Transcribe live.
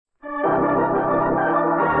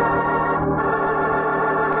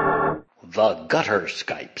The Gutter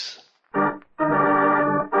Skypes.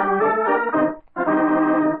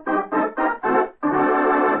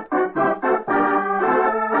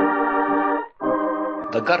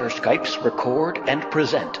 The Gutter Skypes record and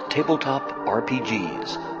present tabletop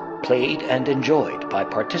RPGs, played and enjoyed by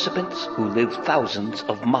participants who live thousands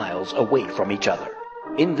of miles away from each other.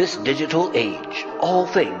 In this digital age, all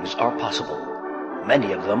things are possible.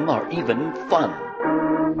 Many of them are even fun.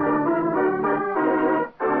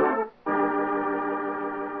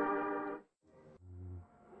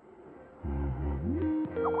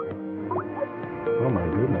 Oh my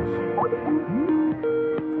goodness.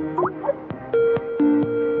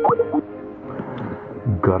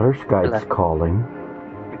 Gutter Skype's calling.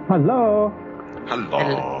 Hello.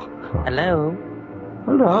 Hello. Hello.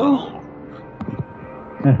 Hello.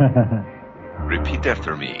 Repeat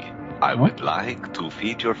after me. I would like to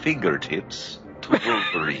feed your fingertips to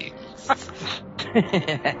Wolverines.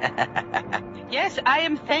 Yes, I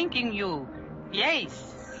am thanking you.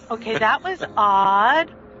 Yes. Okay, that was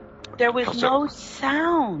odd. There was no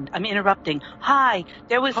sound. I'm interrupting. Hi.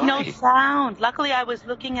 There was no sound. Luckily, I was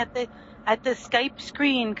looking at the Skype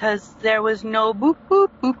screen because there was no boop, boop,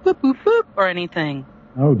 boop, boop, boop, boop, or anything.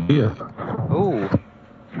 Oh, dear. Oh.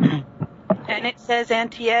 And it says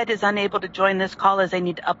Auntie Ed is unable to join this call as they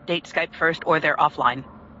need to update Skype first or they're offline.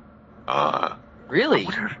 Really?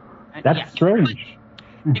 That's strange.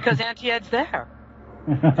 Because Auntie Ed's there.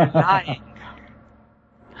 They're lying.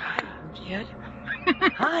 Hi, Auntie Ed.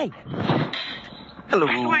 Hi. Hello.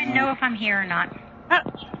 How do I know if I'm here or not? I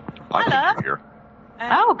think you're here.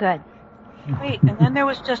 Oh, good. Wait, and then there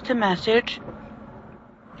was just a message.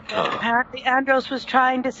 Apparently Andros was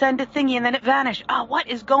trying to send a thingy and then it vanished. Oh, what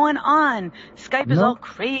is going on? Skype is all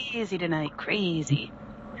crazy tonight. Crazy.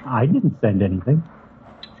 I didn't send anything.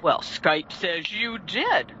 Well, Skype says you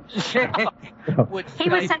did. He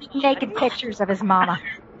was sending naked pictures of his mama.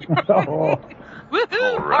 Oh. Woohoo!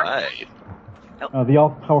 All right. The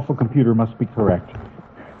all-powerful computer must be correct.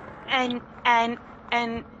 And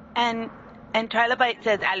Trilobite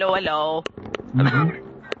says hello, hello. Mm-hmm.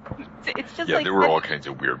 It's just There were all kinds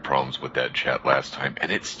of weird problems with that chat last time,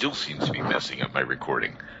 and it still seems to be messing up my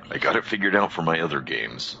recording. I got it figured out for my other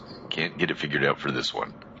games. Can't get it figured out for this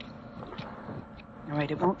one. All right,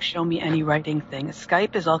 it won't show me any writing thing.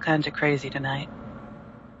 Skype is all kinds of crazy tonight.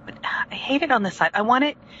 But I hate it on the side. I want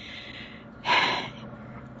it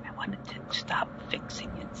to stop fixing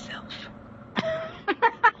itself.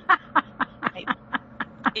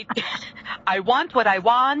 I want what I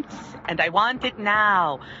want, and I want it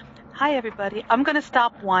now. Hi, everybody. I'm going to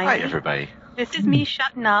stop whining. Hi, everybody. This is me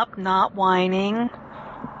shutting up, not whining.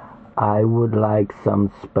 I would like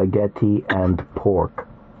some spaghetti and pork.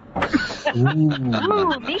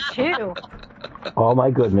 Ooh, me too. Oh my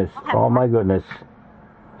goodness. Oh my goodness.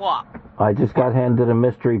 What? I just got handed a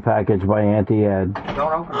mystery package by Auntie Ed.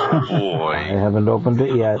 Don't open it. Boy. I haven't opened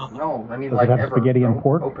it yet. No, I mean, Does like, it have ever. spaghetti and Don't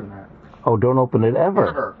pork? Open that. Oh, don't open it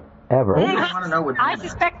ever. Ever. I want to know what's I in there.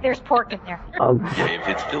 suspect there's pork in there. Yeah, if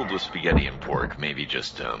it's filled with spaghetti and pork, maybe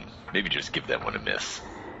just give that one a miss.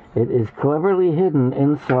 It is cleverly hidden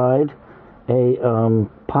inside a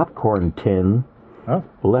popcorn tin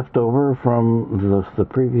left over from the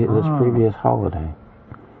previous holiday.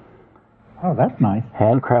 Oh, that's nice.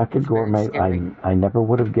 Handcrafted gourmet. I never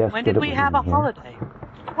would have guessed When that did it we was have in a here. holiday?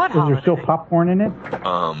 What Is holiday? there still popcorn in it?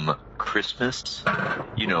 Christmas,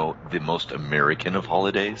 the most American of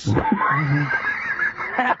holidays. Let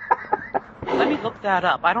me look that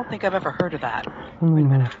up. I don't think I've ever heard of that. Wait a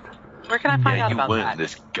minute. Where can I find out You about went that?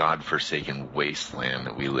 this godforsaken wasteland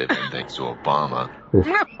that we live in thanks to Obama.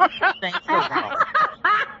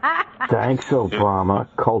 Thanks, Obama.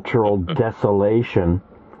 Cultural desolation.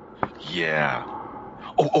 Yeah.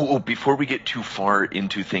 Oh, before we get too far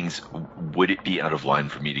into things, would it be out of line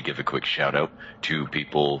for me to give a quick shout out to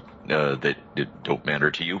people that don't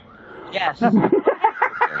matter to you? Yes.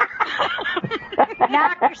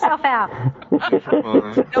 Knock yourself out.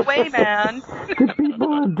 No way, man. The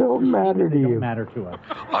people that don't matter to They you. don't matter to us.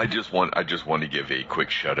 I just want to give a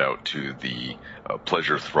quick shout out to the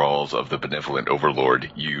pleasure thralls of the benevolent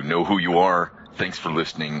overlord. You know who you are. Thanks for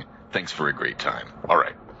listening. Thanks for a great time. All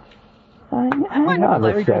right. Hang on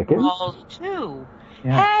a second. Balls too.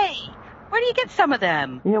 Yeah. Hey, where do you get some of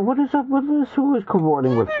them? Yeah, what is up with this? Who is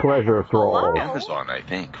cavorting with pleasure thralls? Amazon, I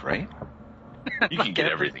think, right? You can get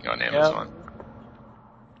everything on Amazon.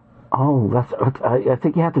 Oh, I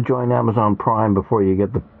think you have to join Amazon Prime before you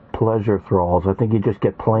get the pleasure thralls. I think you just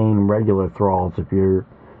get plain regular thralls if you're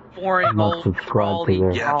Boring not old subscribed to crawly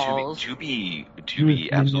their... Yeah, balls. to be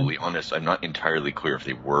absolutely honest, I'm not entirely clear if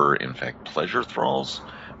they were in fact pleasure thralls,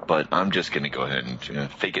 but I'm just going to go ahead and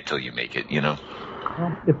fake it till you make it, you know?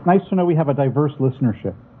 Well, it's nice to know we have a diverse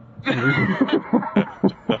listenership.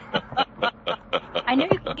 I know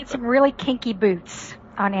you can get some really kinky boots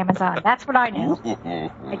on Amazon. That's what I know.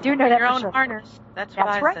 I do know that Your for own sure. harness. That's what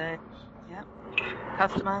I right. say. Yep.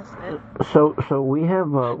 Customize it. So we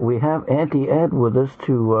have Auntie Ed with us at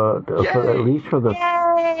least for the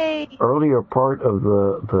Yay! earlier part of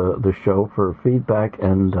the show for feedback,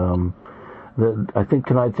 and I think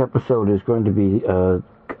tonight's episode is going to be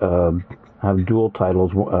have dual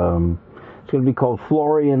titles. It's going to be called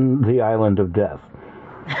Florian, the Island of Death.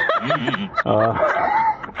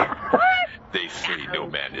 They say no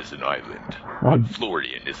man is an island, but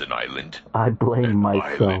Florian is an island. I blame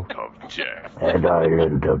myself. Island of death. An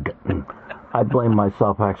island of death. I blame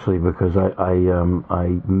myself actually because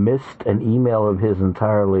I missed an email of his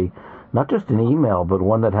entirely. Not just an email, but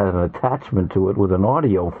one that had an attachment to it with an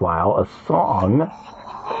audio file, a song.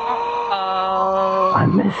 Oh. I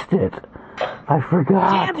missed it. I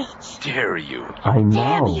forgot. Damn it. Dare you? I know.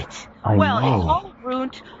 Damn it. I Well, know. it's all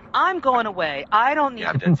ruined. I'm going away. I don't need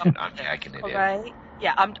Yeah, to that's it. I'm packing it all in. right?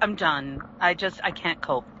 Yeah, I'm done. I can't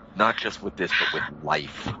cope. Not just with this, but with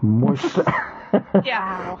life. More stuff.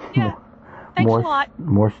 Yeah. Yeah. Thanks a lot.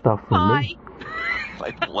 More stuff for Bye. me.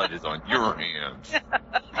 My blood is on your hands.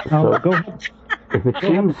 No, So, go if it have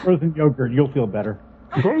seems, frozen yogurt. You'll feel better.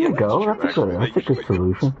 there you go. That's a good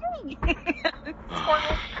solution.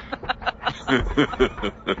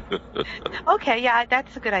 Okay, yeah,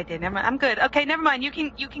 that's a good idea. I'm good. Okay, never mind. You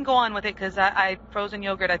can go on with it because I frozen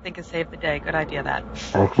yogurt I think has saved the day. Good idea that.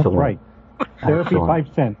 Excellent. Right. Therapy, Excellent.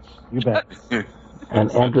 5 cents. You bet. And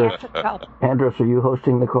Andres, are you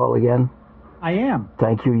hosting the call again? I am.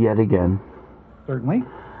 Thank you yet again. Certainly.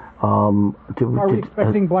 Are we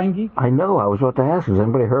expecting Blind Geek? I know. I was about to ask. Has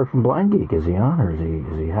anybody heard from Blind Geek? Is he on, or is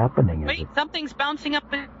he happening? Wait, something's bouncing up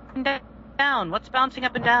and down. What's bouncing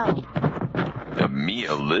up and down? Me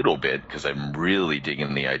a little bit, because I'm really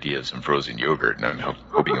digging the idea of some frozen yogurt, and I'm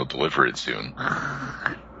hoping you'll deliver it soon.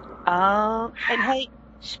 Oh, and hey,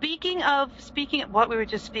 speaking of what we were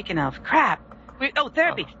just speaking of, crap.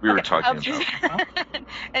 Therapy. We were talking about.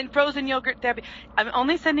 And frozen yogurt therapy. I'm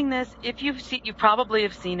only sending this if you probably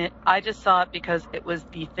have seen it. I just saw it because it was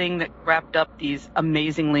the thing that wrapped up these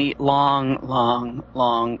amazingly long,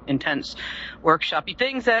 intense workshopy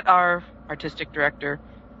things that our artistic director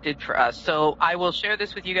did for us. So I will share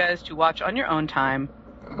this with you guys to watch on your own time,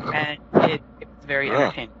 and it's very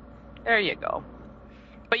entertaining. There you go.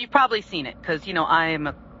 But you've probably seen it because I am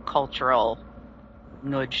a cultural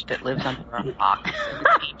nudge that lives under a rock.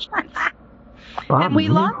 And we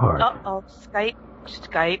lost.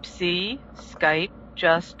 Skype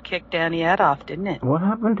just kicked Annie Ed off, didn't it? What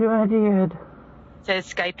happened to Auntie Ed?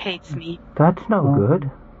 Says Skype hates me. That's no good.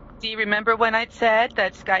 Do you remember when I said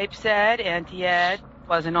that Skype said Auntie Ed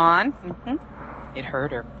wasn't on? Mm-hmm. It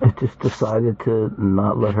hurt her. It just decided to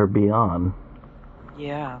not let her be on.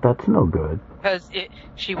 Yeah. That's no good. Because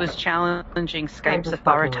she was challenging Skype's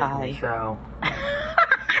authority. So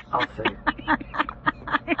I'll say.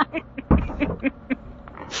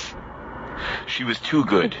 She was too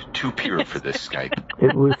good, too pure for this Skype.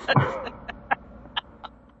 It was.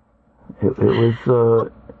 It was.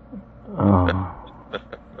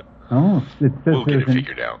 Oh, it says We'll get there's it an,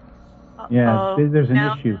 figured out. yeah, it says there's an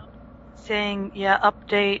Now issue. Saying,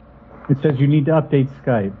 update. It says you need to update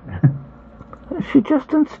Skype. She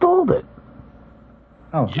just installed it.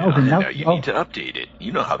 Now you need to update it.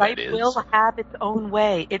 You know how that Skype is. will have its own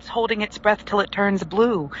way. It's holding its breath till it turns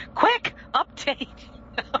blue. Quick, update.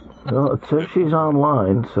 Well, it says she's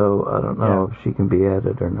online, so I don't know if she can be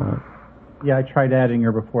added or not. Yeah, I tried adding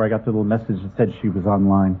her before. I got the little message that said she was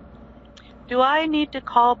online. Do I need to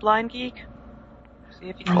call Blind Geek? See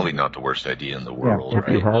if you Probably not the worst idea in the world, If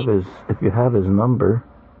right? you have his number.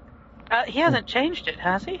 He hasn't changed it,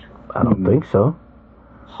 has he? I don't think so.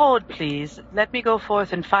 Hold, please. Let me go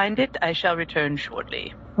forth and find it. I shall return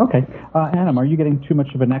shortly. Okay. Adam, are you getting too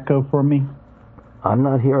much of an echo from me? I'm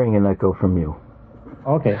not hearing an echo from you.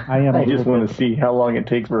 Okay, I am. I just want to see how long it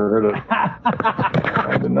takes for her to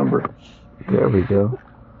find the number. There we go.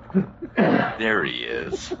 There he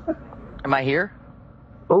is. Am I here?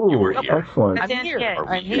 Oh, You were here. excellent. I'm here. Are we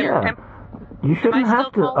I'm here. Yeah. You shouldn't Am I have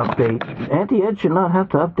to still calling? update. Auntie Ed should not have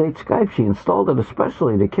to update Skype. She installed it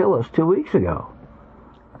especially to kill us 2 weeks ago.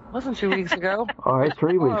 Wasn't 2 weeks ago. All right,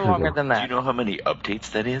 3 weeks Or longer ago. than Do you that. know how many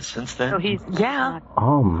updates that is since then? So he's Yeah.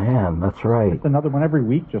 Oh man, that's right. It's another one every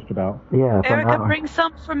week, just about. Yeah, for an Erica, hour. bring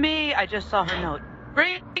some for me. I just saw her note.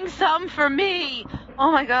 Bring some for me.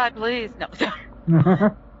 Oh my God, please.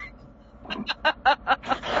 No.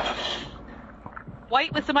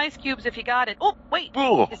 White with some ice cubes if you got it. Oh, wait.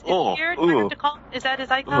 Oh, Is it here? Do I have to call? Is that his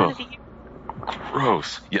icon? Is he here?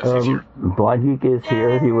 Gross. Yes, he's here. Blind Geek is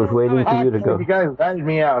here. He was waiting for you to go. You guys ratted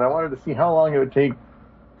me out. I wanted to see how long it would take.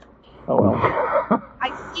 Oh, well.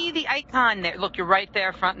 I see the icon there. Look, you're right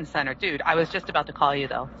there, front and center. Dude, I was just about to call you,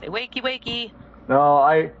 though. Say, wakey, wakey. No,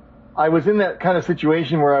 I was in that kind of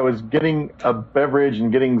situation where I was getting a beverage and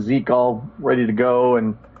getting Zeke all ready to go,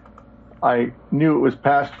 and I knew it was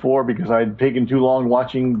past 4 because I'd taken too long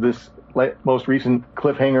watching this most recent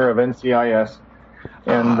cliffhanger of NCIS.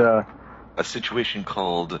 And a situation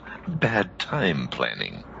called bad time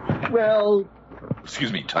planning. Well,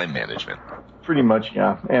 excuse me, time management. Pretty much,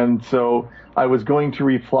 yeah. And so I was going to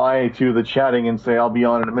reply to the chatting and say I'll be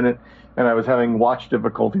on in a minute, and I was having watch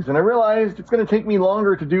difficulties. And I realized it's going to take me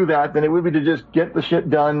longer to do that than it would be to just get the shit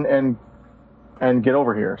done and get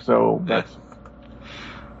over here. So that's...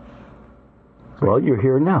 Well, you're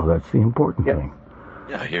here now. That's the important thing.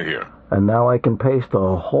 Yeah, here. And now I can paste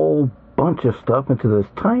a whole bunch of stuff into this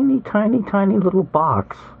tiny, tiny, tiny little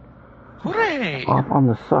box. Hooray! Off on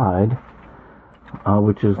the side,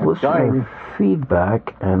 which is listener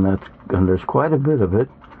feedback, and there's quite a bit of it.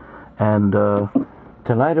 And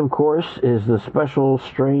tonight, of course, is the special,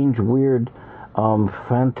 strange, weird,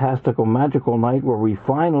 fantastical, magical night where we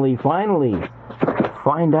finally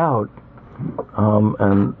find out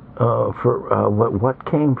what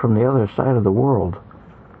came from the other side of the world.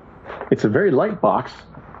 It's a very light box.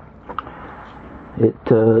 It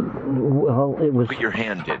was... Put your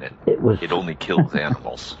hand in it. It only kills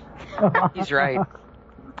animals. He's right.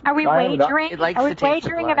 Are we wagering? Are we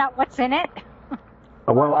wagering about what's in it?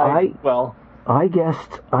 Well, I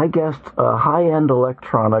guessed high-end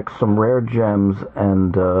electronics, some rare gems,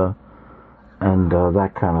 and that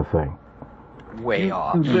kind of thing. Way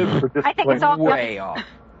off. I think it's all way off.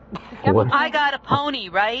 I got a pony,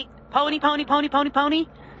 right? Pony.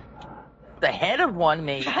 The head of one,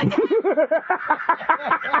 maybe. You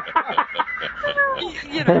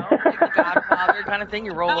know, like the Godfather kind of thing.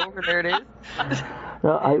 You roll over, there it is.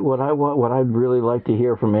 What I'd really like to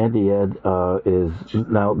hear from Auntie Ed is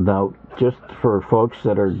now just for folks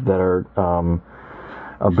that are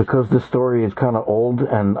because this story is kind of old,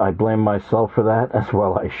 and I blame myself for that as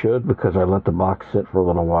well. I should, because I let the box sit for a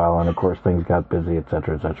little while, and of course things got busy,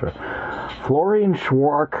 etc., etc. Florian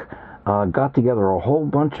Schwark got together a whole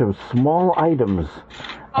bunch of small items.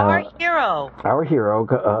 Our hero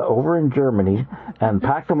over in Germany, and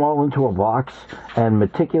packed them all into a box and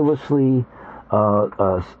meticulously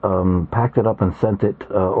packed it up and sent it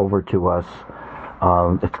over to us.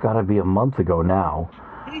 It's got to be a month ago now.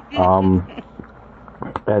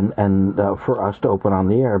 And for us to open on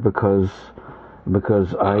the air because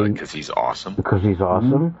he's awesome. Because he's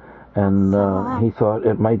awesome, and he thought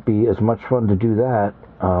it might be as much fun to do that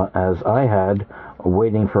as I had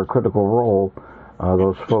waiting for a Critical Role.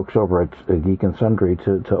 Those folks over at Geek and Sundry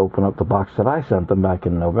to open up the box that I sent them back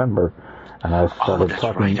in November, and I started that's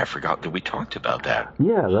talking. Right. I forgot that we talked about that.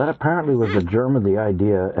 Yeah, that apparently was the germ of the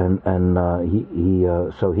idea, and he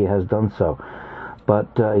so he has done so.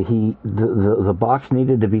 But the box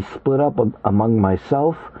needed to be split up among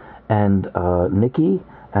myself and Nikki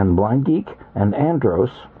and Blind Geek and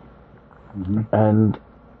Andros, and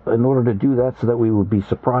in order to do that so that we would be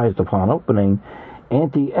surprised upon opening,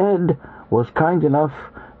 Auntie Ed was kind enough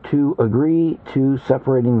to agree to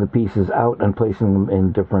separating the pieces out and placing them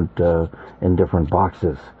in different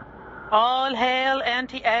boxes. All hail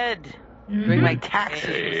Auntie Ed. Doing my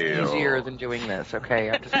taxes was easier than doing this. Okay,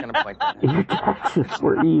 I'm just going to point that out. Your taxes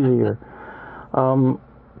were easier. And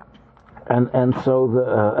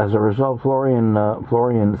so as a result,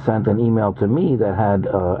 Florian sent an email to me that had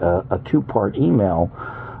a 2-part email.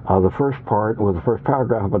 The first part, with the first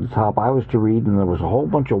paragraph up at the top, I was to read, and there was a whole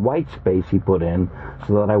bunch of white space he put in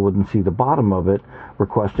so that I wouldn't see the bottom of it,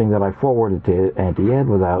 requesting that I forward it to Auntie Ed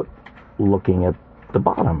without looking at the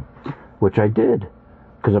bottom, which I did,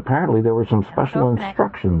 because apparently there were some special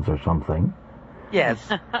instructions or something.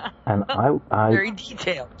 Yes. And I very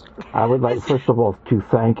detailed. I would like, first of all, to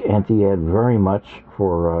thank Auntie Ed very much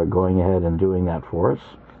for going ahead and doing that for us.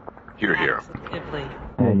 Hear. Absolutely.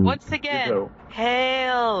 And once again,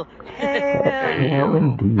 hail. Hail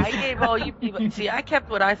indeed. I gave all you people. See, I kept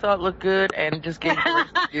what I thought looked good and just gave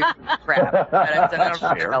you crap. And I don't know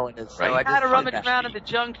what the hell it is. So I How to rummage around in the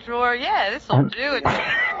junk drawer. Yeah, this'll do it.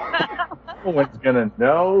 No one's gonna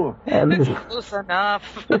know. And It's close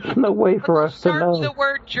enough. there's no way for us to Search know. the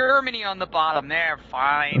word Germany on the bottom. There,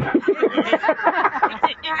 fine.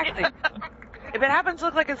 If it happens to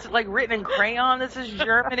look like it's like written in crayon, this is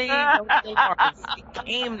Germany. It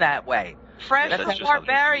came that way. Fresh That's from just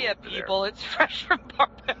Barbaria, people. It's fresh from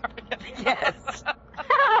Barbaria. Yes.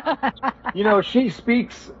 You know, she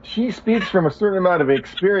speaks from a certain amount of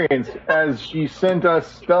experience, as she sent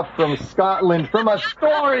us stuff from Scotland, from a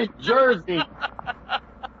store in Jersey.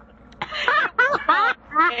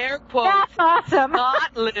 Air quotes. That's awesome.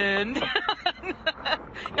 Scotland.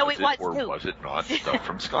 No, it was or too. was it not stuff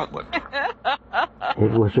from Scotland?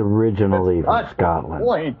 It was originally from Scotland.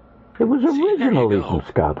 Point. It was originally from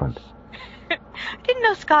Scotland. I didn't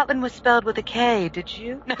know Scotland was spelled with a K, did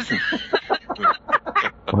you?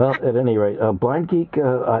 Well, at any rate, Blind Geek,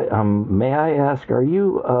 may I ask, are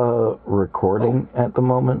you recording at the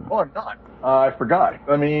moment? Oh, I'm not. I forgot.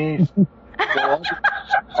 I mean,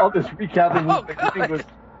 all this recapping was to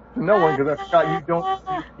no one, because I forgot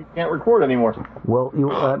you can't record anymore. Well, you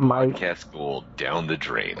my podcast goal down the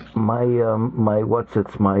drain. My I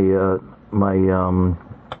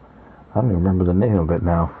don't even remember the name of it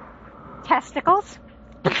now. Testicles?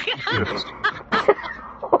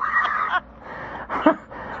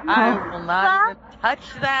 I will not even touch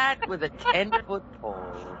that with a 10-foot pole.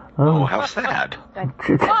 Oh, how sad. Hey,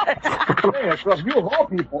 it's from you of all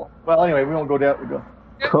people. Well, anyway, we won't go down.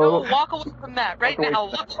 No, walk away from that right now.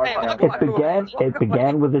 Walk away. It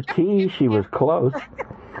began with a T. She was close.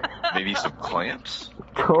 Maybe some clamps?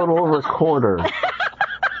 Total recorder.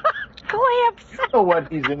 Clamps. You know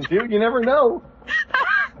what he's into. You never know.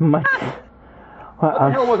 What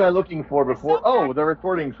the hell was I looking for before? Oh, the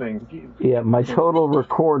recording thing. Jeez. Yeah, my total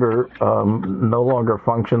recorder no longer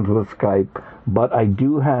functions with Skype, but I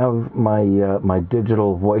do have my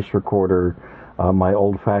digital voice recorder, my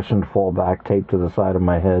old-fashioned fallback taped to the side of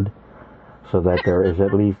my head, so that there is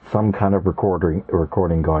at least some kind of recording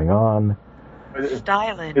going on.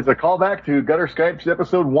 Styling. It's a callback to Gutter Skype's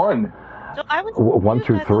episode 1. So I was 1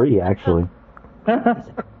 through 3, actually.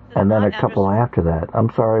 And then a couple after that.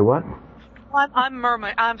 I'm sorry, what? I'm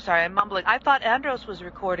murmuring. I'm sorry, I'm mumbling. I thought Andros was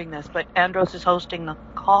recording this, but Andros is hosting the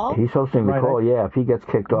call? He's hosting the call, yeah. If he gets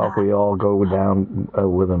kicked off, we all go down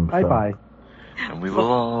with him. So. Bye-bye. And we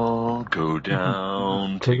will all go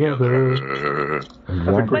down together.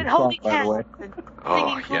 Exactly. But holy by the cow. way.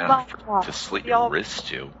 Oh, yeah. To slit your wrists,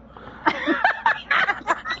 too.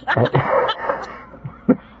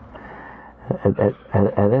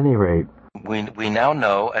 At any rate, we now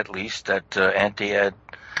know at least that Auntie Ed,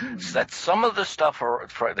 that some of the stuff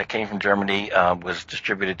that came from Germany was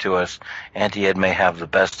distributed to us. Auntie Ed may have the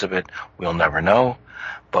best of it. We'll never know.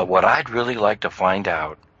 But what I'd really like to find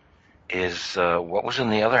out is what was in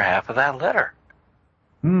the other half of that letter.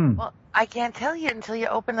 Well, I can't tell you until you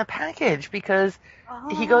open the package, because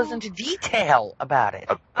he goes into detail about it.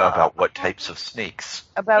 About what types of snakes?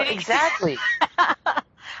 About exactly.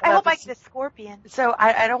 I hope I get a scorpion. So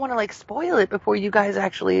I don't want to spoil it before you guys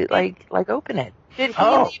actually like open it. Did he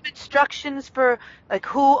leave instructions for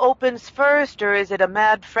who opens first, or is it a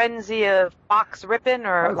mad frenzy of box ripping,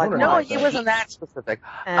 or No, he wasn't that specific.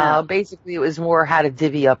 Basically, it was more how to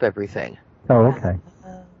divvy up everything. Oh, okay.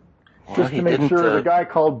 Just to make sure the guy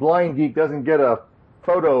called Blind Geek doesn't get a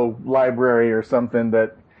photo library or something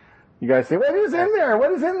that you guys say, what is in there?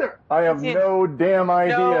 What is in there? I have no damn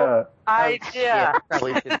idea. No idea.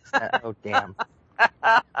 Probably should. Oh, damn.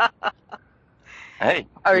 Hey,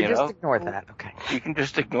 just ignore that. Okay. You can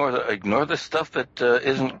just ignore the stuff that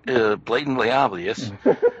isn't blatantly obvious.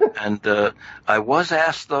 And I was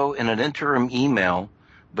asked, though, in an interim email,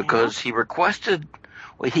 because he requested,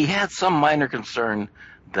 he had some minor concern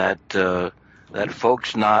that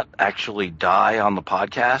folks not actually die on the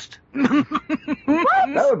podcast.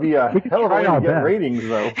 That would be a hell of a way to get ratings,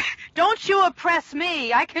 though. Don't you oppress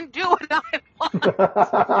me. I can do what I want.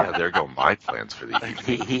 Yeah, there go my plans for the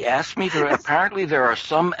evening. He asked me to. Apparently, there are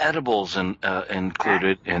some edibles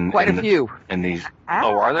included in quite a few in these.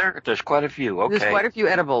 Oh, are there? There's quite a few. Okay. There's quite a few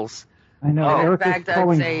edibles. I know. In fact,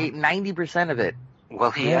 I'd say 90% of it.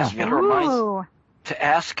 Well, he asked me to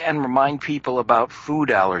ask and remind people about food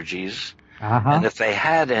allergies. And if they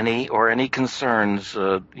had any or any concerns,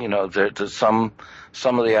 there's some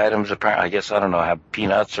of the items, apparently, I guess, I don't know, have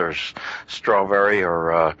peanuts or strawberry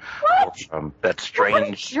or that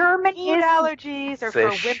strange German food allergies are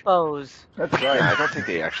fish. for wimpos. That's right. I don't think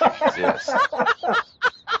they actually exist.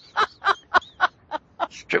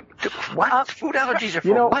 What? Food allergies are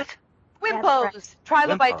for what? Wimpos.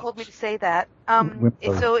 Trilobite told me to say that.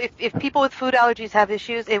 So if people with food allergies have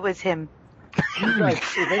issues, it was him. Guys,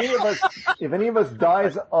 if any of us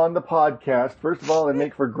dies on the podcast, first of all, it'd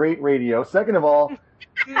make for great radio. Second of all,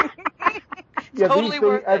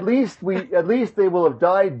 at least they will have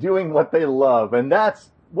died doing what they love, and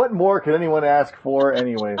that's what more could anyone ask for,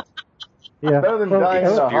 anyways. Yeah. Better than dying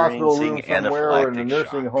in a hospital room somewhere or in a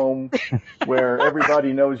nursing home where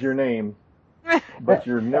everybody knows your name. but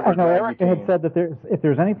you're never I know glad Erica you had came. said that if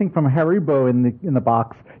there's anything from Haribo in the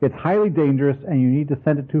box, it's highly dangerous, and you need to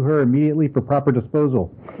send it to her immediately for proper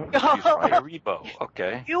disposal. Haribo.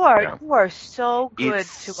 Okay. You are so good It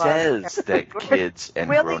to says us. that kids and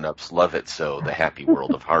Really? grown-ups love it so, the happy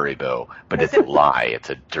world of Haribo, but it's a lie. It's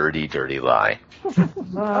a dirty, dirty lie.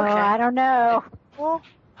 I don't know.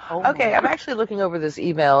 Okay, I'm actually looking over this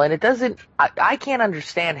email, and it doesn't. I can't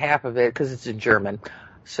understand half of it because it's in German.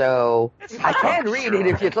 So I can read it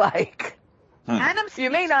if you'd like. You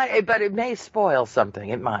may not, but it may spoil something.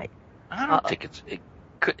 It might. I don't think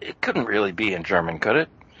it couldn't really be in German, could it?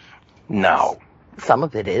 No. Some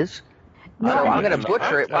of it is. No, So I'm going no, to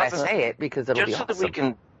butcher it when I say it because it'll be Just so awesome. that we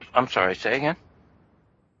can. I'm sorry. Say again.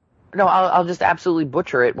 No, I'll just absolutely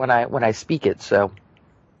butcher it when I speak it. So.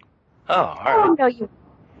 Oh, all right. Oh, no, you.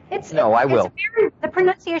 I will. The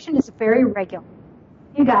pronunciation is very regular.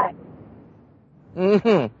 You got it.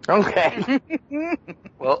 Mm-hmm. Okay.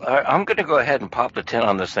 Well, I'm going to go ahead and pop the 10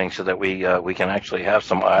 on this thing so that we can actually have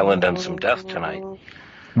some island and some death tonight.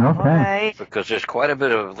 Okay. Because there's quite a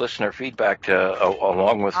bit of listener feedback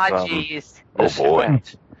along with jeez. this Oh, boy.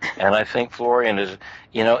 event. And I think Florian is,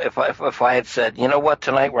 if I had said, you know what,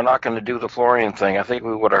 tonight we're not going to do the Florian thing, I think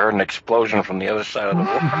we would have heard an explosion from the other side of the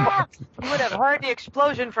world. You would have heard the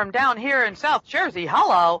explosion from down here in South Jersey.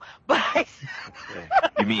 Hello. But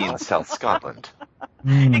You mean South Scotland?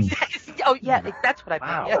 oh, yeah, that's what I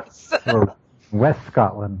meant. Wow. Yes. Or West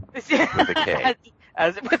Scotland. With a K.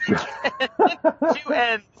 As with two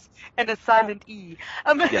N's and a silent E.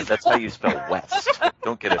 Yeah, that's how you spell West.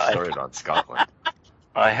 Don't get us started on Scotland.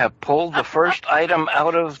 I have pulled the first item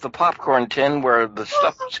out of the popcorn tin where the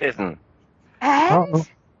stuff was hidden. And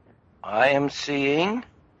I am seeing.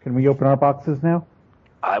 Can we open our boxes now?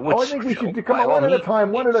 I would. Oh, I think we should come on one at a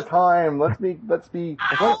time. One at a time. Let's be.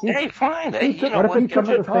 Hey, fine. Hey, Each of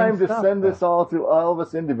the time to send this all to all of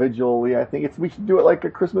us individually. I think we should do it like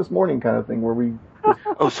a Christmas morning kind of thing where we.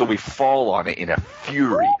 Oh, so we fall on it in a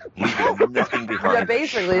fury, leaving nothing behind. Yeah,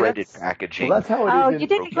 basically, shredded that's- packaging. Well, that's how it is. oh, in you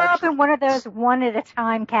didn't grow up in one of those one at a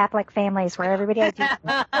time Catholic families where everybody had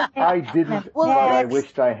to. I didn't, Well, but I that's-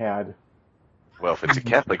 wished I had. Well, if it's a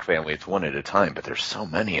Catholic family, it's one at a time, but there's so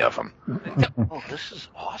many of them. Oh, this is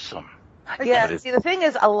awesome. Yeah. See, the thing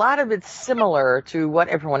is, a lot of it's similar to what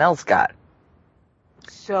everyone else got.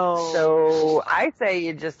 So I say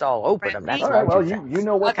you just all open them. That's All right. my Well, two you cents.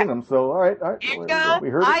 know what's Okay. in them, so all right. We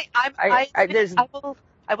heard it. I will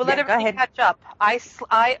Yeah, let go everything ahead. catch up. I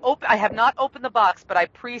have not opened the box, but I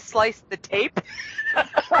pre-sliced the tape.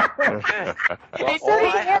 It's like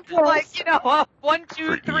 1, 2,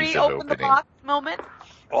 For 3, ease of open the opening. box moment.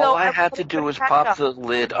 All I I had to do was pop the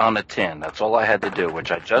lid on a tin. That's all I had to do,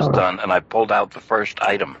 which I just done, and I pulled out the first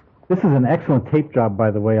item. This is an excellent tape job,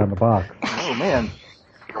 by the way, on the box. Oh man.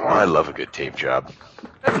 Oh, I love a good tape job.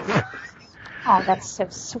 Oh, that's so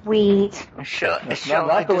sweet. That's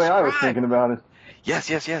not the way I was thinking about it.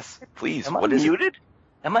 Yes. Please. Am I What is it? muted?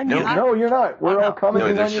 Am I No. muted? No, you're not. We're all No,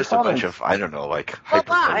 commenting on there's your just a comments. bunch of, I don't know, like Well,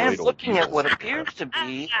 I am hypercolloidal looking at what beetles. appears to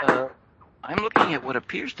be. I'm looking at what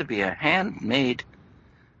appears to be a handmade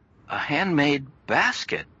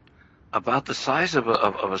basket, about the size of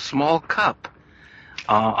a small cup.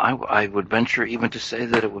 I would venture even to say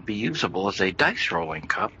that it would be usable as a dice rolling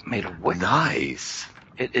cup made of wood. Nice.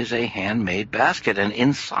 It is a handmade basket, and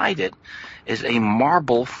inside it is a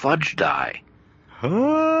marble fudge die.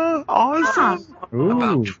 Awesome.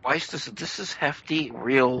 About Ooh. twice this. This is hefty,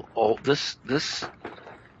 real old. This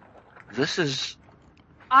is.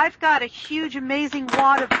 I've got a huge, amazing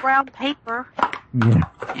wad of brown paper. Yeah.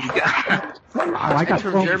 You got. I got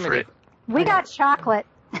from some- Germany. We got chocolate.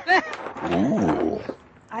 Ooh.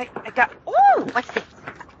 I got. Ooh, what's this?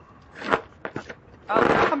 Oh,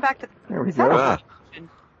 let's come back to. There we Is that, go. Ah.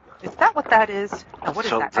 is that what that is? No, what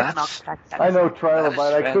is So that? that's- I know, That Trilobite. is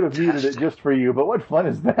I could have muted it fantastic. just for you, but what fun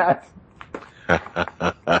is that?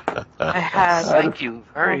 I had. Thank you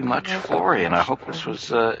very much, Florian. I hope this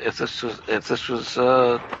was. If this was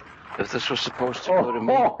supposed to go to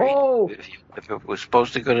me. Oh. If it was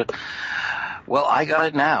supposed to go to. Well, I got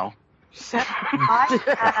it now. I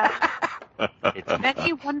have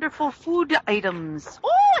many wonderful food items. Oh,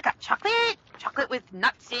 I got chocolate. Chocolate with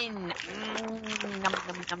nuts in. Nom, nom,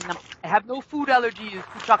 nom, nom. I have no food allergies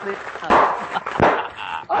to chocolate.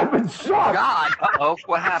 I've been shocked. God. Oh,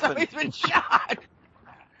 what happened? Somebody's been shot.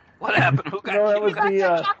 What happened? Who got No, that you? was I the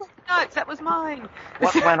got chocolate nuts. That was mine.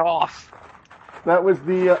 What went off? that was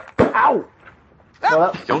the ow.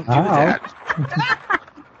 Well, Don't do Ow. that.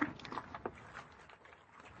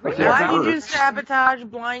 that Why did you hurts. sabotage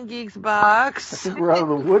Blind Geek's I box? think we're out of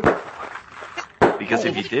the woods. Because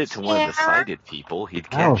if you did to one of the sighted people, he'd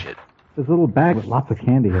catch it. There's a little bag with lots of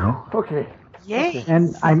candy in it. Okay. Yay.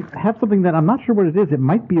 And I have something that I'm not sure what it is. It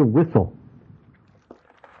might be a whistle.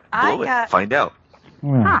 Blow it. Find out.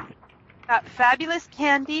 Yeah. Got fabulous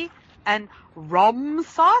candy and rum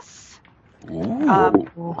sauce.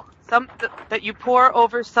 Ooh. That you pour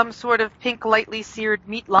over some sort of pink, lightly seared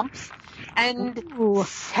meat lumps, and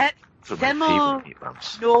semo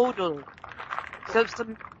noodle. So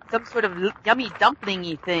some sort of yummy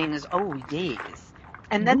dumplingy things. Oh yes.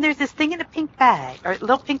 And then there's this thing in a pink bag, or a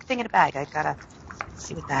little pink thing in a bag. I gotta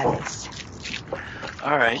see what that is.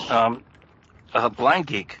 All right. Blind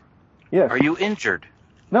Geek. Yes. Are you injured?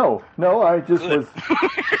 No, I just was.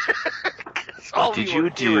 What did you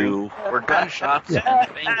do? Were gunshots and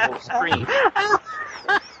painful screams.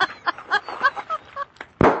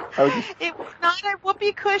 It was not a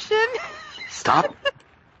whoopee cushion. Stop.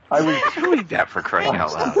 I was doing that for crying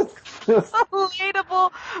out loud.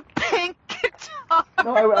 Relatable pink guitar.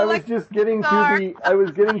 No, I was just getting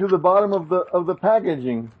to the bottom of the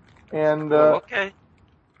packaging, and okay.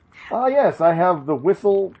 Yes, I have the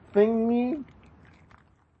whistle thingy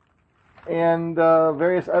and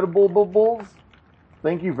various edible bubbles.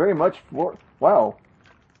 Thank you very much for. Wow.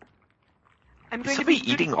 I'm going Is to be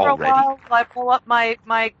somebody eating for a already? while while I pull up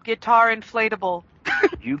my guitar inflatable.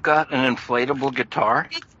 You got an inflatable guitar?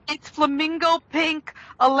 It's flamingo pink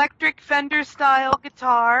electric Fender style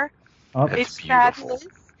guitar. Oh, It's beautiful. fabulous.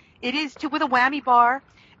 It is with a whammy bar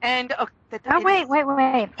and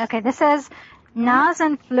Wait. Okay, this says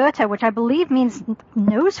Nasenflöte, which I believe means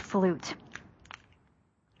nose flute.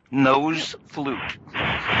 Nose flute.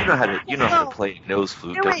 You know how to play nose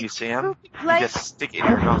flute, don't you, Sam? You just stick it in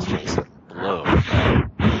your nostrils and blow.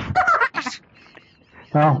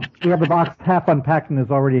 Well, we have the box half unpacked and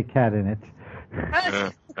there's already a cat in it.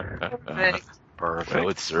 Perfect. Well,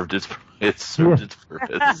 it served its purpose.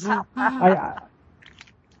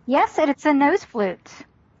 Yes, it's a nose flute.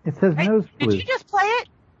 It says nose Did flute. you just play it?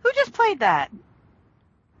 Who just played that?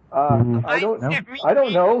 I don't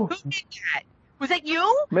know. Who did that? Was that you?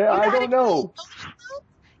 I don't know.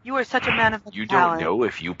 You are such a man of You talent. don't know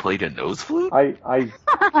if you played a nose flute?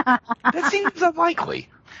 That seems unlikely.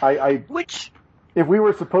 Which? If we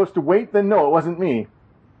were supposed to wait, then no, it wasn't me.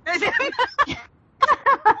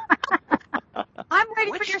 I'm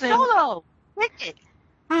ready for your solo. Wicked.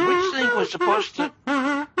 Which thing was supposed to...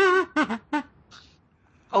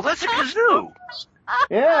 Oh, that's a kazoo.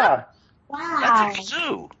 Yeah. Wow. That's a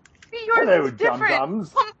kazoo. Yours Hello, is different.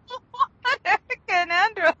 dum-dums. Erica and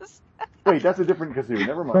Andros. Wait, that's a different kazoo.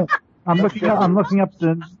 Never mind. I'm looking up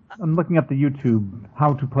the YouTube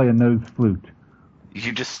how to play a nose flute.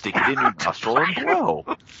 You just stick it in your nostril and blow.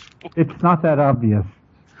 It's not that obvious.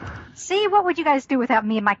 See, what would you guys do without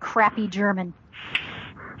me and my crappy German?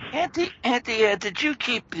 Auntie, did you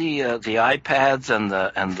keep the iPads and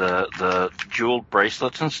the jeweled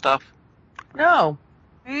bracelets and stuff? No,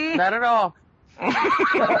 not at all.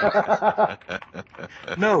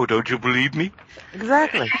 No, don't you believe me?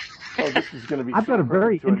 Exactly. Oh, this is going to be. I've got a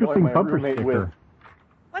very to annoy interesting my bumper roommate with. sticker.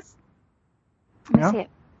 Let me Yeah. see it.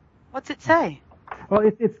 What's it say? Well,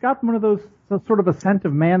 it's got one of those sort of a scent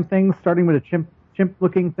of man things, starting with a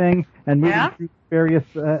chimp-looking thing, and moving through various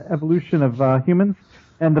evolution of humans.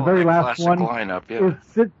 And the very last classic one lineup, yeah.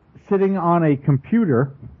 is sitting on a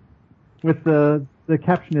computer with the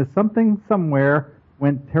caption is something somewhere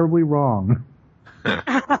went terribly wrong.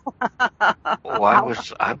 Oh,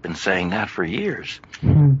 I've been saying that for years.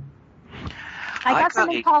 I got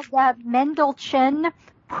something called Mendelchen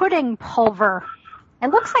pudding pulver. It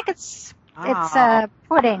looks like it's a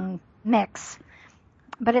pudding mix,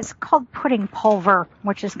 but it's called pudding pulver,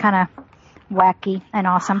 which is kind of wacky and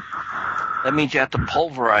awesome. That means you have to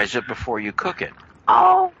pulverize it before you cook it.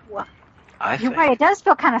 Oh, I you're think. right. It does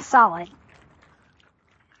feel kind of solid.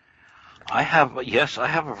 I have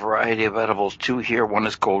a variety of edibles too here. One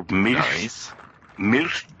is called Milch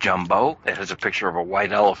Jumbo. It has a picture of a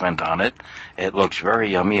white elephant on it. It looks very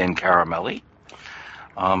yummy and caramelly.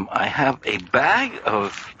 I have a bag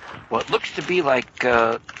of what looks to be like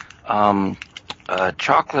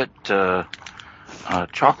chocolate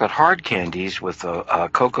hard candies with a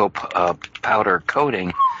cocoa powder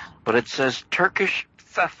coating, but it says Turkish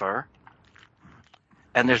pfeffer,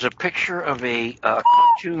 and there's a picture of a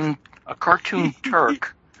cartoon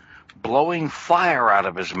Turk blowing fire out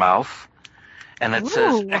of his mouth, and it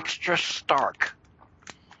says extra stark.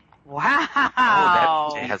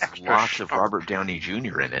 Wow. It has lots of Robert Downey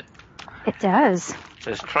Jr. in it. It does. It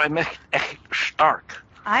says Trimex stark.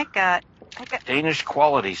 I got. Danish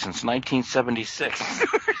quality since 1976.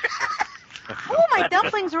 Oh, my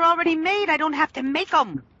dumplings are already made. I don't have to make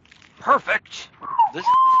them. Perfect. This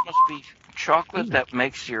must be chocolate that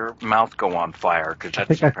makes your mouth go on fire? Because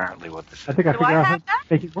that's apparently what this is. I think I figured out how to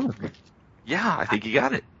make it work. Yeah, I think you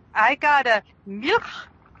got it. I got a milk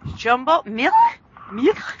jumbo milk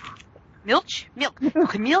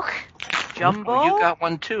jumbo. Oh, you got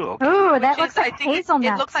one too. Okay. Ooh, that looks like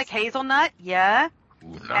hazelnut. It looks like hazelnut. Yeah.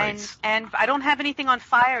 Ooh, nice. And I don't have anything on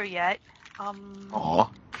fire yet. Aw.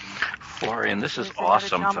 Florian, this is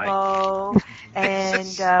awesome. Jumbo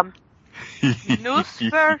and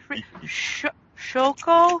Nusper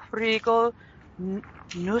Choco Frigo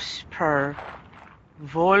Nusper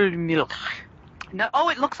Vollmilch. No,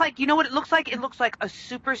 it looks like, you know what it looks like? It looks like a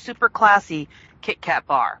super, super classy Kit Kat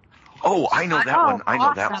bar. Oh, I know that one. I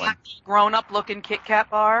know that one. Grown-up looking Kit Kat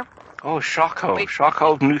bar. Oh, Choco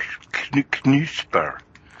Knusper.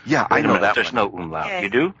 Yeah, I know that There's one. no umlaut. Yeah. You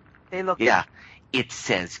do? They look. Yeah, it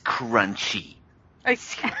says crunchy.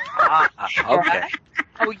 Okay.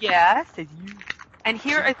 Oh, yeah. And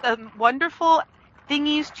here are some wonderful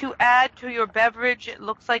thingies to add to your beverage. It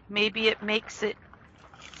looks like maybe it makes it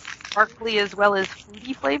sparkly as well as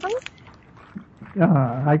fruity flavor.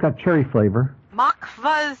 I got cherry flavor.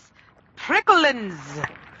 Makva's Pricklins.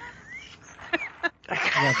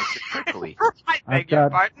 Prickly. I beg your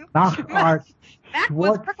pardon. Nachart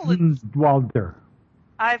Makva's Pricklins. Schwarzenwalder.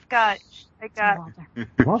 I got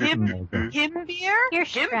Schwarzenwalder.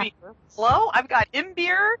 Himbeer. Hello? I've got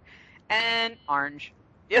Himbeer and orange.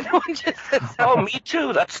 The other one just says Oh, me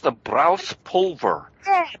too. That's the Browse pulver.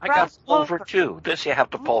 Yeah, I got pulver too. This you have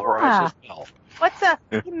to pulverize as well. What's a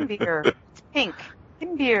Himbeer? It's pink.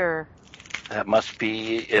 Himbeer. It must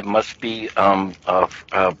be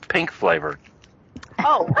pink flavored.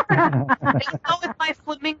 Oh. So is my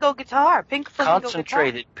flamingo guitar. Pink flamingo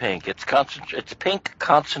Concentrated pink. It's pink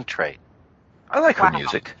concentrate. I like her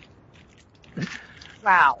music. guitar.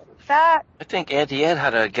 Wow. That. I think Auntie Ed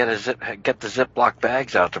had to get the Ziploc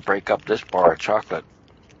bags out to break up this bar of chocolate.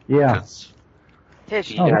 Yeah.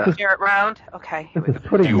 Tish, Oh, you this is- hear it round? Okay. This is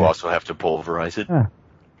pudding. Do you also have to pulverize it?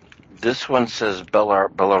 This one says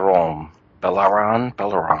Bellaron.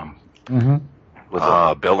 Mm-hmm. With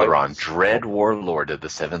Bellaron, Dread Warlord of the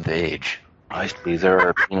Seventh Age. I see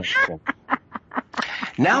there.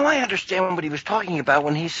 Now I understand what he was talking about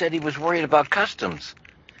when he said he was worried about customs.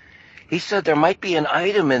 He said there might be an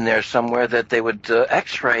item in there somewhere that they would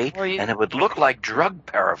X-ray, and it would look like drug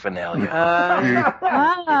paraphernalia.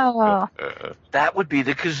 Oh. That would be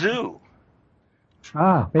the kazoo. Maybe.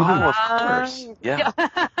 Oh, of course. Yeah.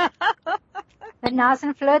 The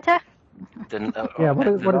Nasenflöte? Yeah, what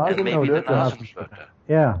is it? Maybe the Nasenflöte.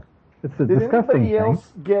 Yeah. It's a Did disgusting anybody else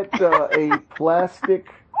get a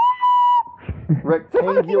plastic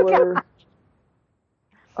rectangular?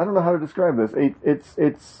 I don't know how to describe this.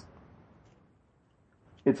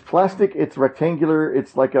 It's plastic. It's rectangular.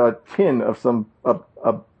 It's like a tin of some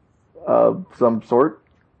sort.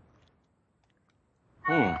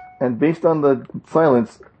 And based on the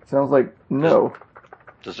silence, it sounds like no.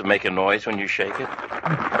 Does it make a noise when you shake it?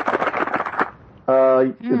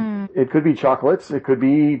 It could be chocolates. It could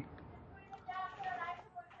be.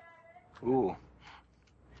 Ooh.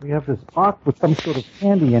 We have this box with some sort of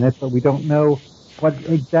candy in it, but we don't know what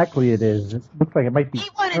exactly it is. It looks like it might be. Eat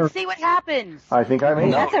one and see what happens. I think I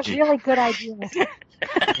may. That's a really good idea.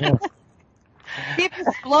 See if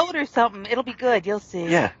it's float or something. It'll be good. You'll see.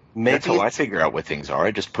 Yeah, that's how I figure out what things are.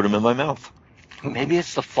 I just put them in my mouth. Maybe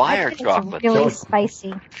it's the fire It's chocolate. really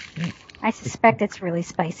spicy. I suspect it's really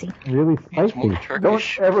spicy. Really It's spicy. more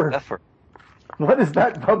Turkish Don't ever- effort. What is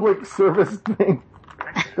that public service thing?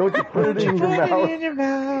 Don't you put it in your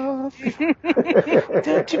mouth?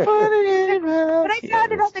 Don't you put it in your mouth? But I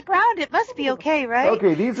found it on the ground. It must be okay, right?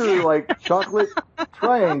 Okay, these are like chocolate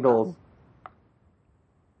triangles.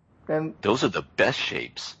 And Those are the best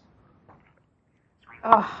shapes.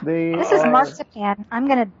 Oh, this is marzipan. I'm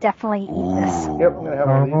going to definitely eat this. Yep, I'm going to have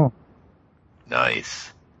one of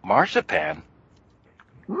Nice. Marzipan.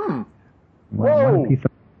 these. One Whoa! piece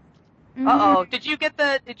of- Uh-oh. Did you get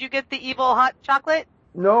the evil hot chocolate?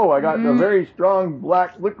 No, I got a very strong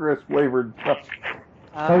black licorice flavored stuff.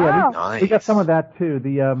 Oh, yeah, Nice. we got some of that too.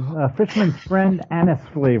 The Fisherman's Friend anise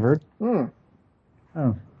flavored. Hmm.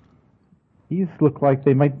 Oh. These look like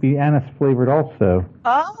they might be anise flavored also.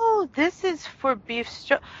 Oh, this is for beef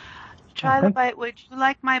Try the bite. Would you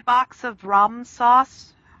like my box of rum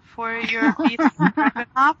sauce for your beef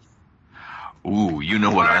stroganoff? Ooh, you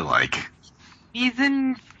know what I like.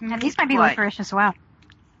 And these might be licorice as well.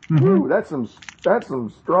 Ooh, that's some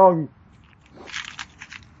strong.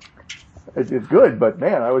 It's good, but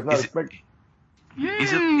man, I was not expecting.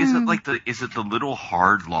 Is it the little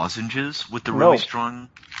hard lozenges with the really strong,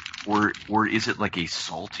 or is it like a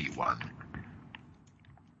salty one?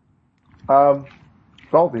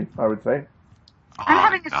 Salty, I would say. I'm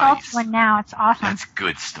having a salty one now. It's awesome. That's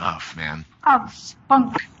good stuff, man. Oh,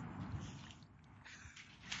 spunk.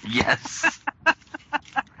 Yes.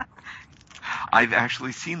 I've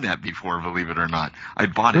actually seen that before, believe it or not. I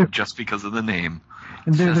bought it just because of the name.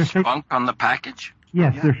 And they're Says spunk on the package?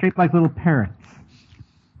 Yes, they're shaped like little parrots.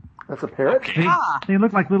 That's a parrot? Okay. They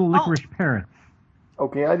look like little licorice parrots.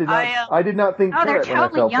 Okay, I did not think parrot they're when I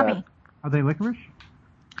totally felt yummy. that. Are they licorice?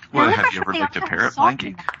 Well, They look have you like ever they licked a also have parrot, salt Blanky?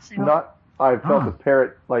 in them, so- I felt a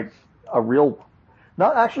parrot like a real.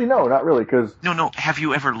 Not actually, no, not really, because No. Have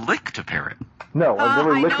you ever licked a parrot? no, I've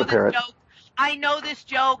never I licked know a parrot. this joke. I know this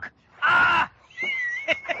joke. Ah!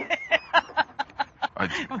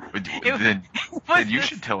 Then you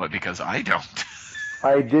should tell it because I don't.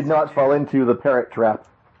 I did not fall into the parrot trap.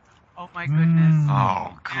 Oh my goodness.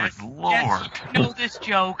 Oh, good lord. Yes, you know this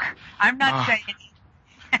joke. I'm not saying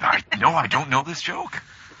it. I don't know this joke.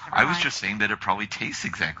 I was just saying that it probably tastes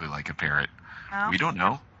exactly like a parrot. No? We don't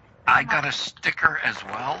know. I got a sticker as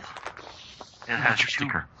well. It has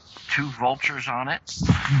two vultures on it.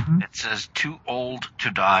 Mm-hmm. It says, too old to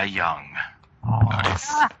die young. Oh. Nice.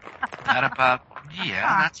 That about,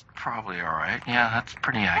 that's probably all right. Yeah, that's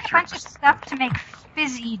pretty Got a accurate. bunch of stuff to make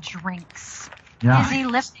fizzy drinks. Yeah. Fizzy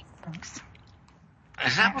lifting drinks.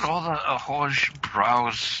 Is that what all the Ahoge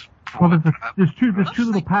browse? Well, there's two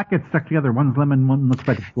little packets stuck together. One's lemon, one looks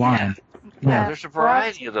like it's lime. Yeah, there's a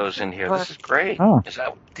variety of those in here. This is great. Oh.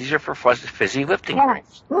 These are for fizzy lifting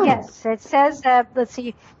drinks. Yes, it says, let's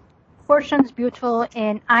see, portions beautiful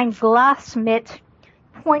in ein Glas mit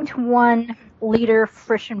 0.1 liter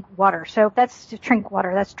frischen water. So that's to drink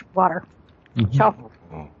water. That's water. Mm-hmm. So,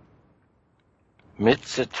 Mit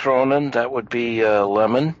Zitronen, that would be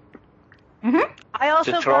lemon. I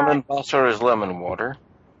also Zitronenwasser is lemon water.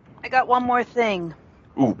 I got one more thing.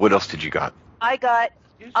 Ooh, what else did you got? I got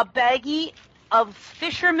a baggie of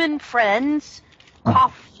Fisherman Friends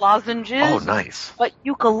cough lozenges. Oh, nice. But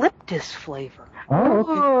eucalyptus flavor.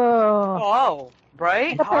 oh,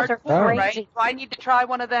 Right? Those are Hardcore, crazy. right? Do I need to try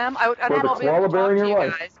one of them? I For the don't know if koala bear in your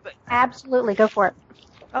life. guys, but absolutely, go for it.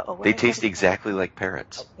 They taste exactly like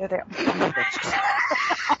parrots. There they are.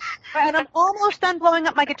 And I'm almost done blowing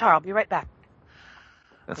up my guitar. I'll be right back.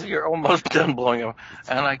 So you're almost done blowing up.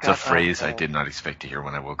 And I got It's a phrase I did not expect to hear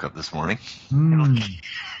when I woke up this morning.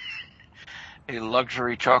 a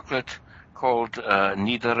luxury chocolate called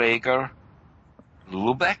Niederreger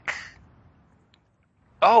Lübeck.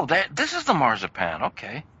 Oh, this is the marzipan.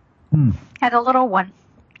 Okay. Had a little one.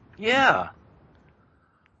 Yeah.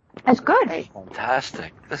 That's good. Hey,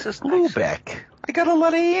 fantastic. This is nice. Lübeck. I got a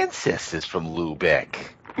lot of ancestors from Lübeck.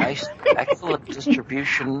 Nice, excellent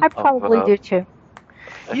distribution. I probably do too.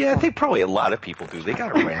 Yeah, I think probably a lot of people do. They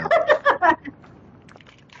got around.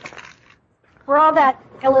 We're all that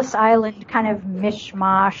Ellis Island kind of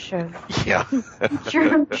mishmash of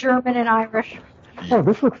German and Irish. Oh,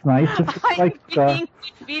 this looks nice. This looks I'm like being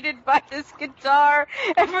defeated by this guitar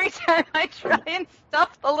every time I try and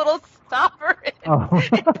stuff the little stopper in.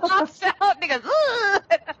 It pops out and it goes, ugh!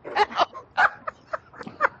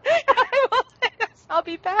 I'll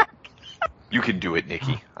be back. You can do it,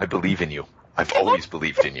 Nikki. I believe in you. I've always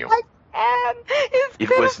believed in you. I can. It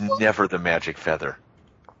was never the magic feather.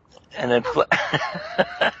 And then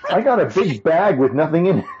I got a big bag with nothing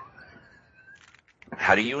in it.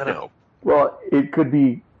 How do you know? Well, it could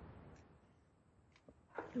be.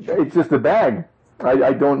 It's just a bag.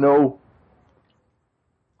 I don't know.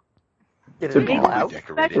 Did If it fall out?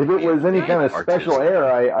 it was any kind of special air,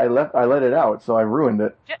 I let it out, so I ruined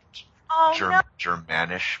it. Oh, no.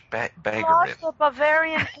 Germanish bagger Lost the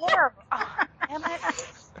Bavarian air. Oh, damn it.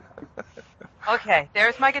 Okay,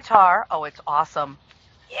 there's my guitar. Oh, it's awesome.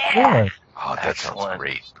 Yeah. Oh, that sounds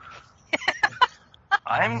great.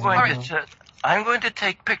 I'm going to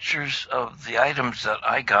take pictures of the items that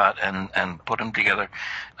I got and put them together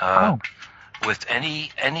with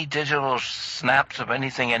any digital snaps of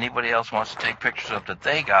anything anybody else wants to take pictures of that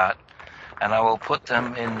they got, and I will put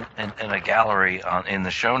them in a gallery in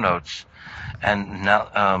the show notes. And now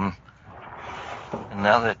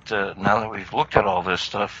that we've looked at all this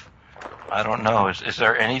stuff, I don't know. Is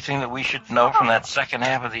there anything that we should know from that second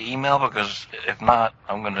half of the email? Because if not,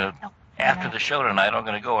 I'm going to, after the show tonight, I'm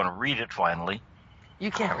going to go and read it finally. You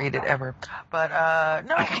can't read it ever. But,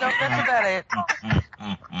 no, that's about it.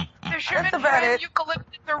 That's about it.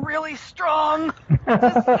 Eucalyptus are really strong.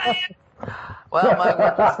 Well, my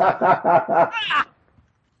work is done.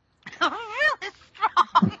 Really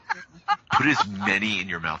strong. Put as many in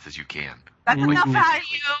your mouth as you can. That's enough out of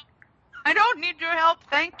you. I don't need your help.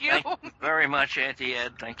 Thank you. Thank you very much, Auntie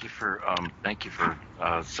Ed. Thank you for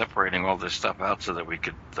separating all this stuff out so that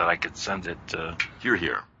I could send it.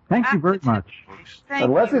 Here. Thank you very much.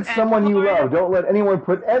 Unless it's someone you love, don't let anyone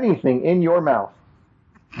put anything in your mouth.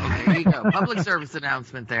 Okay, there you go. Public service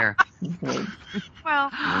announcement there.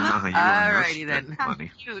 Well, alrighty then.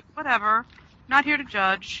 Cute. Whatever. Not here to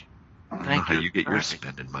judge. Thank you. How you get your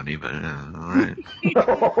spending money, but all right.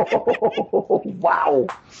 Wow.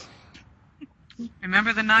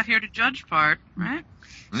 Remember the not here to judge part, right?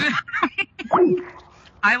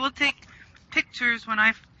 I will take pictures when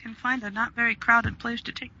I can find a not very crowded place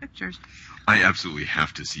to take pictures. I absolutely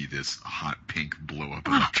have to see this hot pink blow-up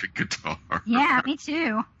electric guitar. Yeah, me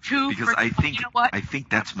too. Because I think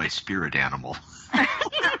that's my spirit animal.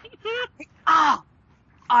 Oh,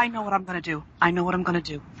 I know what I'm going to do.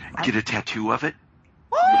 Get a tattoo of it?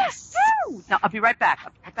 Yes! No, I'll be right back.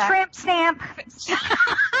 Tramp stamp.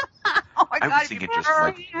 Oh my God, I was thinking just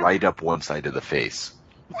like right up one side of the face.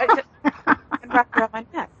 And wrap around my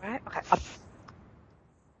neck, right? Okay.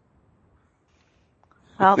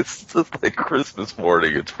 Well, It's just like Christmas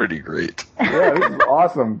morning. It's pretty great. Yeah, this is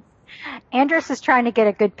awesome. Andrus is trying to get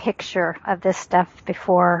a good picture of this stuff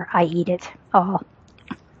before I eat it all.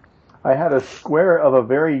 I had a square of a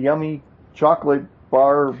very yummy chocolate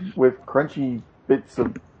bar with crunchy bits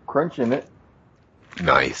of crunch in it.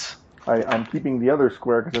 Nice. I'm keeping the other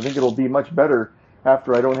square because I think it'll be much better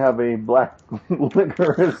after I don't have a black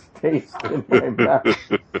licorice taste in my mouth.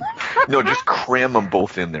 No, just cram them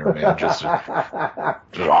both in there, man. Just. I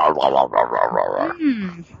got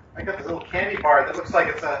this little candy bar that looks like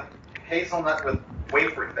it's a hazelnut with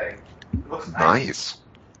wafer thing. It looks nice.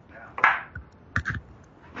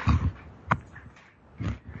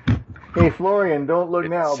 Hey, Florian, don't look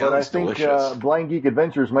now, but I think delicious. Blind Geek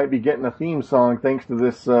Adventures might be getting a theme song thanks to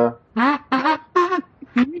this. I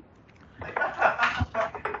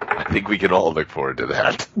think we can all look forward to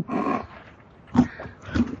that.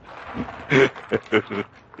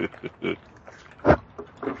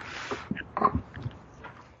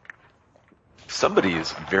 Somebody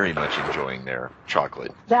is very much enjoying their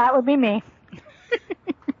chocolate. That would be me.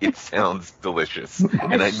 It sounds delicious,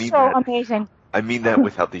 and I mean so that. amazing. I mean that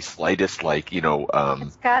without the slightest,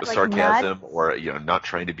 got, sarcasm or not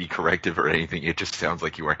trying to be corrective or anything. It just sounds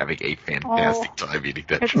like you are having a fantastic time eating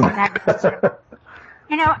that chocolate.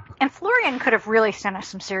 And Florian could have really sent us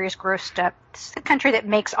some serious gross stuff. This is the country that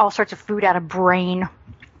makes all sorts of food out of brain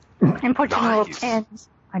and puts it in little tins.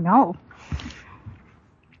 I know.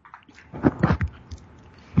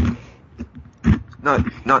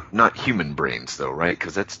 Not human brains though, right?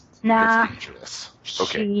 Because that's dangerous.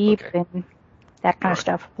 Sheep and that kind of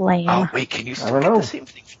stuff. Lame. Oh wait, can you still get the same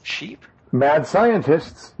thing from sheep? Mad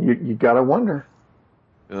scientists, you gotta wonder.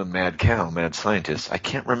 Mad cow, mad scientist. I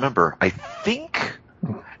can't remember. I think.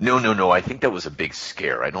 No. I think that was a big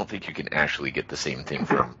scare. I don't think you can actually get the same thing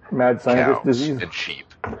from mad scientist cows disease and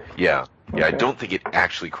sheep. Yeah. Okay. I don't think it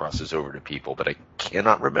actually crosses over to people, but I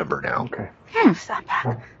cannot remember now. Okay. Stop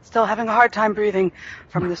back. Still having a hard time breathing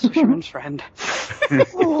from this fisherman's friend.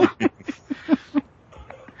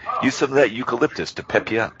 Use some of that eucalyptus to pep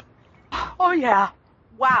you up. Oh yeah.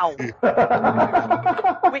 Wow. Wicked.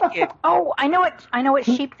 Oh, I know what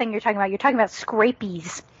sheep thing you're talking about. You're talking about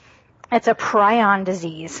scabies. It's a prion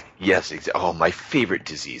disease. Yes, oh, my favorite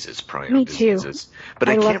disease is prion Me diseases. Too. But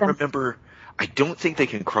I can't remember. I don't think they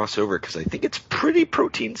can cross over because I think it's pretty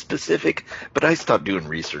protein specific. But I stopped doing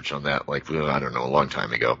research on that, I don't know, a long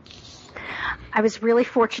time ago. I was really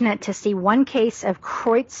fortunate to see one case of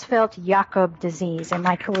Creutzfeldt-Jakob disease in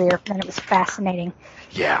my career, and it was fascinating.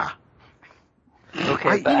 Yeah.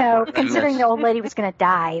 Okay. Considering the old lady was going to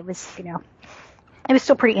die, it was, it was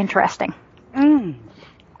still pretty interesting.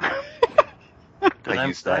 Did I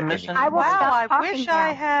miss anything? I wish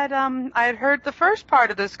I had heard the first part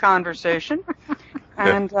of this conversation.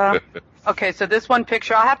 And okay, so this one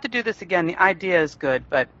picture, I'll have to do this again. The idea is good,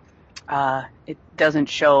 but it doesn't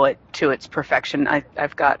show it to its perfection. I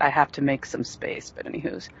have to make some space. But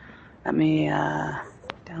anywho's, let me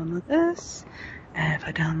download this. And if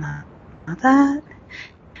I download that,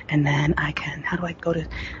 and then I can. How do I go to?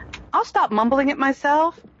 I'll stop mumbling it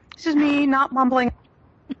myself. This is me not mumbling.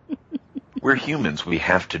 We're humans. We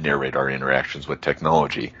have to narrate our interactions with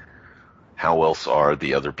technology. How else are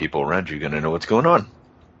the other people around you going to know what's going on?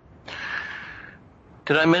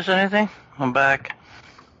 Did I miss anything? I'm back.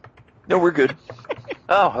 No, we're good.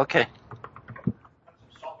 Oh, okay.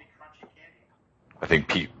 I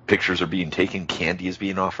think pictures are being taken, candy is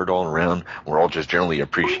being offered all around. We're all just generally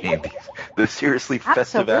appreciating the seriously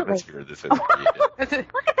festive atmosphere this has created. Look at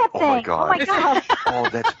that thing. Oh my god. Oh my god. Oh,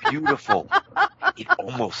 that's beautiful. It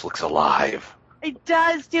almost looks alive. It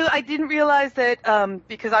does, too. I didn't realize that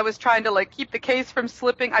because I was trying to, like, keep the case from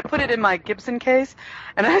slipping. I put it in my Gibson case,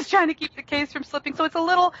 and I was trying to keep the case from slipping. So it's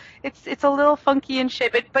a little funky in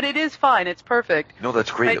shape, but it is fine. It's perfect. No, that's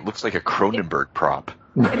great. It looks like a Cronenberg prop.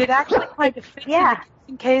 And it actually kind of fits in the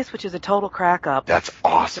Gibson case, which is a total crack up. That's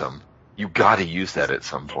awesome. You got to use that at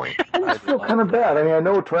some point. I feel kind of bad. I mean, I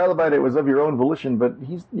know Trilobite, it was of your own volition, but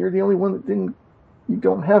you're the only one that didn't. You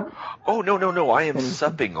don't have. Oh, no. I am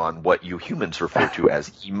supping on what you humans refer to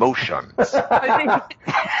as emotions.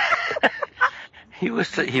 He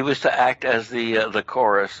was to act as the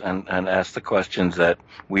chorus and ask the questions that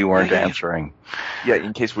we weren't answering. Yeah,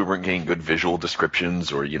 in case we weren't getting good visual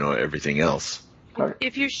descriptions or everything else.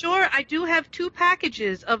 If you're sure, I do have 2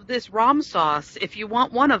 packages of this rum sauce. If you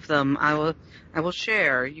want one of them, I will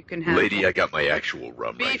share. You can have. Lady, I got my actual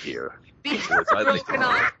rum right here. Beef broken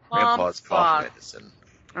off Grandpa's cough medicine.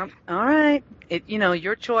 All right.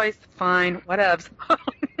 Your choice. Fine. Whatevs.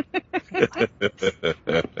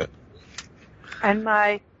 And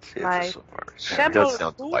my It does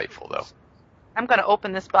sound delightful, though. I'm going to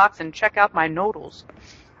open this box and check out my noodles.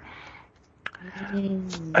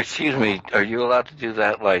 Excuse me, are you allowed to do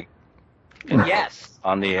that, like, yes,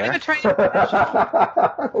 on the air?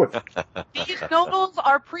 These noodles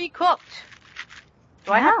are pre-cooked.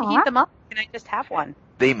 Do I have to heat them up? Can I just have one?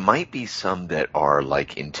 They might be some that are,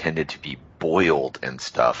 like, intended to be boiled and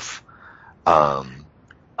stuff.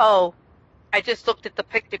 Oh, I just looked at the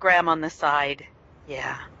pictogram on the side.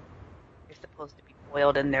 Yeah. They're supposed to be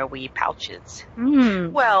boiled in their wee pouches.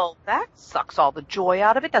 Well, that sucks all the joy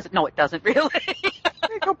out of it, doesn't it? No, it doesn't really.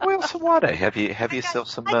 Go boil some water. Have yourself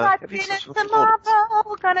some tomorrow.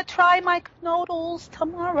 We're going to try my noodles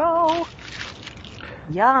tomorrow.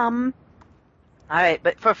 Yum. All right,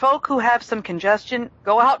 but for folk who have some congestion,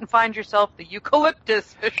 go out and find yourself the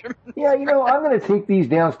eucalyptus fisherman. Yeah, I'm going to take these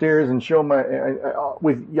downstairs and show my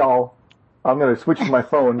with y'all. I'm going to switch to my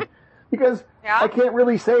phone because I can't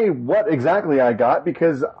really say what exactly I got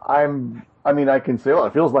because I can say,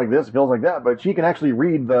 it feels like this, it feels like that, but she can actually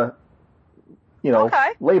read the,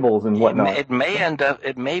 labels and whatnot. It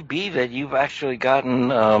may be that you've actually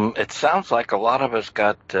gotten, it sounds like a lot of us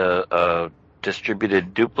got,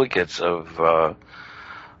 distributed duplicates of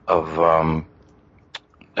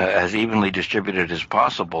as evenly distributed as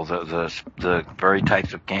possible the very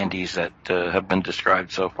types of candies that have been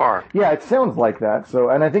described so far. Yeah, it sounds like that. So,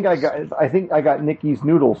 and I think I got Nikki's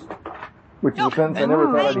noodles, which is a sentence I never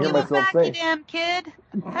thought I'd hear myself say. You damn kid.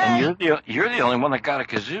 And you're the only one that got a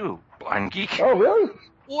kazoo, blind geek. Oh, really?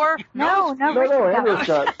 Or no. Andrew's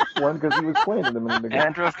got one because he was playing it a minute ago.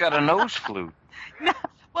 Andrew's got a nose flute. No.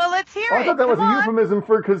 Well, let's hear it. I thought that was a euphemism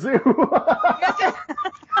for kazoo.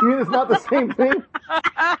 You mean it's not the same thing?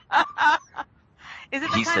 Is it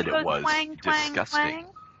he said it was twang, disgusting.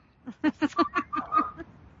 Twang?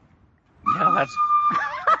 Yeah, that's.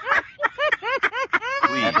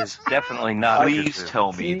 That is definitely not. Please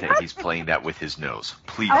tell me that he's playing that with his nose.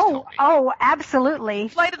 Please tell me. Oh, absolutely.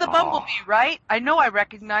 Flight of the Bumblebee, right? I know I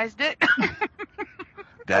recognized it.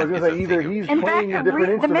 I was going to say, either he's playing a different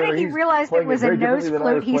instrument, the minute he realized it was a nose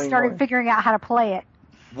flute, he started figuring out how to play it.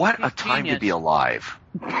 What a time to be alive.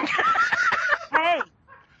 Hey,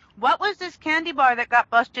 what was this candy bar that got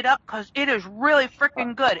busted up? Because it is really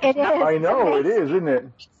freaking good. It is. I know, it is, isn't it?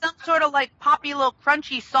 Some sort of like poppy little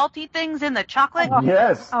crunchy salty things in the chocolate.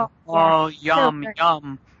 Yes. Oh, yum,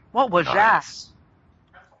 yum. What was that?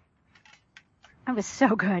 That was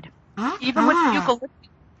so good. Even with the eucalyptus.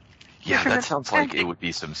 Yeah, that sounds like it would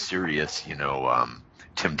be some serious,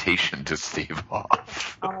 temptation to stave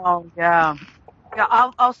off. Oh, yeah. Yeah,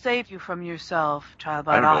 I'll save you from yourself, child.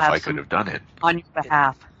 I don't know if I could have done it. On your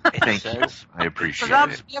behalf. Thank you. I appreciate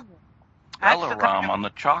it. Bellaram on the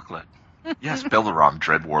chocolate. Yes, Bellaram,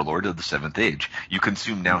 Dread Warlord of the Seventh Age. You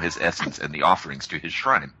consume now his essence and the offerings to his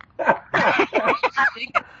shrine.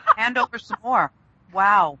 Hand over some more.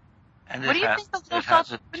 Wow. And what do you think those little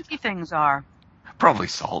salty crunchy things are? Probably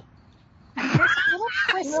salt. There's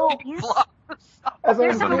little crispies.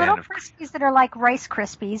 There's some little crispies that are like Rice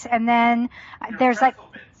Krispies, and then there's like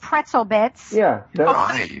pretzel bits. Yeah,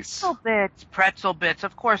 nice. Pretzel bits.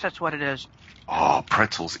 Of course, that's what it is. Oh,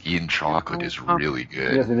 pretzels in chocolate is really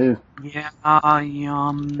good. Yes, it is. Yeah,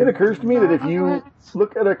 yum. It occurs to me that if you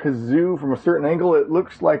look at a kazoo from a certain angle, it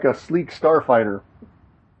looks like a sleek starfighter.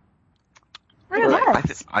 Really?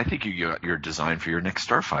 I think you're designed for your next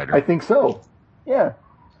starfighter. I think so. Yeah.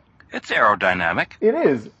 It's aerodynamic. It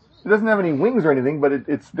is. It doesn't have any wings or anything, but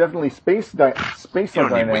it's definitely space you don't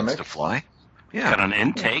dynamic. need wings to fly. Yeah. Got an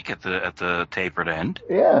intake at the tapered end.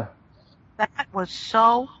 Yeah. That was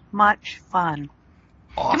so much fun.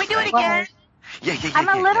 Awesome. Can we do it again? I'm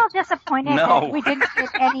a little disappointed No. that we didn't get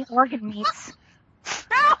any organ meats.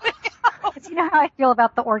 Because you know how I feel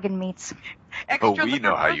about the organ meats. Oh, we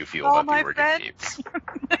know how you feel about the organ meats.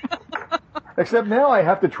 Except now I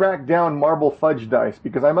have to track down marble fudge dice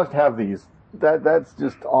because I must have these. That's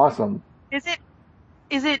just awesome. Is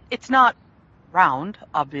it? It's not round,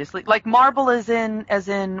 obviously. Like marble as in.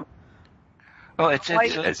 Well, it's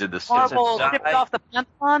as in the marble chipped off the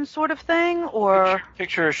Pantheon sort of thing, or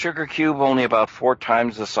picture a sugar cube only about 4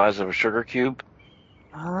 times the size of a sugar cube.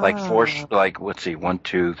 Like 1,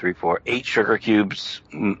 2, 3, 4, 8 sugar cubes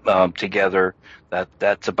together.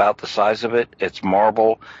 That's about the size of it. It's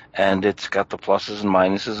marble, and it's got the pluses and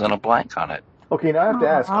minuses and a blank on it. Okay, now I have to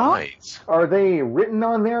ask: are they written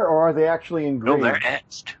on there, or are they actually engraved? No, they're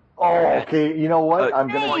etched. Oh, okay. You know what? I'm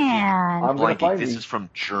gonna find this these. is from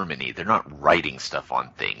Germany. They're not writing stuff on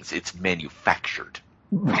things. It's manufactured.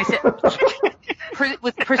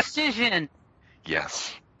 with precision.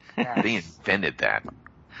 Yes. They invented that.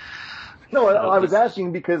 No, I was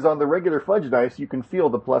asking because on the regular fudge dice you can feel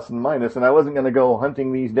the plus and minus, and I wasn't going to go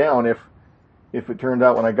hunting these down if it turned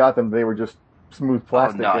out when I got them they were just smooth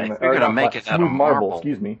plastic. If you're going to make it out of marble,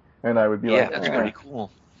 excuse me, and I would be yeah, like, that's pretty cool.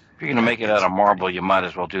 If you're going to make it out of marble, you might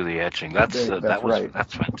as well do the etching. That's right.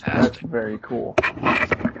 That's fantastic. That's very cool.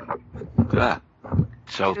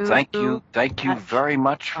 So thank you very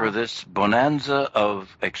much for this bonanza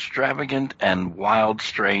of extravagant and wild,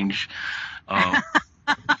 strange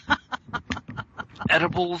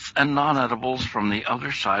edibles and non-edibles from the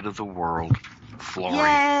other side of the world, Florian.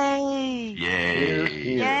 Yay!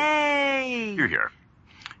 Yay! Yay! You're here.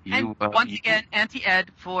 And once again, Auntie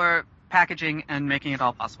Ed for packaging and making it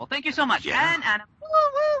all possible. Thank you so much. Yeah. And Anna, woo,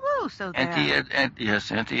 woo, woo. So there.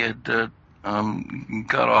 Auntie Ed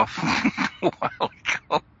got off a while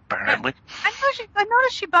ago, apparently. I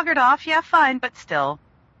noticed she buggered off. Yeah, fine, but still.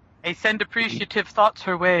 I send appreciative thoughts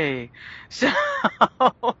her way. So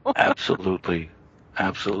Absolutely.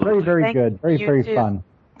 Very, very good. Very, very fun.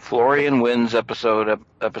 Florian wins episode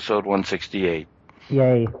 168.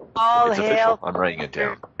 Yay. All It's hail. official. I'm writing it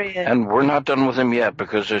down. And we're not done with him yet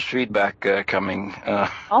because there's feedback coming.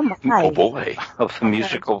 Oh my! Oh boy! Of the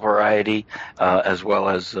musical variety, as well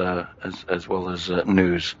as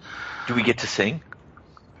news. Do we get to sing?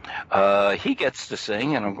 He gets to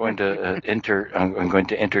sing, and I'm going to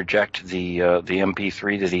interject the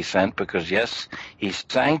MP3 that he sent because yes, he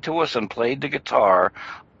sang to us and played the guitar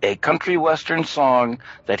a country western song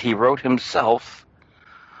that he wrote himself,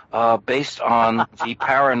 based on the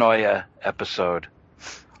Paranoia episode.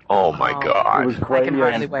 Oh my God! It was quite, I can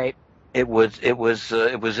hardly wait. It was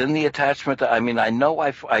in the attachment. I mean, I know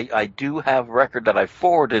I do have record that I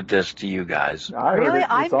forwarded this to you guys. I heard Really? it.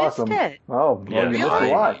 It's I awesome. missed it. Oh, well, Yeah, you missed a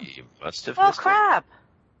lot. You must have Oh missed crap!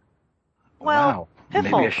 Well, Wow. Maybe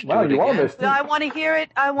I Piffle. should Wow, do it you all again. missed it. I want to hear it.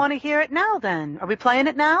 I want to hear it now. Then, are we playing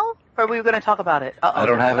it now, or are we going to talk about it? I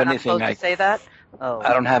don't have We're not anything supposed to say that. Oh. I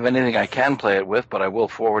don't have anything I can play it with, but I will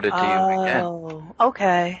forward it to you again. Oh,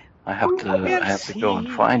 okay. I have to go and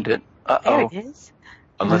find it. There it is.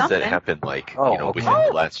 Unless Something. that happened, like, Oh, within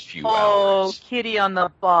the last few Oh, hours. kitty on the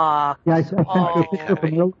box. Yeah, I sent you a picture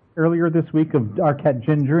from earlier this week of our cat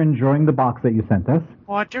Ginger enjoying the box that you sent us.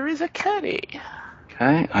 Water is a kitty.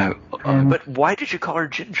 Okay. But why did you call her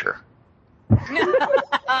Ginger?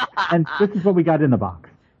 And this is what we got in the box.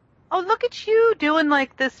 Oh, look at you doing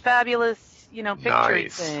like this fabulous, picture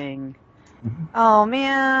Nice. thing. Oh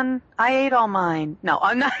man, I ate all mine. No,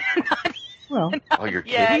 I'm not. Well, Oh, your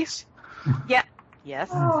Yeah. kitties? Yeah. Yes,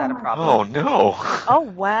 is that a problem? Oh no! Oh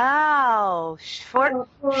wow,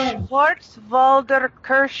 Schwarzwalder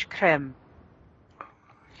Kirschcreme.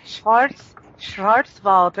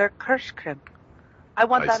 Schwarzwalder Kirschcreme. I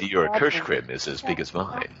want I that. see your badly. Kirschcreme is as big as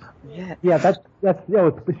mine. Yeah. yeah, that's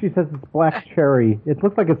she says it's black cherry. It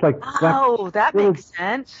looks like it's like black, Oh, that little- makes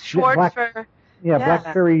sense. yeah, Schwartz black- for yeah, yeah.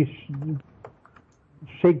 black cherry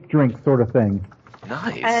shake drink sort of thing.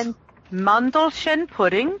 Nice. and Mandelchen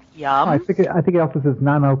pudding. Yum. I think it also says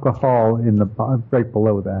non-alcohol in the right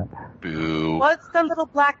below that. Boo. What's the little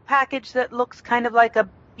black package that looks kind of like a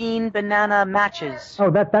bean banana matches?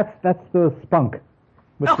 Oh, that's the spunk.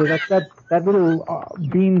 But that little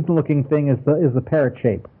bean-looking thing is the parrot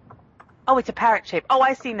shape. Oh, it's a parrot shape. Oh,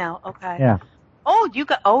 I see now. Okay. Yeah. Oh,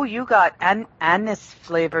 you got anise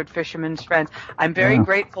flavored Fisherman's Friends. I'm very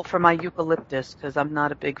grateful for my eucalyptus because I'm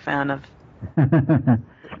not a big fan of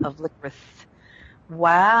licorice.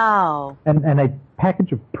 Wow. and a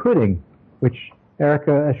package of pudding, which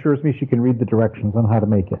Erica assures me she can read the directions on how to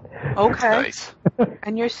make it. Okay. Nice.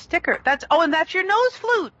 And your sticker. That's your nose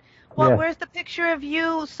flute. Well, Yes. where's the picture of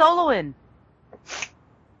you soloing?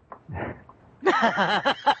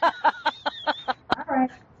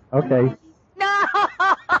 Okay. No.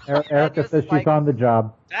 Erica says she's on the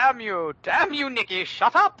job. Damn you, Nikki,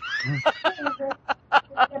 shut up.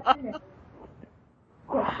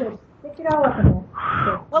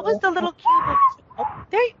 What was the little cube?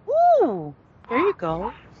 Oh, there you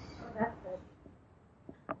go.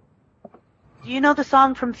 Do you know the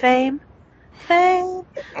song from Fame? Fame,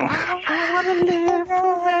 I want to live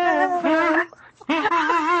forever.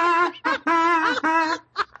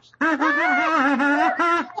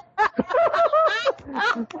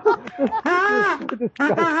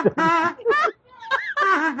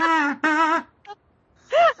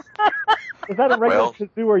 Is that a regular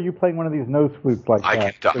kazoo, or are you playing one of these nose flutes like I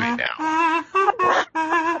that? can die now.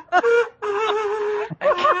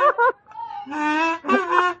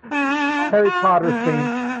 Harry Potter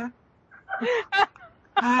theme.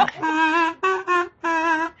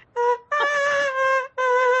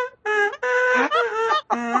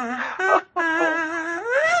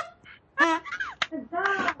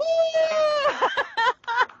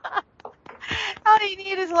 All you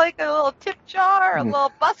need is like a little tip jar, a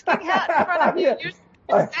little busking hat in front of you.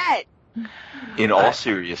 You're set. In all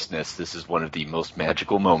seriousness, this is one of the most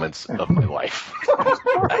magical moments of my life.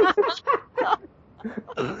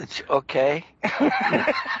 Okay.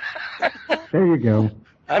 There you go.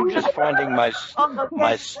 I'm just finding my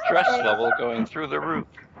stress level going through the roof.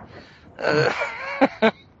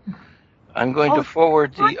 I'm going to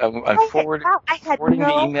forward I'm forwarding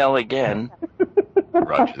the email again.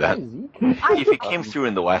 Roger that. If it came through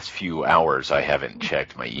in the last few hours, I haven't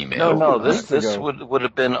checked my email. No, this would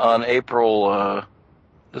have been on April.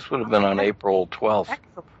 This would have been on April 12th.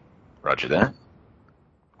 Roger that.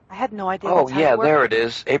 I had no idea. Oh yeah, there it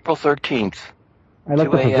is. April 13th. I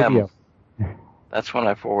like 2 the video. That's when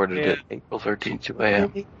I forwarded it. April 13th, 2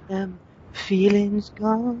 a.m. Feelings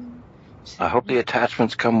gone. I hope the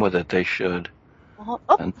attachments come with it. They should.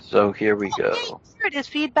 And so here we go. Here it is.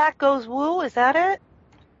 Feedback goes woo. Is that it?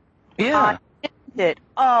 Yeah.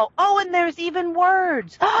 And there's even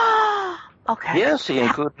words. Okay. Yes, he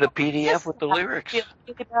included a PDF with the lyrics. I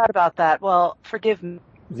feel bad about that. Well, forgive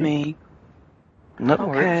me. No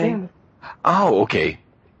worries. Oh, okay.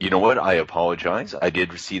 You know what? I apologize. I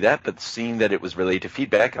did see that, but seeing that it was related to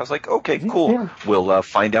feedback, I was like, okay, cool. Yeah. We'll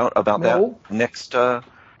find out about that next. There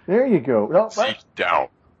you go. No, Sit down.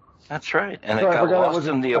 That's right. And sorry, it got lost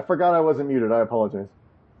in the. I forgot I wasn't muted. I apologize.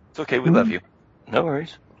 It's okay. We love you. No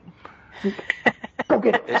worries. Go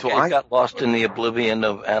get it. It got lost in the oblivion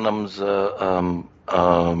of Anim's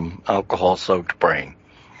alcohol-soaked brain.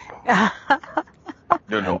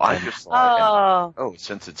 No, I just thought,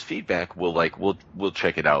 since it's feedback, we'll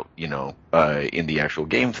check it out, in the actual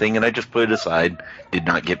game thing, and I just put it aside, did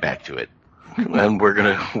not get back to it. And we're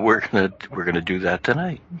gonna do that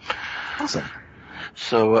tonight. Awesome.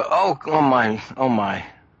 So, oh my.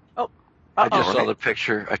 Oh, I just saw the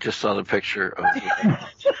picture. Of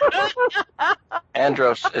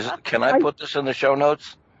Andros. Can I put this in the show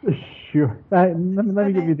notes? Sure. Let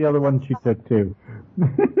me give you the other one she took too.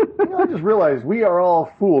 I just realized we are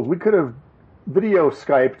all fools. We could have video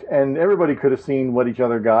Skyped, and everybody could have seen what each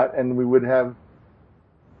other got, and we would have.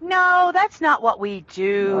 No, that's not what we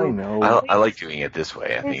do. I know. I like doing it this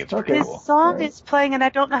way. I think it's pretty cool. This song is playing, and I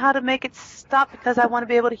don't know how to make it stop because I want to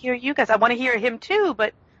be able to hear you guys. I want to hear him too,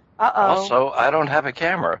 but Also, I don't have a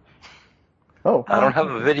camera. Oh. I don't have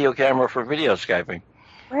a video camera for video Skyping.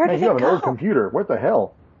 Where did you have an old computer. What the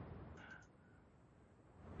hell?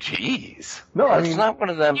 Jeez. No, I It's mean, not one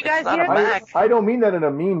of them. You guys It's not hear a Mac. I don't mean that in a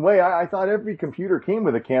mean way. I thought every computer came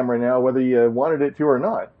with a camera now, whether you wanted it to or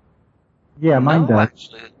not. Yeah, mine does.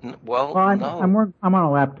 Actually, well, no. I'm on a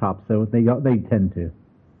laptop, so they tend to.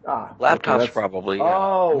 Laptops probably. Yeah.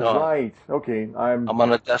 Oh, No. right. Okay, I'm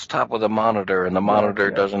on a desktop with a monitor, and the monitor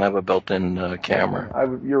doesn't have a built-in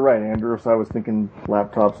camera. You're right, Andrew. So I was thinking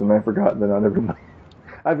laptops, and I forgot that not everybody.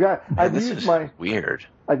 Weird.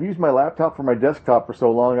 I've used my laptop for my desktop for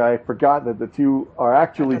so long, I forgot that the two are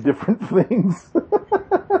actually different things.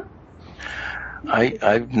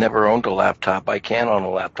 I've never owned a laptop. I can't own a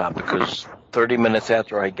laptop because 30 minutes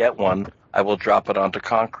after I get one, I will drop it onto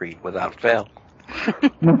concrete without fail.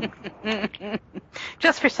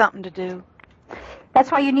 Just for something to do.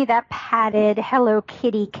 That's why you need that padded Hello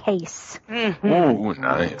Kitty case. Ooh,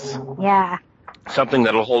 nice. Yeah, Something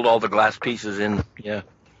that'll hold all the glass pieces in. Yeah.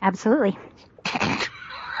 absolutely.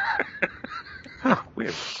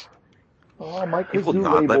 Weird. Oh, my It will kazoo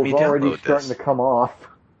not let me label's already download starting this. to come off.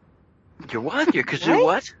 Your what? Your kazoo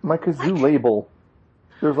what? My kazoo label.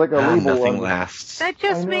 There's like a label. Nothing on lasts. That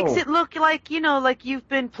just makes it look like, like you've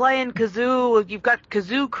been playing kazoo, you've got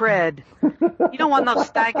kazoo cred. You don't want no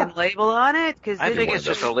stankin' label on it. Cause I think it's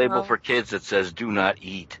just a label for kids that says "Do not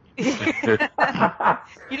eat." You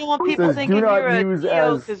don't want people Says, thinking do not you're a use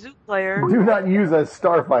Neo as- kazoo player. Do not use as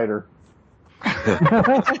Starfighter.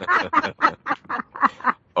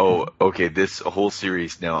 Oh, okay. This whole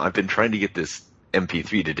series now. I've been trying to get this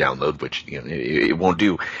MP3 to download, which it won't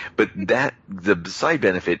do. But the side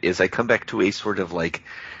benefit is I come back to a sort of like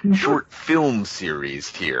short film series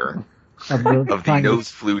here of the nose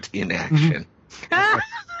flute in action.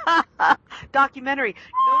 Documentary.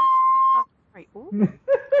 Ooh.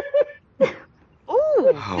 Ooh,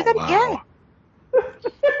 do that again.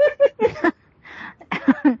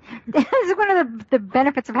 This is one of the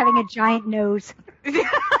benefits of having a giant nose.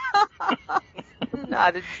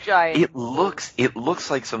 Not a giant. It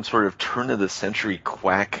looks like some sort of turn of the century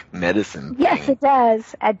quack medicine thing. Yes, it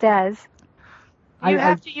does. It does. You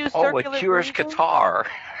have to use circular it cures breathing? catarrh.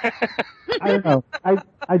 I don't know.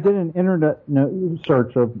 I did an internet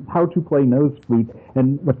search of how to play nose flute,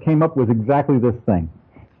 and what came up was exactly this thing.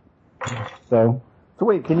 So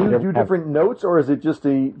wait, can you do different notes, or is it just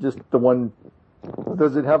the one?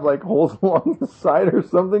 Does it have like holes along the side or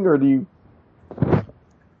something, or do you?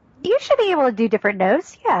 You should be able to do different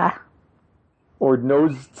notes, yeah. Or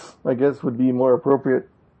nose, I guess, would be more appropriate.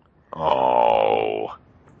 Oh.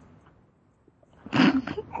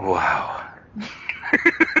 Wow.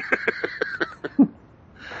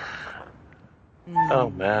 Oh,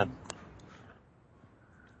 man.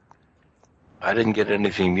 I didn't get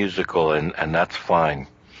anything musical, and that's fine.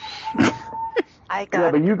 I got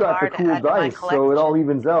yeah, but you got the cool dice, so it all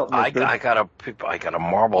evens out. I got a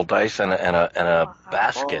marble dice and a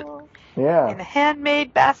basket. Yeah. In a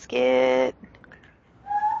handmade basket.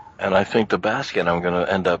 And I think the basket I'm gonna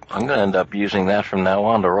end up using that from now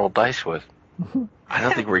on to roll dice with. I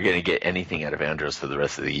don't think we're going to get anything out of Andros for the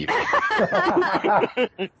rest of the evening.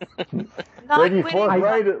 Lady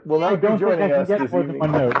Forthright will not be joining us this evening.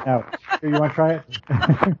 One note. Now, do you want to try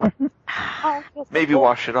it? Maybe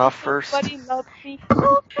wash it off first. Hey,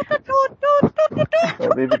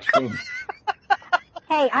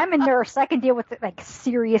 I'm a nurse. I can deal with like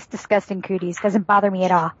serious, disgusting cooties. Doesn't bother me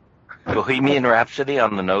at all. Bohemian Rhapsody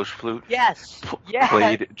on the nose flute? Yes.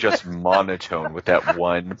 Played just monotone with that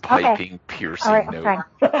one piping, piercing note.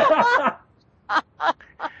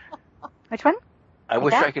 Which one? I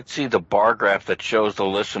wish I could see the bar graph that shows the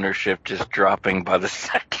listenership just dropping by the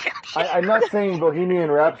second. I'm not saying Bohemian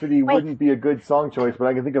Rhapsody wouldn't be a good song choice, but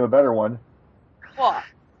I can think of a better one. What?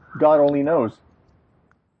 God Only Knows.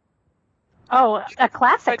 Oh, a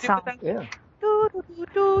classic song. Yeah.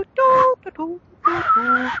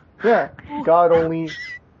 Yeah, God Only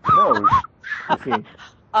Knows. You see.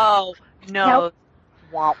 Oh, no. Nope.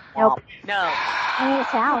 Womp, womp. Nope. No. I mean, it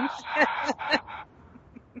sounds.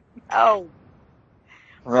 Oh.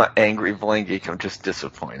 I'm not angry, Blangeek. I'm just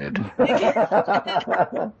disappointed.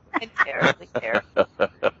 Terribly.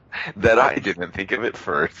 That I didn't think of it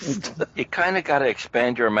first. You kind of got to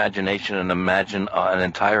expand your imagination and imagine an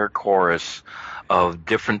entire chorus of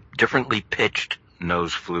differently pitched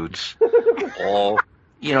nose flutes, all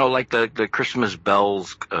like the Christmas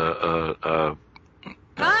bells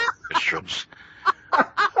minstrels.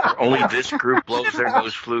 Only this group blows their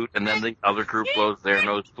nose flute, and then the other group blows their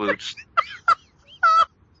nose flutes.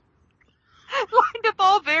 Lined up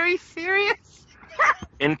all very serious.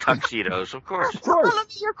 In tuxedos, of course. Tell them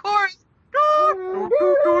your chorus.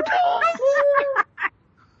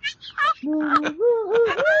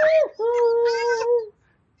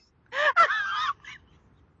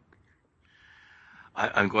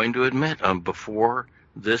 I'm going to admit, before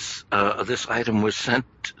this item was sent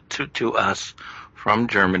to us from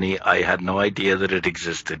Germany, I had no idea that it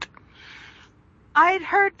existed. I had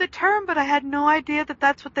heard the term, but I had no idea that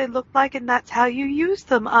that's what they looked like and that's how you use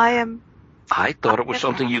them. I thought it was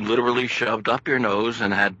something you literally shoved up your nose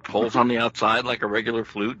and had holes on the outside like a regular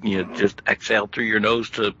flute, and you just exhaled through your nose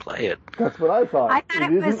to play it. That's what I thought. I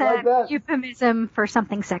thought it was like a euphemism for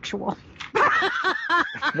something sexual.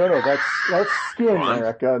 No, that's skin,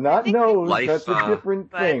 Erica, not nose. Life, that's a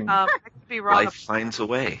different thing. I could be wrong. Life finds a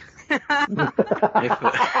way.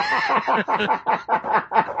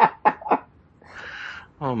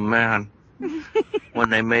 Oh man, when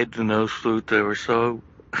they made the nose flute, they were so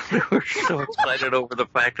excited over the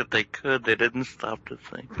fact that they could. They didn't stop to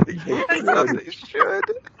think. I thought they should.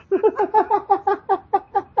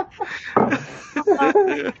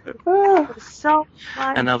 So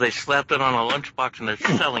fun. And now they slapped it on a lunchbox and they're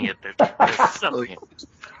selling it. They're selling it.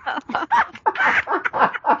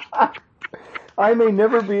 I may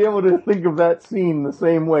never be able to think of that scene the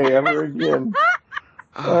same way ever again.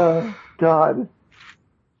 God.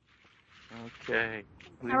 Okay.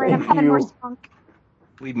 All right, I'm having more spunk.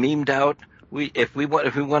 We memed out if we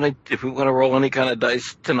want to roll any kind of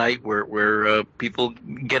dice tonight where people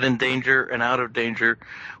get in danger and out of danger,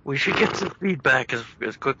 we should get some feedback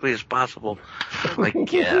as quickly as possible. I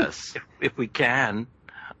guess if we can.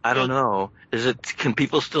 I don't know. Can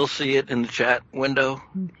people still see it in the chat window?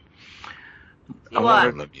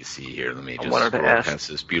 Let me see here. Let me just scroll past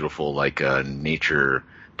this beautiful nature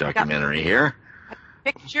documentary here.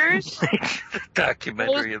 Pictures?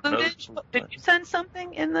 Documentary of those. Did you send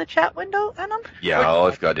something in the chat window, Adam? Yeah, all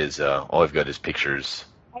I've got is pictures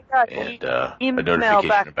I got and a email notification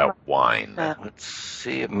back about wine. Let's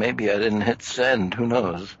see. Maybe I didn't hit send. Who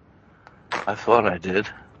knows? I thought I did.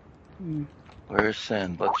 Where's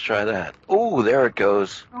send? Let's try that. Oh, there it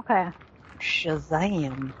goes. Okay.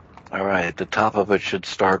 Shazam. All right. At the top of it should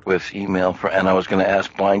start with email and I was going to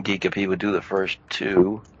ask Blind Geek if he would do the first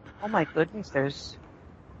two. Oh my goodness, there's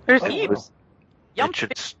heaps. It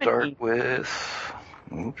should start with.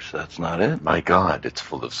 Oops, that's not it. My God, it's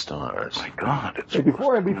full of stars. My God, it's. Hey,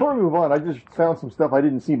 before we move on, I just found some stuff I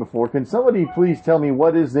didn't see before. Can somebody please tell me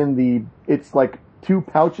what is in the? It's like 2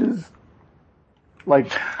 pouches.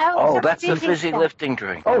 That's the fizzy lifting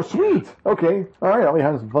drink. Oh, sweet. Okay. All right. I'll be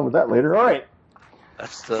having some fun with that later. All right.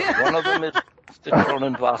 That's one of them is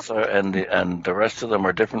Zitronenwasser, and the rest of them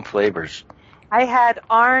are different flavors. I had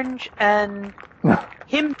orange and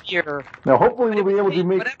Himbeer. Now, hopefully, we'll be able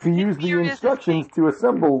to use the instructions to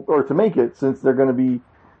assemble or to make it, since they're going to be,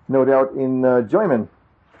 no doubt, in Joyman.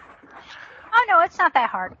 Oh no, it's not that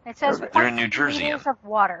hard. It says they're in New Jersey. Liters of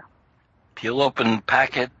water. Peel open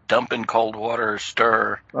packet, dump in cold water,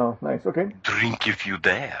 stir. Oh, nice. Okay. Drink if you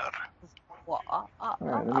dare. All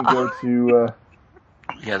right, let me go to.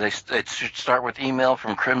 Yeah, it should start with email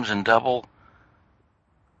from Crimson Double.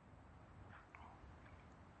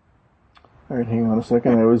 All right, hang on a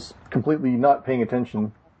second. I was completely not paying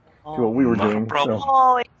attention to what we were doing. So.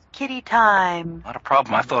 Oh, it's kitty time. Not a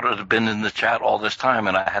problem. I thought it had been in the chat all this time,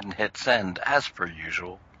 and I hadn't hit send, as per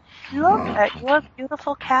usual. Look at your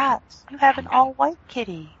beautiful cats. You have an all-white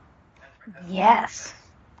kitty. Yes.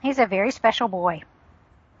 He's a very special boy.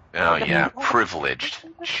 Oh, yeah. Privileged.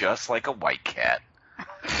 Just like a white cat.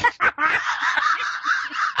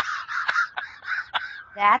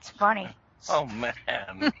 That's funny. Oh,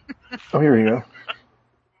 man. Oh, here we go.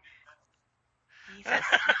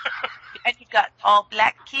 And you got all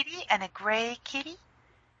black kitty and a gray kitty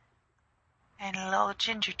and a little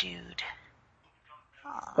ginger dude.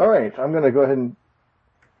 Aww. All right, I'm going to go ahead and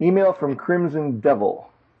email from Crimson Devil.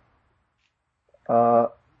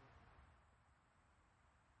 Oh,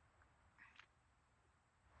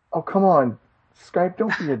 come on. Skype,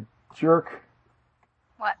 don't be a jerk.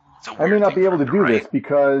 What? I may not be able to do this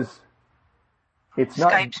because it's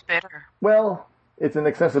not... Skype's better. Well, it's an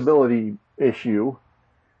accessibility issue.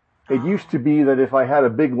 It used to be that if I had a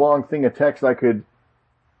big, long thing of text, I could,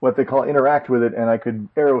 what they call interact with it, and I could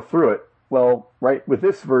arrow through it. Well, right, with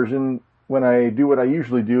this version, when I do what I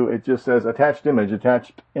usually do, it just says attached image,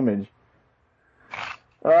 attached image.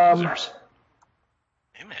 Image.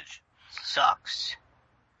 Sucks.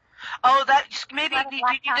 Oh, that maybe do you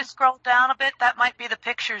need to scroll down a bit? That might be the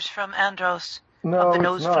pictures from Andros. No,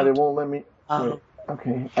 it's not. It won't let me. Wait,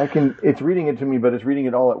 okay, I can. It's reading it to me, but it's reading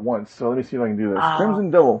it all at once. So let me see if I can do this. Crimson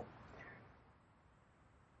Devil.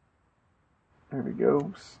 There we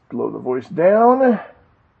go. Slow the voice down.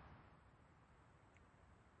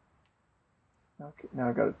 Okay, now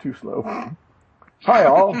I got it too slow. Hi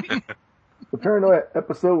all. The Paranoia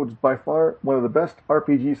episode was by far one of the best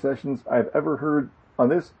RPG sessions I've ever heard on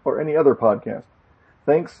this or any other podcast.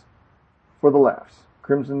 Thanks for the laughs.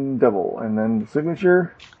 Crimson Devil. And then the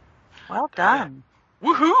signature. Well done.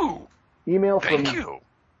 Woohoo! Email from... Thank you.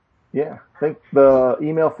 Yeah. The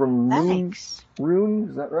email from Thanks. Rune.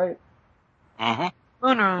 Is that right? Mm-hmm.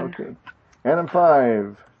 Moonrune. Okay. Adam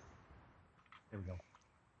 5. There we go.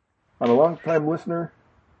 I'm a long-time listener.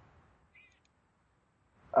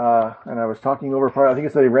 And I was talking over part. I think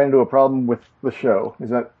it said he ran into a problem with the show. Is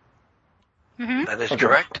that... Mm-hmm. That is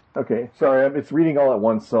correct. Okay, sorry, it's reading all at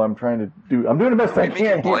once, so I'm trying to do. I'm doing the best I can.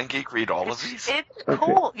 Can Blind Geek read all of these? It's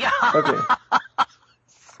cool. Yeah. Okay.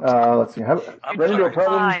 Let's see. Run into a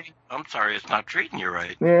problem. I'm sorry, it's not treating you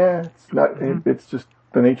right. Yeah, it's not. It's just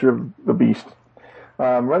the nature of the beast.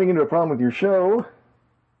 Running into a problem with your show.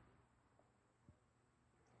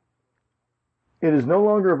 It is no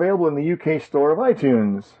longer available in the UK store of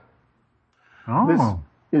iTunes. Oh.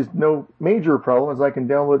 This is no major problem, as I can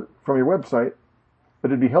download it from your website,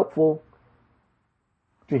 but it'd be helpful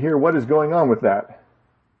to hear what is going on with that.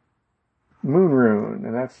 Moonrune,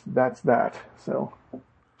 and that's that. So,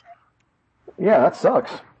 yeah, that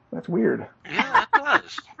sucks. That's weird. Yeah, it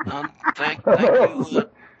does.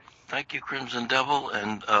 thank you, Crimson Devil,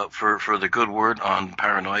 and for the good word on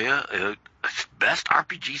Paranoia. Best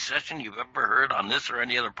RPG session you've ever heard on this or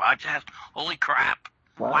any other podcast. Holy crap!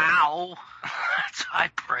 Wow. That's high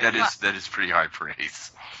praise. That is pretty high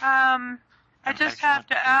praise. I just have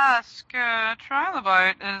to ask,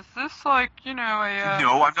 Trilobite, is this like, a...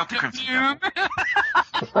 No, I'm not the Crimson Devil.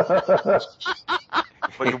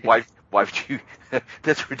 But why would you...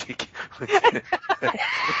 That's ridiculous.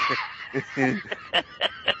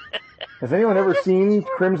 Has anyone ever seen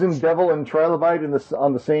Crimson Devil and Trilobite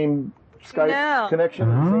on the same Skype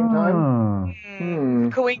connection at the same time?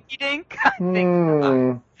 Coinky dink.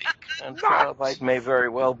 And Trilobite may very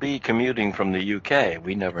well be commuting from the UK.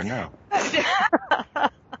 We never know.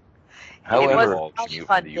 However, it was a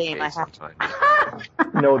fun game, I have to.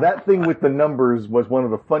 No, that thing with the numbers was one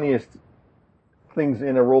of the funniest things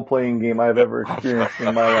in a role-playing game I've ever experienced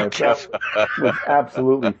in my life. That was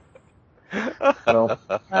absolutely... Well,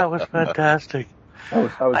 that was fantastic.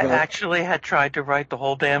 I actually had tried to write the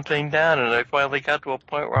whole damn thing down, and I finally got to a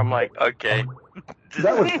point where I'm like, okay.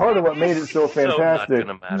 That was part of what made it so fantastic. So not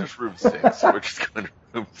gonna matter. Just room 6. We're just going to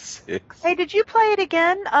room 6. Hey, did you play it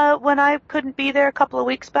again when I couldn't be there a couple of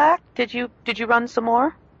weeks back? Did you run some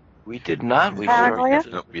more? We did not. We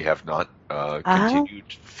have not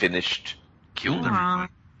continued, finished, killed everyone.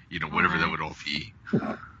 Whatever that would all be.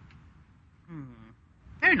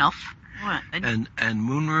 Fair enough. And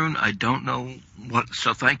Moonrune, I don't know what.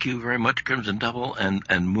 So thank you very much, Crimson Devil, and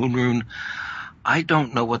Moonrune. I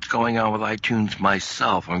don't know what's going on with iTunes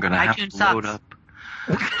myself. I'm going to have to load up.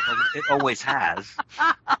 It always has.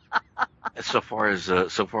 So far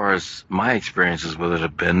as my experiences with it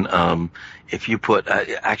have been, if you put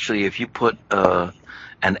an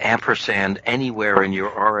ampersand anywhere in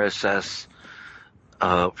your RSS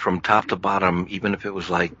from top to bottom, even if it was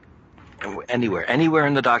like anywhere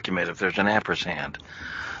in the document, if there's an ampersand,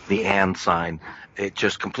 the and sign, it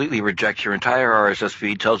just completely rejects your entire RSS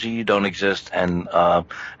feed, tells you don't exist, and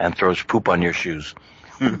throws poop on your shoes.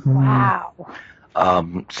 Wow.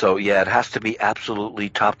 So yeah, it has to be absolutely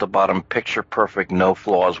top to bottom, picture perfect, no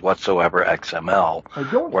flaws whatsoever XML.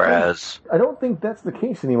 I don't think that's the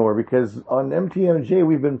case anymore, because on MTMJ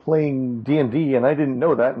we've been playing D&D, and I didn't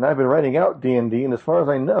know that, and I've been writing out D&D, and as far as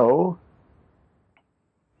I know,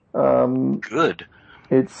 good.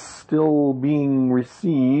 It's still being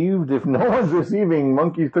received. If no one's receiving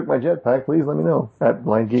Monkeys Took My Jetpack, please let me know at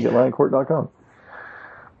blindgeek@lioncourt.com.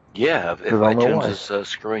 Yeah, if iTunes is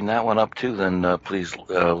screwing that one up too, then please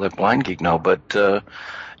let Blind Geek know. But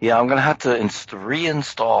yeah, I'm going to have to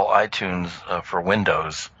reinstall iTunes for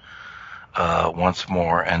Windows once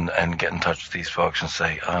more and get in touch with these folks and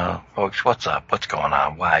say, folks, what's up? What's going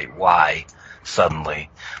on? Why?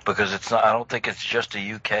 Suddenly, because it's not. I don't think it's just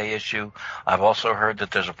a UK issue. I've also heard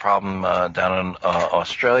that there's a problem down in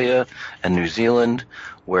Australia and New Zealand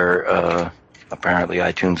where apparently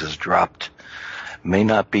iTunes has dropped. May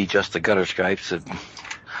not be just the gutter Skypes.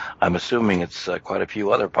 I'm assuming it's quite a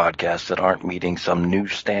few other podcasts that aren't meeting some new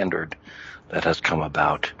standard that has come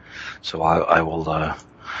about. So I will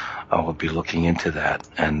be looking into that.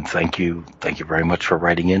 And thank you very much for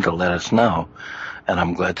writing in to let us know. And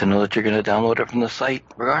I'm glad to know that you're going to download it from the site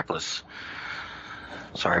regardless.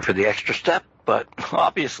 Sorry for the extra step, but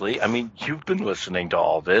obviously, I mean, you've been listening to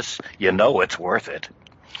all this. You know it's worth it.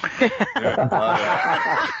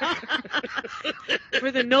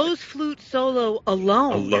 For the nose flute solo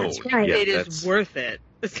alone. That's right. It is worth it.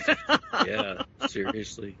 Yeah,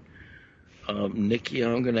 seriously. Nikki,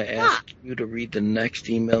 I'm going to ask you to read the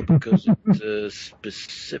next email because it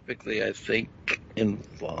specifically, I think,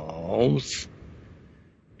 involves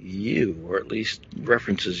you, or at least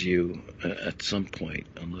references you at some point,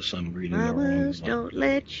 unless I'm reading the wrong one. Mamas, don't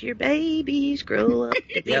let your babies grow up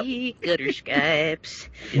to be gutter Skypes.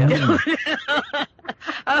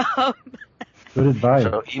 Good advice.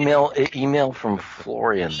 So email from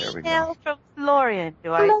Florian. There we go. Email from Florian.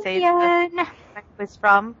 Do I say when it was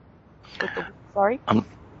from? Sorry?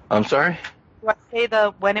 I'm sorry? Do I say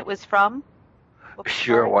when it was from? Whoops,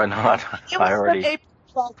 sure, why not? It was from April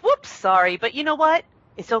 12th. Whoops, sorry. But you know what?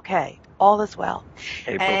 It's okay. All is well.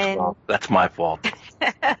 April 12th. That's my fault.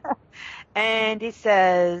 And he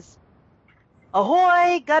says,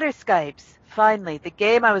 ahoy, gutter Skypes. Finally, the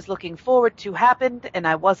game I was looking forward to happened, and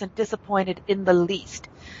I wasn't disappointed in the least.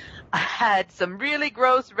 I had some really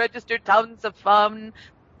gross registered tons of fun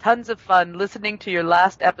listening to your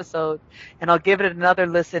last episode, and I'll give it another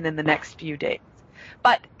listen in the next few days.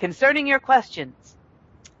 But concerning your questions,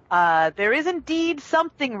 there is indeed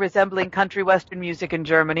something resembling country western music in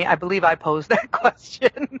Germany. I believe I posed that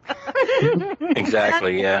question.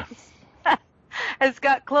 Exactly, yeah. has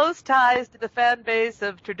got close ties to the fan base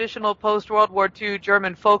of traditional post-World War II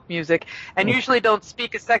German folk music and usually don't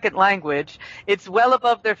speak a second language. It's well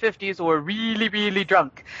above their 50s or really, really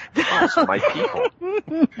drunk. Those are my people.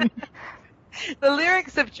 The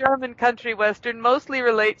lyrics of German country western mostly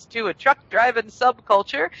relates to a truck-driving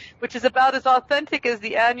subculture, which is about as authentic as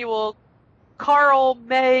the annual Karl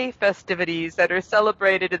May festivities that are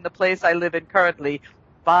celebrated in the place I live in currently,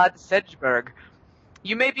 Bad Sedgeberg.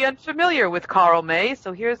 You may be unfamiliar with Karl May,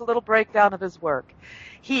 so here's a little breakdown of his work.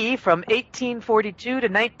 He, from 1842 to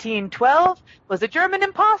 1912, was a German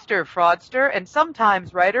imposter, fraudster, and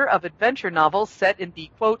sometimes writer of adventure novels set in the,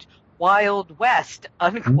 quote, Wild West,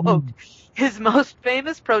 unquote. His most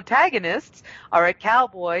famous protagonists are a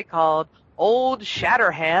cowboy called Old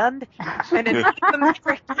Shatterhand and a Native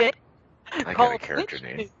American I got a called character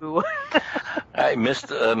name. Winnetou. I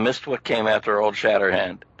missed what came after Old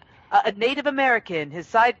Shatterhand. A Native American, his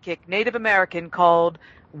sidekick, Native American called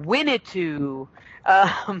Winnetou.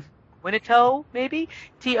 Winnetou, maybe?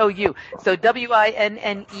 T-O-U. So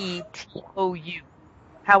W-I-N-N-E-T-O-U.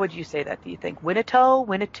 How would you say that, do you think? Winnetou?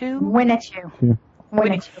 Winnetou? Winnetou.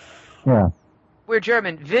 Winnetou. Yeah. We're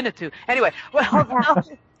German. Winnetou. Anyway, well,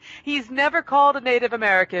 he's never called a Native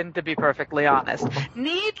American, to be perfectly honest.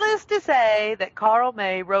 Needless to say that Karl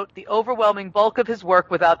May wrote the overwhelming bulk of his work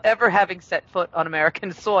without ever having set foot on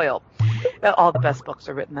American soil. All the best books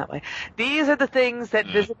are written that way. These are the things that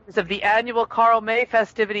visitors of the annual Karl May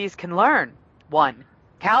festivities can learn. 1.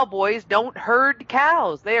 Cowboys don't herd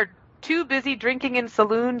cows. They are too busy drinking in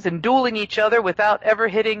saloons and dueling each other without ever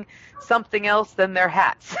hitting something else than their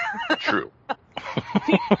hats. True.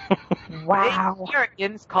 Wow. Native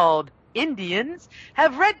Americans, called Indians,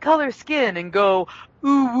 have red color skin and go,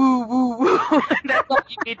 ooh, woo, woo, woo. That's all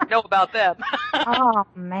you need to know about them. Oh,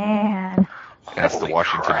 man. That's the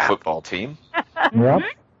Washington football team. Yep.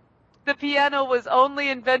 The piano was only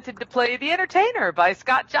invented to play The Entertainer by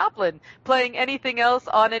Scott Joplin. Playing anything else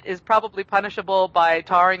on it is probably punishable by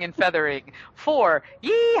tarring and feathering. 4.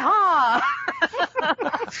 Yee-haw!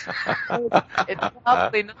 It's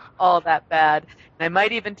probably not all that bad. And I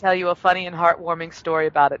might even tell you a funny and heartwarming story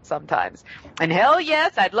about it sometimes. And hell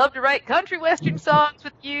yes, I'd love to write country western songs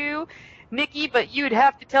with you, Nikki, but you'd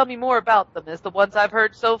have to tell me more about them, as the ones I've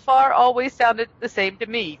heard so far always sounded the same to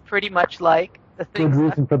me, pretty much like the things. Good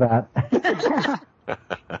reason for that.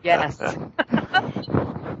 Yes.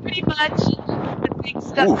 Pretty much the things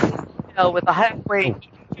stuck in the email with a halfway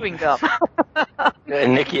chewing gum.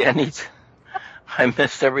 Nikki, I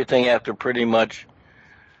missed everything after pretty much.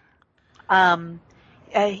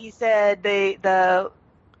 He said they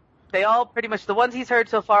all pretty much, the ones he's heard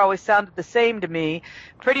so far always sounded the same to me,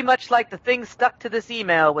 pretty much like the things stuck to this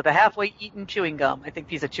email with a halfway eaten chewing gum. I think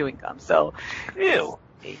he's a chewing gum, so. Ew.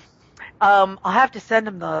 I'll have to send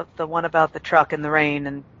him the one about the truck in the rain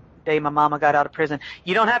and the day my mama got out of prison.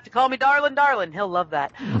 You don't have to call me darling, darling. He'll love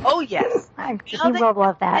that. Oh, yes. He will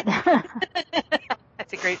love that.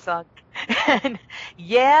 That's a great song. And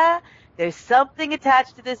yeah, there's something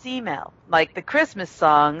attached to this email. Like the Christmas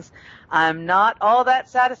songs, I'm not all that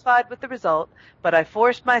satisfied with the result, but I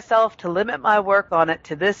forced myself to limit my work on it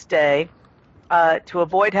to this day to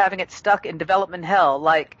avoid having it stuck in development hell,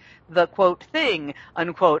 like the, quote, thing,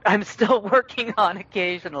 unquote, I'm still working on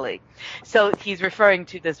occasionally. So he's referring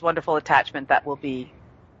to this wonderful attachment that will be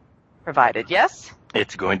provided, yes?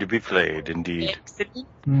 It's going to be played, indeed. Excellent.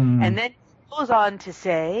 And then he goes on to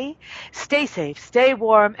say, stay safe, stay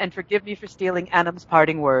warm, and forgive me for stealing Adam's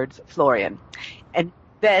parting words, Florian. And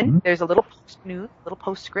then there's a little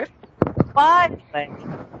postscript. By the way,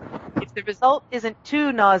 if the result isn't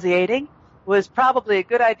too nauseating, was probably a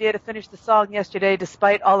good idea to finish the song yesterday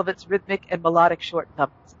despite all of its rhythmic and melodic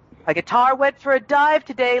shortcomings. My guitar went for a dive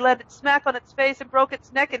today, landed smack on its face, and broke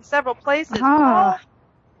its neck in several places. Oh,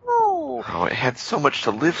 it had so much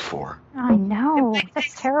to live for. I know.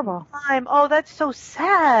 That's terrible. Oh, that's so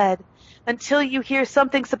sad. Until you hear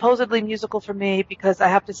something supposedly musical from me, because I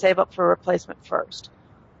have to save up for a replacement first.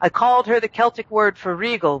 I called her the Celtic word for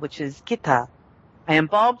regal, which is kita. I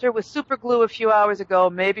embalmed her with super glue a few hours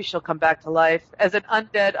ago. Maybe she'll come back to life as an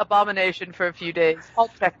undead abomination for a few days. I'll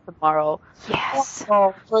check tomorrow. Yes.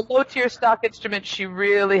 Oh, for a low-tier stock instrument, she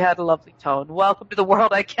really had a lovely tone. Welcome to the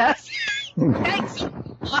world, I guess. Thanks.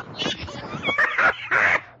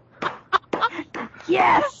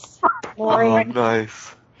 Yes. Oh,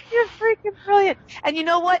 nice. You're freaking brilliant. And you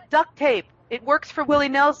know what? Duct tape. It works for Willie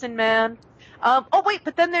Nelson, man. Wait,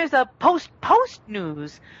 but then there's a post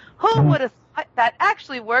news. Who would have thought that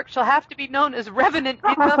actually worked? She'll have to be known as Revenant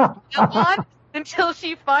until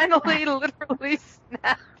she finally literally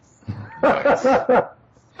snaps. But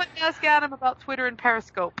ask Adam about Twitter and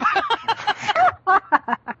Periscope.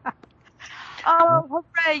 Oh,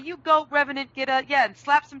 hooray! You go, Revenant, and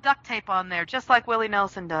slap some duct tape on there, just like Willie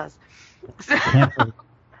Nelson does.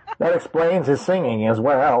 That explains his singing as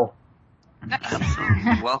well.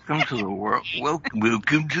 Absolutely. Welcome to the world.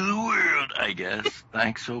 Welcome to the world, I guess.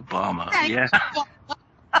 Thanks, Obama. Yeah.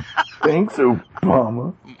 Thanks,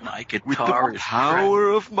 Obama. My guitar With the is power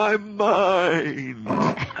of my mind.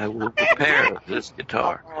 I will repair this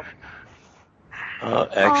guitar.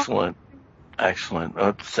 Excellent. Excellent.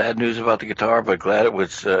 Sad news about the guitar, but glad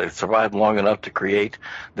it survived long enough to create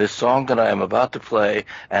this song that I am about to play.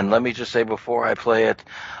 And let me just say before I play it,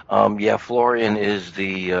 Florian is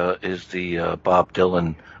the Bob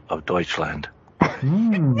Dylan of Deutschland.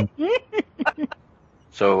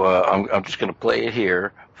 So I'm just going to play it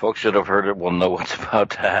here. Folks that have heard it will know what's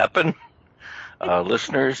about to happen.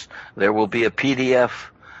 Listeners, there will be a PDF.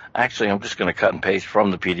 Actually, I'm just going to cut and paste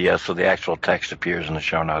from the PDF so the actual text appears in the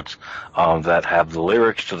show notes that have the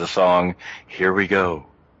lyrics to the song. Here we go.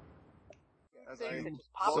 So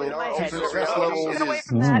in our ultimate stress levels,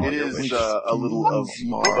 it is a little of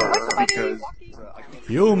both because...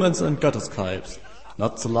 Humans and Götterskypes.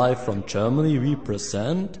 Not so live from Germany we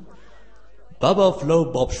present Baba Flo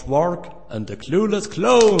Bob Schwark and the Clueless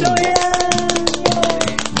Clone.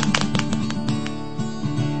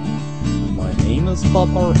 My name is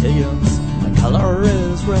Bob R. Higgins, my color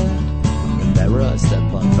is red. Whenever I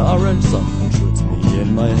step on orange, something shoots me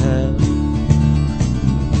in my head.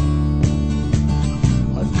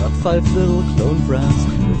 I've got 5 little clone friends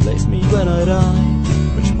who replace me when I die,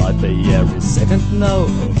 which might be every second now.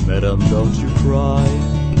 Oh, madam, don't you cry.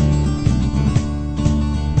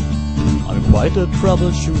 I'm quite a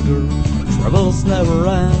troubleshooter, my troubles never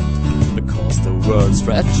end, because the world's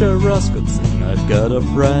treacherous. Good thing I've got a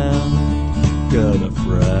friend. Got a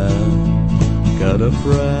friend, got a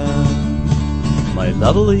friend. My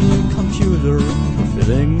lovely computer,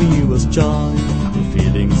 fulfilling me with joy. I'm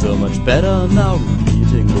feeling so much better now,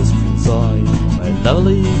 repeating this screen sigh. My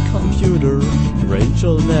lovely computer, your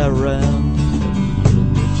angel never end.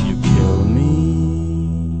 Even if you kill me,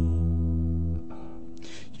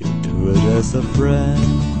 you'll do it as a friend.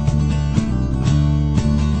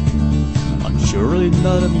 I'm surely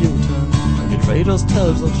not a mutant, my traitors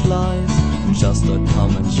tell such lies. Just a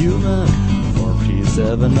common human,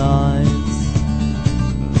 47 eyes.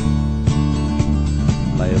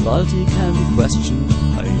 My loyalty can be questioned,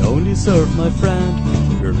 I only serve my friend.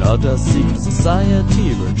 We're not a secret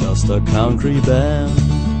society, we're just a country band.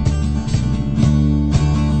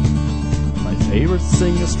 My favorite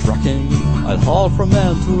thing is trucking, I'll haul from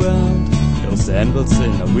end to end. Those anvils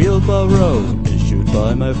in a wheelbarrow, issued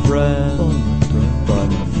by my friend. By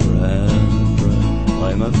my friend,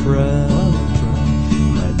 by my friend.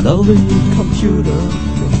 My lovely computer,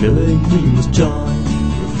 you're filling me with joy.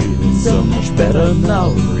 You're feeling so much better now,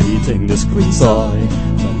 reading the screen sigh.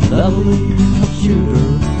 My lovely computer,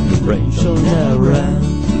 your brain shall never end.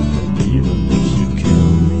 And even if you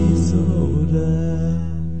kill me so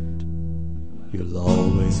dead, you'll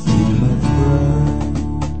always be my friend.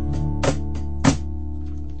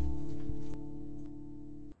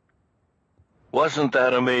 Wasn't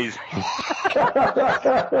that amazing?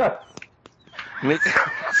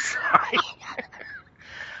 Sorry.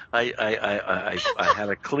 I had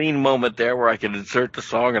a clean moment there where I could insert the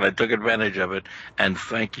song, and I took advantage of it. And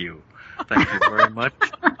thank you very much.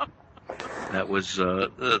 That was a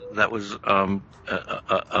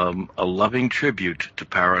loving tribute to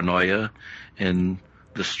Paranoia in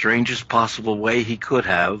the strangest possible way he could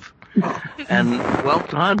have, and well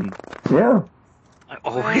done. Yeah. I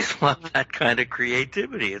always love that kind of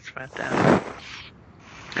creativity. It's fantastic.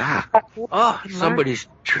 Somebody's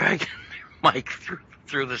dragging their mic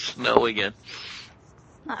through the snow again.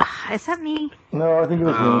 Is that me? No, I think it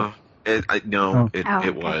was me.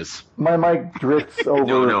 It was. My mic drifts over.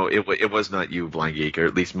 No, it was not you, Blind Geek, or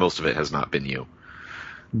at least most of it has not been you.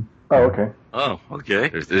 Oh, okay. Oh, okay.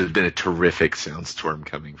 There's been a terrific soundstorm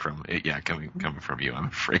coming from it. Yeah, coming from you, I'm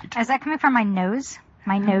afraid. Is that coming from my nose?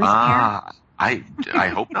 My nose hair? I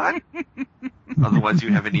hope not. Otherwise,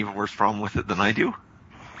 you have an even worse problem with it than I do.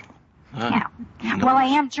 Yeah. Well, I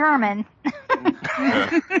am German.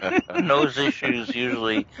 Nose issues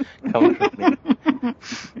usually come from me.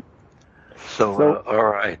 So all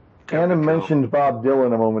right. Anna mentioned Bob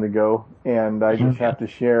Dylan a moment ago, and I just have to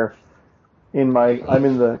share. I'm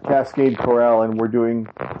in the Cascade Chorale, and we're doing.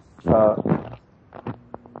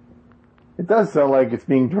 It does sound like it's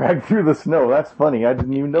being dragged through the snow. That's funny. I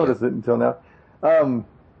didn't even notice it until now.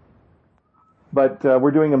 But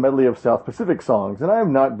we're doing a medley of South Pacific songs, and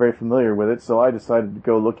I'm not very familiar with it, so I decided to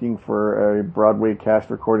go looking for a Broadway cast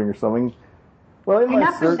recording or something. Well, in You're my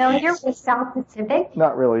not search, familiar with South Pacific?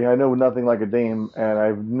 not really. I know nothing like a dame, and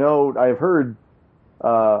I've heard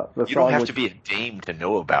the song. You don't have to be a dame to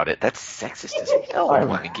know about it. That's sexist as hell,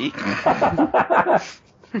 Mikey.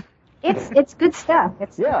 It's good stuff.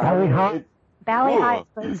 It's Valley High. Valley High is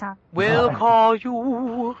a great song. We'll call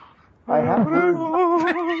you. I have heard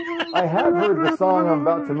the song I'm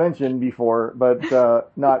about to mention before, but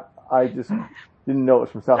I just didn't know it was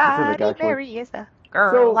from South Pacific, actually. Mary is the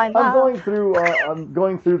girl So I love. I'm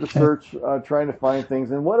going through the search, trying to find things,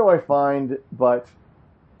 and what do I find but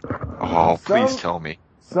please tell me.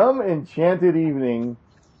 Some Enchanted Evening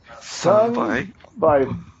sung by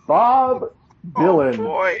Bob Dylan. Oh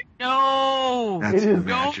boy. No. That's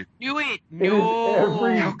magic. Don't do it. It is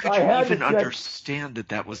every. How could you even understand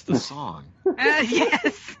that was the song?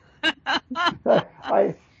 Yes.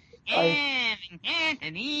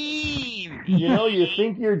 You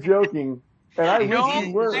think you're joking, and I wish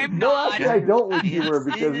you were. No, actually, I don't wish you were,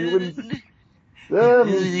 because you wouldn't. Some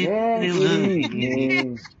Enchanted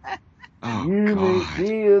Evening. You may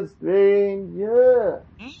see a stranger.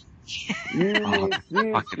 You may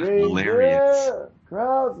see a stranger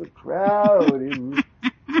across the crowd.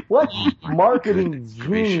 What marketing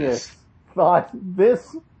genius thought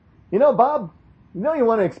this? Bob, you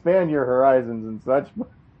want to expand your horizons and such.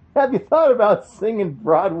 Have you thought about singing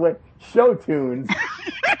Broadway show tunes?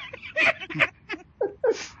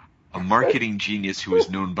 A marketing genius who is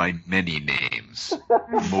known by many names.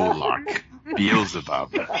 Moloch,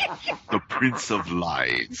 Beelzebub, the Prince of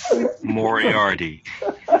Lies, Moriarty.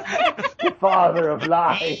 Father of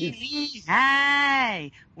Lies.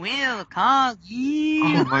 Hi, we'll call you.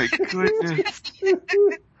 Oh my goodness.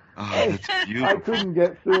 Oh, that's beautiful. I couldn't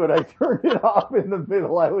get through it. I turned it off in the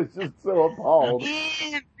middle. I was just so appalled.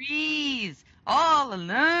 Breeze, all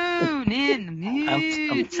alone in the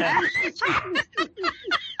mood.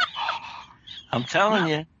 I'm telling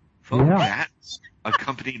you. Folk cats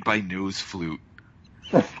accompanied by nose flute.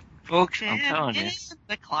 Folks, I'm telling you.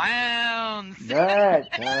 The clowns.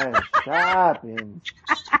 That kind of shopping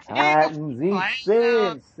heightens each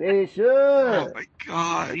sensation. Oh my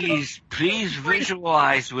God. Please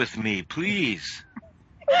visualize with me, please.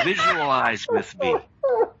 Visualize with me.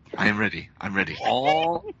 I'm ready.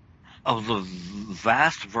 All of the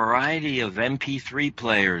vast variety of MP3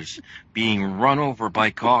 players being run over by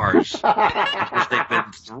cars because they've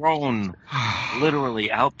been thrown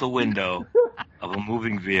literally out the window of a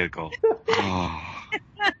moving vehicle.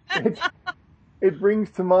 It brings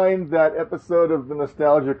to mind that episode of The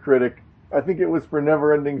Nostalgia Critic. I think it was for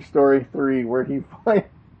Neverending Story 3, where he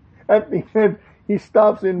at the end, he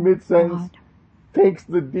stops in mid-sentence, takes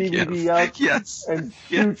the DVD out, and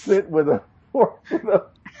shoots it with a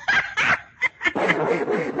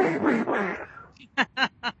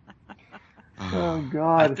Oh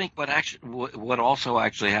God! I think what also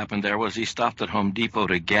actually happened there was he stopped at Home Depot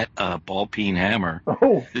to get a ball-peen hammer,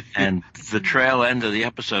 and the trail end of the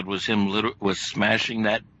episode was him was smashing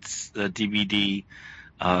that DVD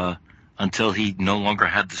until he no longer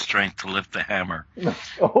had the strength to lift the hammer.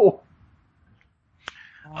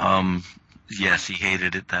 Yes, he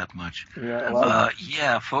hated it that much.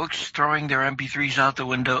 Yeah, folks throwing their MP3s out the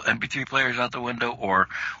window, MP3 players out the window, or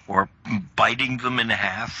biting them in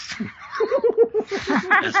half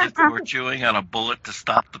as if they were chewing on a bullet to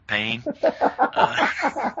stop the pain.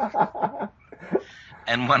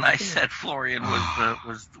 And when I said Florian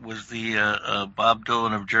was the Bob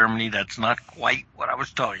Dylan of Germany, that's not quite what I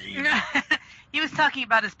was talking about. He was talking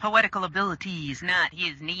about his poetical abilities, not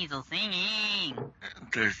his nasal singing.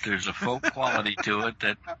 There's a folk quality to it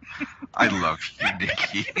that I love you,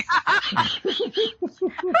 Nikki.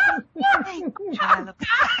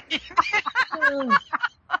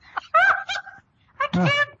 I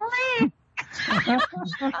can't believe.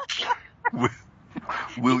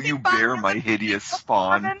 Will you bear my hideous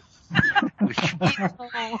spawn?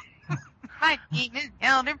 My name is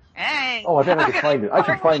Elder Pay. Oh, I bet I can find it. I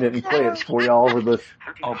can find it and play it for you all over this.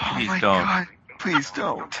 Oh, please my don't. God. Please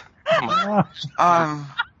don't. Come on.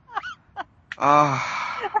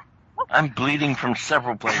 I'm bleeding from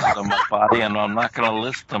several places on my body, and I'm not going to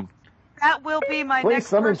list them. That will be my Play next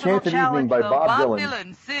Some personal Enchanted challenge, Evening by though. Bob Bob Dylan.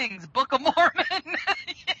 Dylan sings Book of Mormon.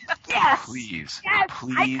 Yes. Please,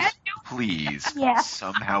 Yes.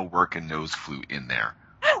 somehow work a nose flute in there.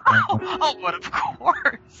 Oh, but of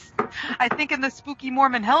course. I think in the Spooky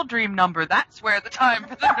Mormon Hell Dream number, that's where the time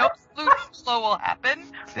for the nose flute solo will happen.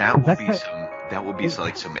 That would be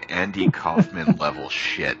like some Andy Kaufman level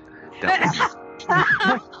shit. That would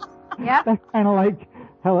be Yep. That's kind of like,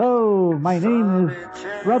 hello, my name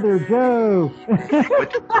is Brother Joe.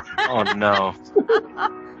 Oh, no.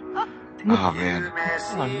 Oh, man.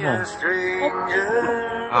 Oh, no.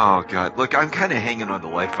 Oh, God. Look, I'm kind of hanging on to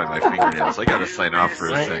life by my fingernails. I got to sign off for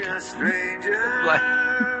a second.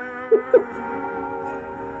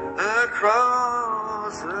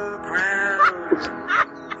 Across the ground.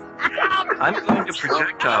 I'm going to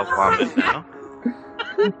projectile vomit now.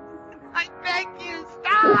 I beg you,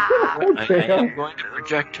 stop! I am going to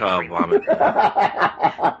projectile vomit now.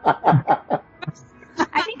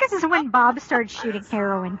 I think this is when Bob started shooting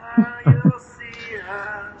heroin.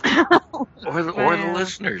 Or the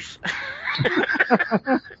listeners.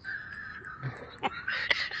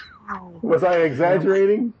 Was I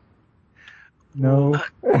exaggerating? No.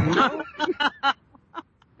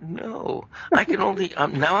 No. I can only...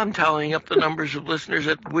 now I'm tallying up the numbers of listeners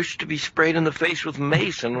that wish to be sprayed in the face with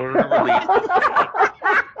mace in order to release.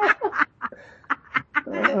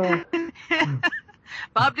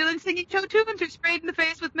 Bob Dylan singing show tunes or sprayed in the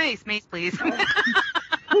face with mace. Mace, please.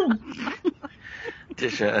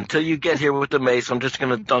 Until you get here with the mace, I'm just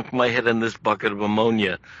going to dunk my head in this bucket of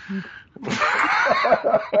ammonia. Just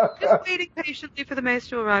waiting patiently for the mace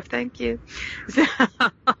to arrive. Thank you.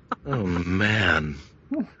 Oh, man.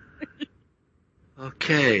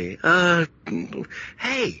 Okay.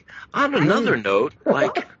 Hey, on another note,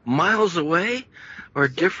 like miles away or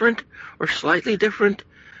different or slightly different,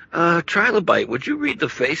 Trilobite, would you read the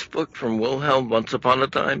Facebook from Wilhelm Once Upon a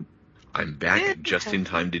Time? I'm back just in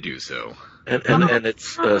time to do so. And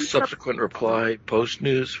its subsequent reply, post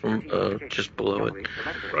news from just below it.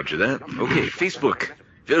 Roger that. Okay, Facebook.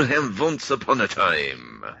 Wilhelm Once Upon a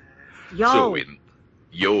Time. Yo.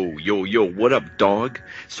 Yo, what up, dog?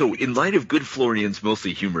 So, in light of good Florian's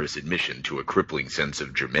mostly humorous admission to a crippling sense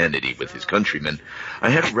of Germanity with his countrymen, I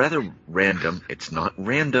had a rather random, it's not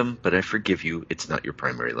random, but I forgive you, it's not your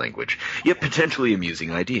primary language, yet potentially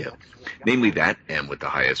amusing idea. Namely that, and with the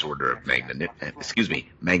highest order of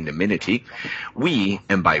magnanimity, we,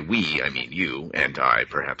 and by we, I mean you, and I,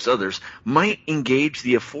 perhaps others, might engage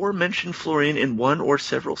the aforementioned Florian in one or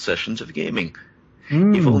several sessions of gaming.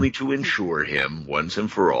 If only to ensure him, once and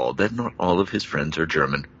for all, that not all of his friends are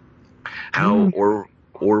German. How or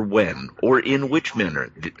when or in which manner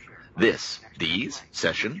these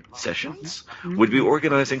sessions would be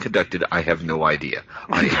organized and conducted, I have no idea.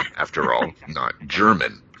 I am, after all, not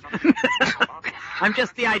German. I'm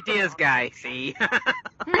just the ideas guy, see?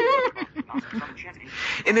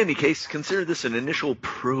 In any case, consider this an initial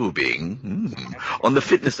probing on the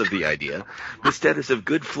fitness of the idea, the status of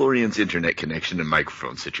good Florian's internet connection and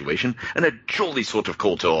microphone situation, and a jolly sort of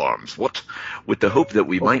call to arms, with the hope that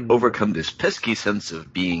we might overcome this pesky sense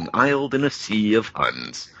of being isled in a sea of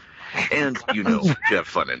Huns. And, to have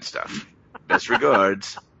fun and stuff. Best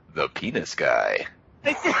regards, the penis guy.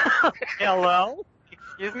 Hello?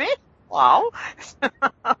 Excuse me? Wow.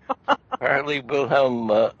 Apparently,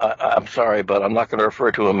 Wilhelm, I'm sorry, but I'm not going to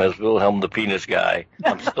refer to him as Wilhelm the Penis Guy.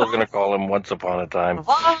 I'm still going to call him Once Upon a Time.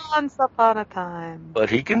 Once upon a time. But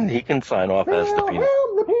he can sign off as the Penis.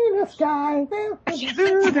 Wilhelm the Penis Guy.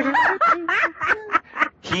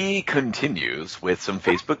 He continues with some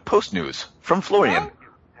Facebook post news from Florian.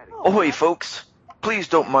 Ahoy, folks. Please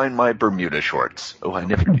don't mind my Bermuda shorts. Oh, I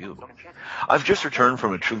never do. I've just returned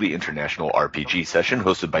from a truly international RPG session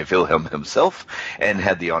hosted by Wilhelm himself, and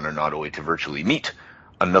had the honor not only to virtually meet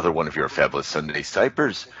another one of your fabulous Sunday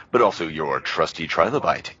Snipers, but also your trusty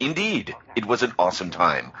Trilobite. Indeed, it was an awesome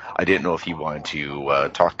time. I didn't know if he wanted to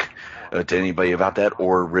talk to anybody about that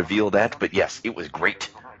or reveal that, but yes, it was great.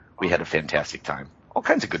 We had a fantastic time. All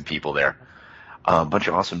kinds of good people there. A bunch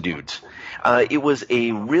of awesome dudes. It was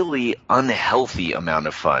a really unhealthy amount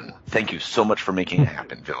of fun. Thank you so much for making it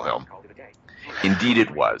happen, Wilhelm. Indeed it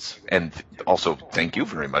was. And also, thank you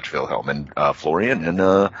very much, Wilhelm, and Florian,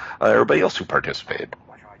 and everybody else who participated.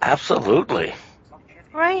 Absolutely.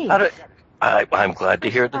 Great. I'm glad to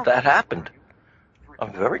hear that happened.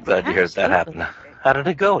 I'm very glad to hear that happened. How did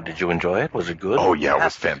it go? Did you enjoy it? Was it good? Oh, yeah, it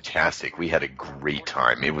was fantastic. We had a great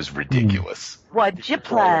time. It was ridiculous. What'd you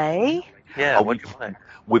play? Yeah, what'd you play?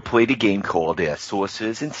 We played a game called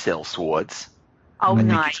Sorcerers and Sellswords. Oh,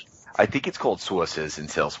 nice. I think it's called Sorcerers and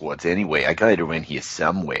Sellswords. Anyway, I got it around here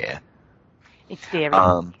somewhere. It's very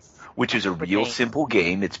nice. Which is a real simple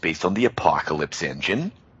game. It's based on the Apocalypse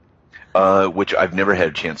engine, which I've never had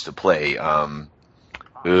a chance to play.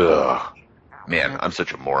 Man, I'm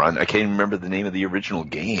such a moron. I can't even remember the name of the original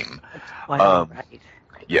game.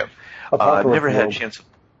 Yeah. I've never had a chance.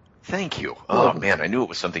 Thank you. Oh, man, I knew it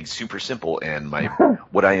was something super simple, and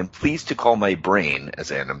what I am pleased to call my brain,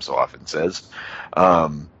 as Adam so often says,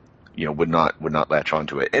 would not latch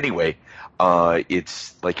onto it. Anyway,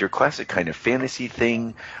 it's like your classic kind of fantasy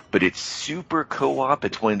thing, but it's super co-op.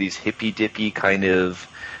 It's one of these hippy-dippy kind of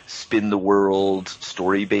spin the world,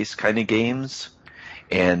 story-based kind of games.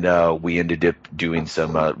 And we ended up doing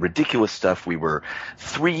some ridiculous stuff. We were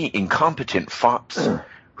 3 incompetent fops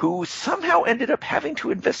who somehow ended up having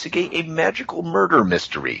to investigate a magical murder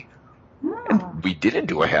mystery. And we didn't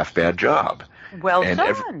do a half-bad job. Well and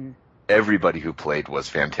done. Everybody who played was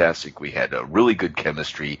fantastic. We had a really good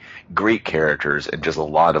chemistry, great characters, and just a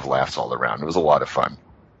lot of laughs all around. It was a lot of fun.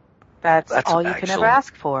 That's all you can ever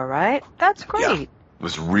ask for, right? That's great. Yeah, it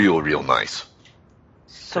was real nice.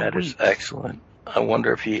 That is excellent. I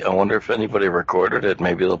wonder if anybody recorded it.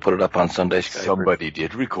 Maybe they'll put it up on Sunday Skype. Somebody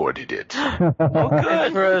did recorded it. Oh,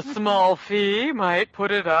 good. For a small fee, might put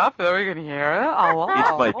it up. Then we can hear it. Oh,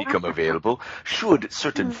 wow. It might become available should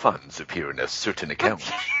certain funds appear in a certain account.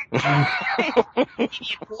 Water.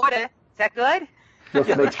 Is that good? Just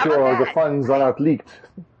make sure the funds are not leaked.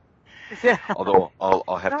 Although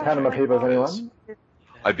I'll have to. Panama Papers, anyone?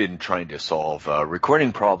 I've been trying to solve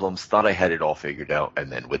recording problems, thought I had it all figured out,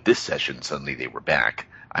 and then with this session, suddenly they were back.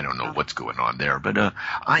 I don't know what's going on there, but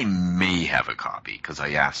I may have a copy, because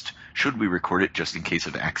I asked, should we record it just in case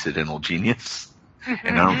of accidental genius?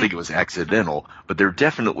 And I don't think it was accidental, but there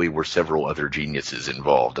definitely were several other geniuses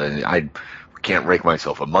involved. And I can't rank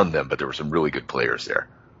myself among them, but there were some really good players there.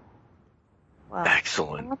 Wow.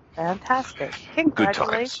 Excellent. Fantastic. Good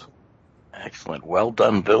Congratulations. times. Excellent. Well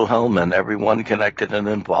done, Wilhelm, and everyone connected and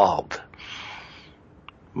involved.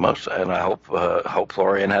 And I hope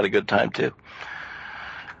Florian had a good time too.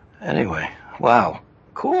 Anyway, wow,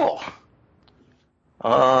 cool.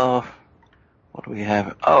 What do we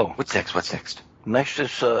have? Oh, what's next? Next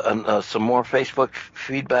is some more Facebook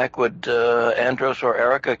feedback. Would Andros or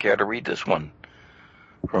Erica care to read this one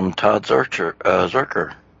from Todd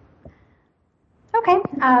Zerker? Okay,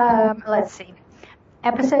 let's see.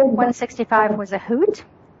 Episode 165 was a hoot.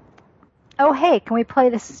 Oh, hey, can we play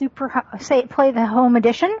the play the home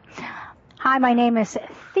edition? Hi, my name is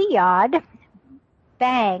Theod.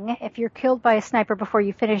 Bang, if you're killed by a sniper before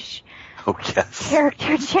you finish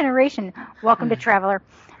character generation. Welcome to Traveler.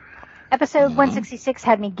 Episode 166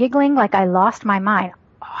 had me giggling like I lost my mind.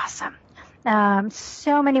 Awesome.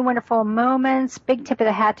 So many wonderful moments. Big tip of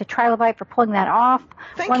the hat to Trilobite for pulling that off.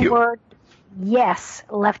 Thank you. One word, yes,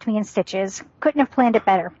 left me in stitches. Couldn't have planned it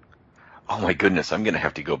better. Oh my goodness, I'm going to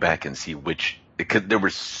have to go back and see because there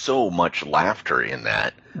was so much laughter in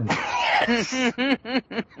that.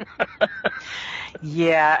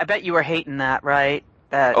 Yeah, I bet you were hating that, right?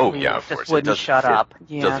 That yeah, of just course. wouldn't shut up.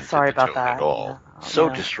 Yeah, doesn't sorry fit the about tone that. at all. So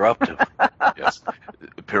disruptive. Yes.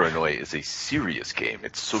 Paranoia is a serious game.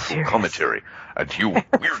 It's social commentary. And you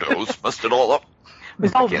weirdos messed it all up. I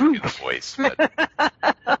can't do the voice, but...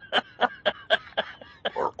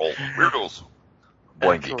 or all weirdos.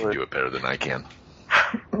 Blanky can do it better than I can.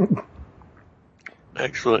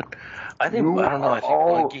 Excellent. I think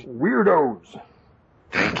all Blanky... weirdos.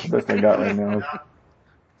 That's the best I got right now.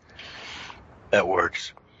 That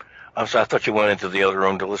works. I thought you went into the other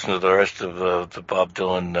room to listen to the rest of the Bob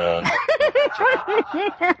Dylan.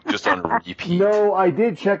 Just on repeat. No, I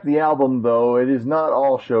did check the album, though. It is not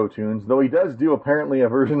all show tunes, though he does do apparently a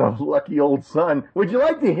version of Lucky Old Son. Would you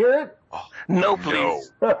like to hear it? Oh, no,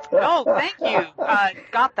 please. No, thank you.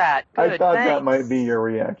 Got that. Good, I thought thanks. that might be your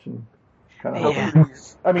reaction. Kind of Yeah.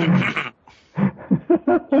 I mean...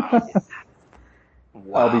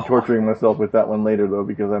 Wow. I'll be torturing myself with that one later, though,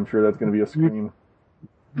 because I'm sure that's going to be a scream.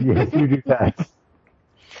 Yes, you do that.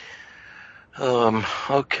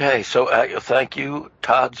 Okay, so thank you,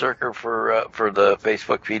 Todd Zerker, for the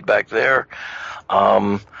Facebook feedback there.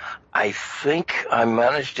 I think I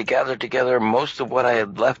managed to gather together most of what I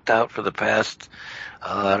had left out for the past,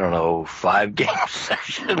 5 game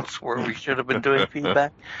sessions where we should have been doing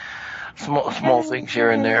feedback. Small things here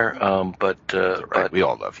and there, but we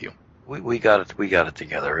all love you. We got it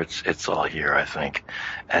together. It's all here, I think.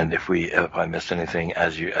 And if I missed anything,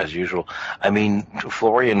 as usual, I mean,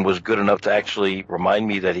 Florian was good enough to actually remind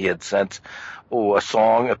me that he had sent a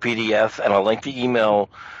song, a PDF, and a lengthy email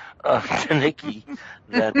to Nikki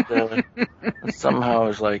that somehow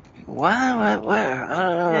is like, where?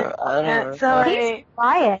 I don't know. So he's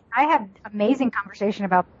quiet. I have amazing conversation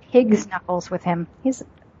about pig's knuckles with him. He's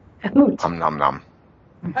a hoot. Nom nom.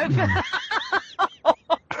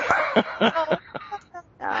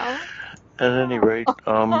 At any rate,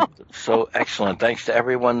 so excellent. Thanks to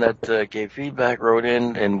everyone that gave feedback, wrote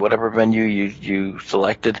in whatever venue you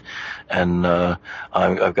selected, and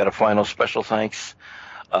I've got a final special thanks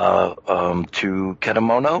to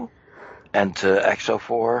Ketemono and to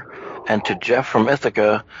XO4, and to Jeff from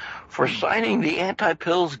Ithaca for signing the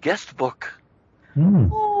Anti-Pills guest book.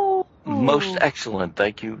 Most excellent.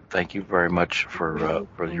 Thank you very much for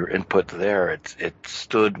your input there. It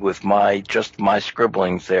stood with my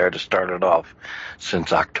scribblings there to start it off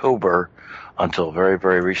since October until very,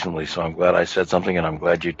 very recently. So I'm glad I said something, and I'm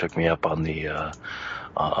glad you took me up on the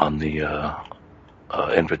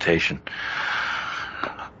invitation.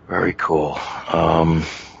 Very cool.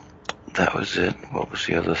 That was it. What was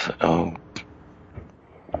the other thing?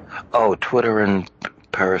 Oh, Twitter and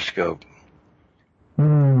Periscope.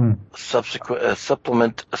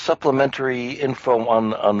 Supplementary info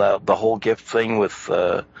on the whole gift thing with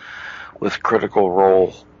Critical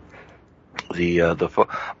Role.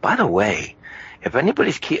 By the way, if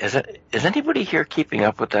anybody's is anybody here keeping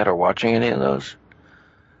up with that or watching any of those?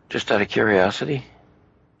 Just out of curiosity.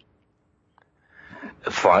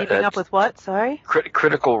 Keeping up with what? Sorry.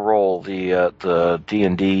 Critical Role, the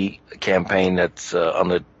D&D campaign that's on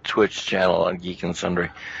the Twitch channel on Geek and Sundry.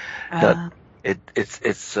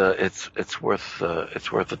 It's worth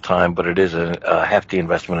the time, but it is a hefty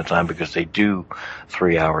investment of time because they do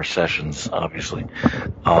 3-hour sessions, obviously.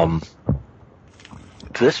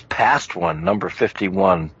 This past one, number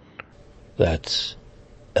 51. That's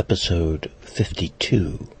episode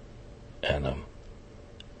 52, and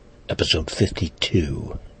episode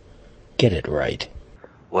 52. Get it right.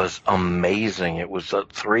 Was amazing. It was a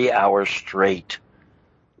 3-hour straight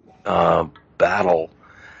battle,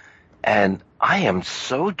 and I am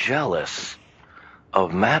so jealous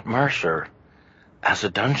of Matt Mercer as a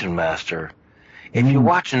dungeon master. If you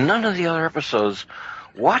watch none of the other episodes,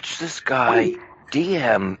 watch this guy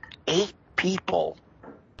DM 8 people.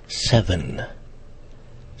 7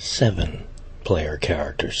 player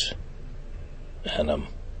characters. And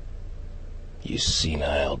you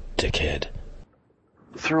senile dickhead.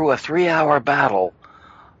 Through a 3-hour battle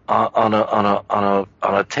on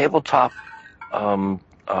a tabletop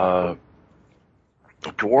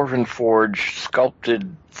Dwarven Forge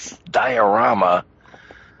sculpted diorama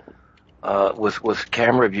with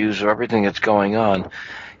camera views of everything that's going on.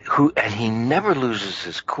 And he never loses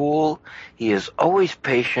his cool. He is always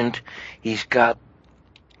patient. He's got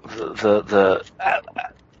an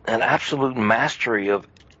absolute mastery of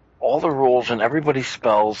all the rules and everybody's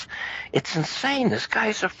spells. It's insane. This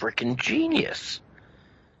guy's a freaking genius.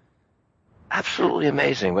 Absolutely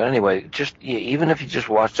amazing. But anyway, even if you just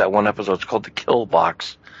watch that one episode, it's called The Kill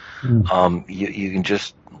Box. You can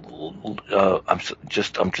just. I'm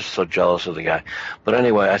just so jealous of the guy. But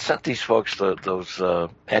anyway, I sent these folks those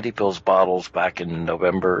anti-pills bottles back in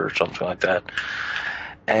November or something like that,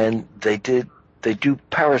 and they do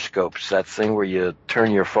periscopes, that thing where you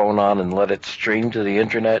turn your phone on and let it stream to the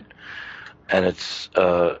internet, and it's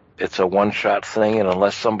a one-shot thing, and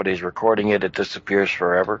unless somebody's recording it, it disappears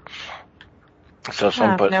forever. So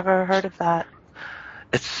I've never heard of that.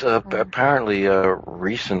 It's apparently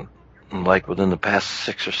recent, like within the past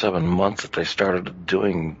 6 or 7 months, that they started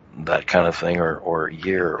doing that kind of thing, or a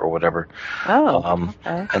year or whatever.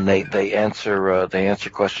 Okay. And they answer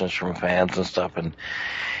questions from fans and stuff. And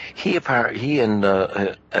he and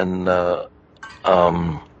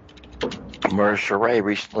Mercer Ray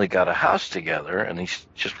recently got a house together, and he's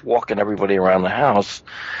just walking everybody around the house.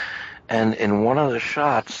 And in one of the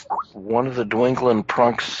shots, one of the Dwingland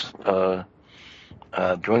Prunk's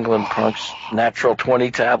natural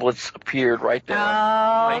 20 tablets appeared right there. And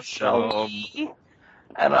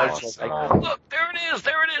I was like, look, there it is.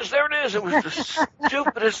 It was the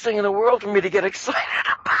stupidest thing in the world for me to get excited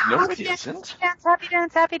about. No, it isn't. Happy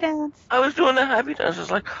dance. I was doing the happy dance.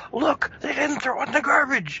 It's like, look, they didn't throw it in the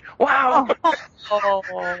garbage. Wow.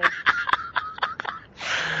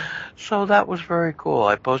 So that was very cool.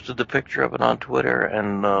 I posted the picture of it on Twitter,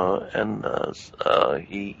 and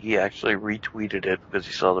he actually retweeted it because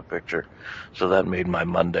he saw the picture. So that made my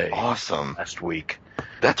Monday. Awesome. Last week.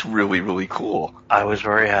 That's really, really cool. I was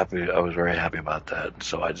very happy about that.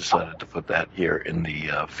 So I decided to put that here in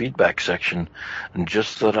the feedback section, and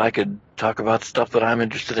just so that I could talk about stuff that I'm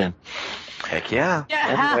interested in. Heck yeah.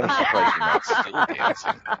 Anyway, I'm surprised you're not still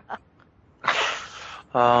dancing.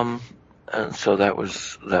 And so that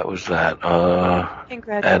was that.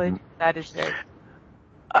 Congratulations. That is great.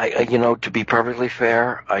 I to be perfectly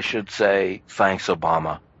fair, I should say thanks,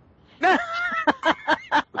 Obama.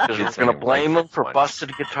 Because we're going to blame him for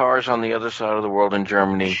busted guitars on the other side of the world in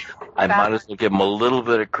Germany. I might as well give him a little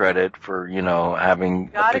bit of credit for, having.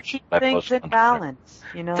 Gotta keep things in balance.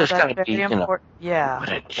 Just that's gotta very important. Yeah.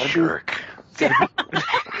 What a jerk.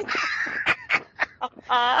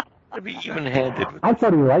 To be even-handed. I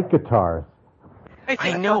thought he liked guitars.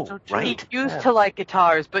 I know, right? Used to like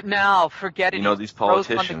guitars, but now forget it. You know, these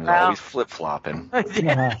politicians are always flip-flopping.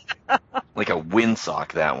 Like a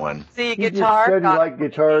windsock, that one. See, He just said he liked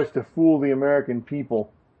guitars to fool the American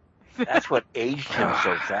people. That's what aged him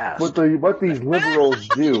so fast. What these liberals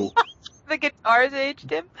do. The guitars aged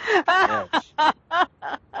him? Yes.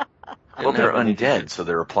 Well, they're undead, so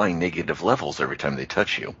they're applying negative levels every time they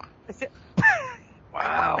touch you.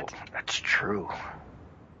 Wow, that's true.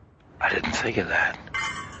 I didn't think of that.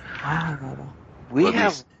 Wow. We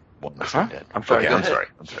have... Huh? I'm sorry. Okay, I'm sorry.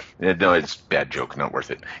 Yeah, no, it's a bad joke. Not worth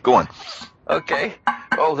it. Go on. Okay.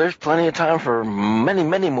 Oh, there's plenty of time for many,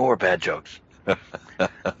 many more bad jokes.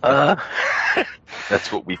 That's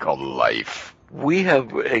what we call life. We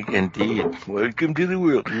have, indeed, welcome to the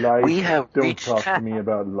world. Life. We have Don't reached... talk to me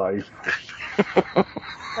about life.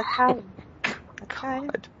 Okay.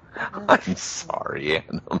 I'm sorry,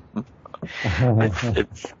 Adam.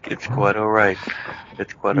 It's quite all right.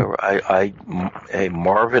 It's quite all right. Hey,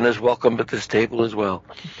 Marvin is welcome at this table as well.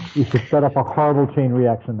 You should set up a horrible chain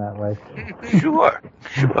reaction that way. Sure.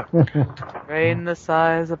 Brain the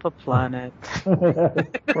size of a planet.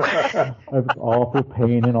 I have awful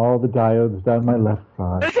pain in all the diodes down my left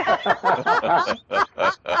side.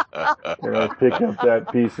 Can I pick up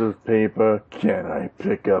that piece of paper? Can I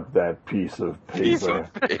pick up that piece of paper?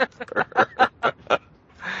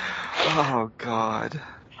 Oh, God.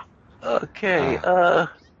 Okay.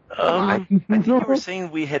 I think you were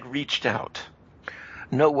saying we had reached out.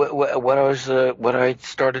 No, what I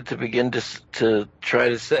started to begin to try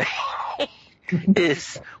to say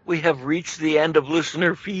is we have reached the end of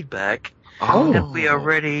listener feedback, and we're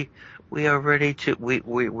ready to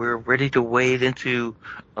wade into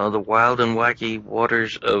the wild and wacky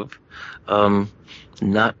waters of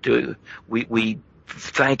not doing. We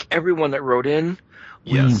thank everyone that wrote in.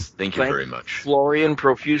 Yes, thank you very much. Florian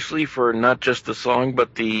profusely for not just the song,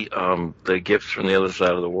 but the gifts from the other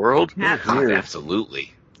side of the world.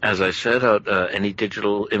 Absolutely. As I said, any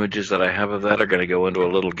digital images that I have of that are going to go into a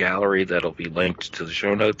little gallery that'll be linked to the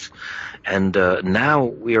show notes. And now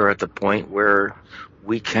we are at the point where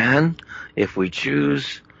we can, if we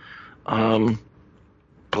choose,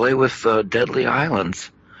 play with Deadly Islands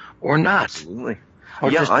or not. Absolutely. Or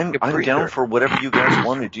yeah, just I'm breather. down for whatever you guys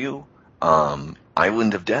want to do.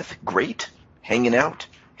 Island of Death, great. Hanging out,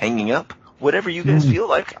 hanging up, whatever you guys feel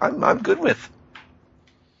like, I'm good with.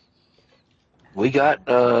 We got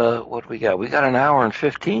what we got? We got an hour and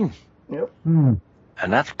 15. Yep. And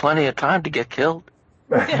that's plenty of time to get killed.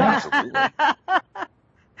 Absolutely.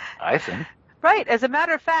 I think. Right. As a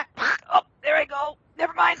matter of fact, oh, there I go.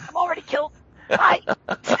 Never mind. I'm already killed. Bye.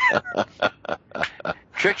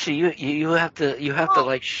 Trixie, you have to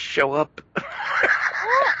like show up.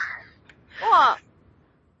 What?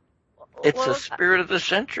 It's the spirit of the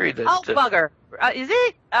century. That, bugger. Is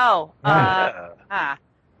it? Oh. All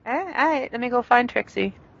right. Let me go find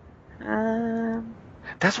Trixie.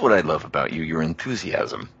 That's what I love about you, your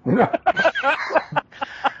enthusiasm. Oh,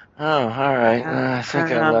 all right. I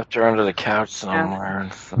think I left her under the couch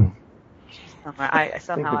somewhere. So. I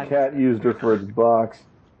think the cat used her for its box.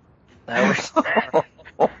 I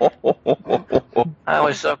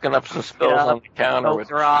was soaking up some spills on the counter. With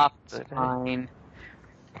her off. It's fine.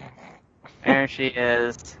 There she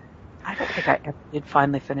is. I don't think I ever did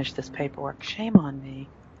finally finish this paperwork. Shame on me.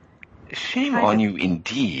 Shame on you,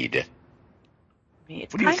 indeed. What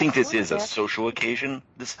do you think this is, a social occasion?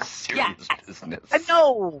 This is serious business.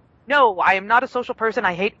 No, I am not a social person.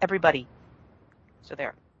 I hate everybody. So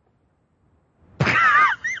there.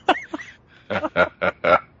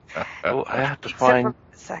 Oh, I have to find... a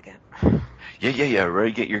second. Yeah.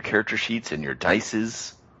 Ready to get your character sheets and your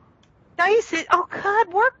dices. Dice? Oh,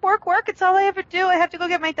 God. Work. It's all I ever do. I have to go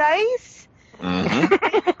get my dice.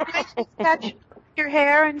 Mm-hmm. Catch your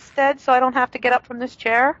hair instead so I don't have to get up from this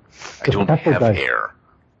chair. I don't have hair.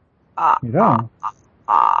 You don't?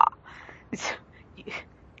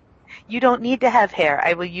 You don't need to have hair.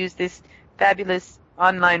 I will use this fabulous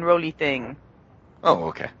online roly thing. Oh,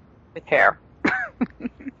 okay. With hair.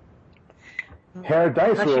 Hair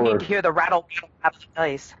dice Unless you roller. need to hear the rattle of the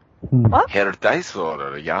dice. What? Hair dice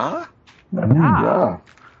roller, yeah? Yeah.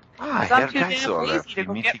 I'm too damn lazy to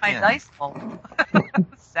go get my dice roll.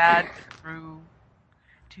 Sad, true.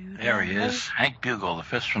 There he is. Hank Bugle, the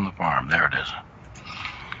fist from the farm. There it is.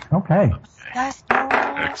 Okay.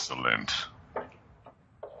 Excellent.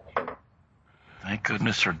 Thank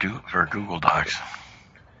goodness for Google Docs.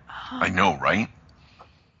 I know, right?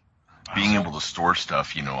 Being able to store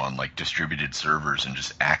stuff, on like distributed servers and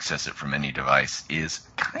just access it from any device is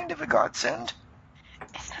kind of a godsend.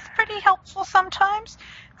 pretty helpful sometimes.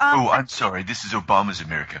 I'm sorry. This is Obama's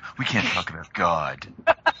America. We can't talk about God.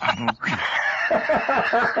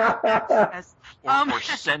 Or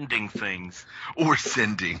sending things. Or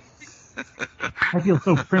sending. I feel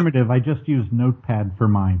so primitive. I just use Notepad for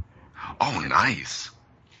mine. Oh, nice.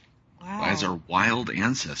 Wow. As our wild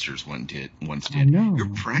ancestors once did. I know. You're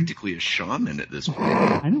practically a shaman at this point.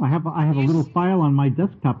 I know. I have a little file on my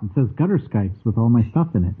desktop that says Gutter Skypes with all my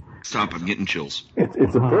stuff in it. Stop! I'm getting chills.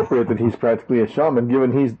 It's appropriate that he's practically a shaman,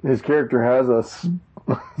 given his character has a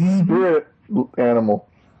spirit animal.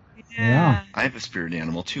 Yeah. I have a spirit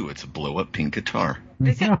animal too. It's a blow-up pink guitar.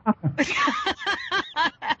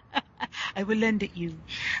 I will lend it you.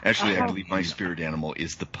 Actually, I believe my spirit animal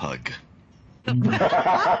is the pug. Or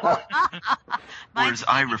as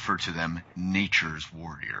I refer to them, nature's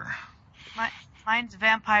warrior. Mine's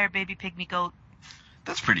vampire baby pygmy goat.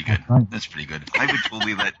 That's pretty good. That's pretty good. I would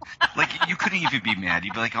totally you couldn't even be mad.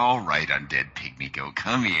 You'd be like, all right, undead pygmy goat,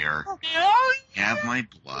 come here. Have my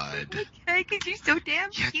blood. Okay, because you're so damn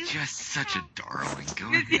You're cute. just such a darling. Go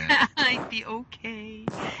ahead. Yeah, I'd be okay.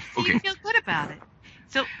 So Okay. you feel good about it.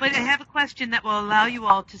 So, but I have a question that will allow you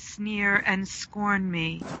all to sneer and scorn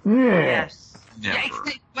me. Yes. Never.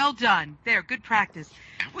 Yeah, well done. There, good practice.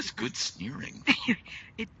 That was good sneering.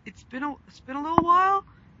 It's been a little while.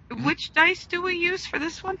 Which dice do we use for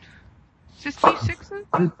this one? Just D6s?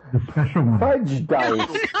 The special one. Fudge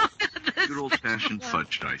dice. Good old-fashioned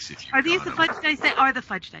fudge dice. If you Are these got the 'em. fudge dice? They are the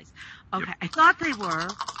fudge dice. Okay, Yep. I thought they were.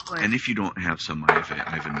 But And if you don't have some, I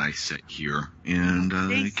have a nice set here, and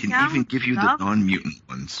They I can sound even give you the lovely. non-mutant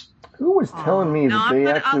ones. Who was telling me that they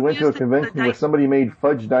actually went to a convention where somebody made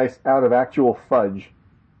fudge dice out of actual fudge?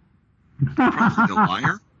 Probably a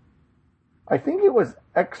liar. I think it was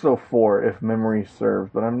Exofor, if memory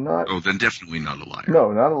serves, but I'm not. Oh, then definitely not a liar.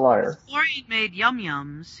 No, not a liar. Florian made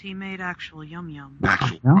yum-yums. He made actual yum-yums.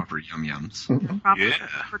 Actual proper yum-yums. Proper Yeah.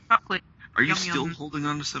 for chocolate. Are you Yum still yums. holding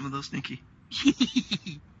on to some of those, Nikki?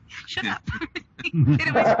 Shut up. Get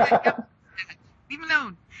away. Leave me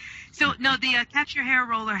alone. So, no, the Catch Your Hair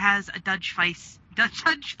roller has a Dutch Vice?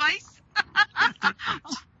 Fudge Vice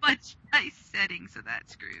setting, so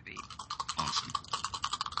that's groovy. Awesome.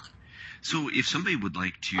 So if somebody would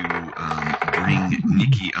like to bring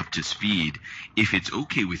Nikki up to speed, if it's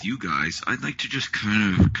okay with you guys, I'd like to just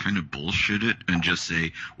kind of bullshit it and just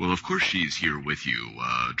say, well, of course she's here with you.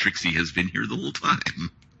 Trixie has been here the whole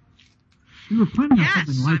time. We were planning on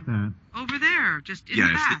something like that. Over there, just in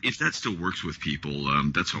the back. If that still works with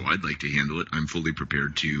people, that's how I'd like to handle it. I'm fully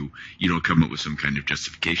prepared to, come up with some kind of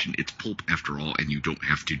justification. It's pulp after all, and you don't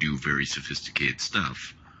have to do very sophisticated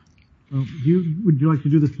stuff. Would you like to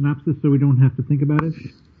do the synopsis so we don't have to think about it?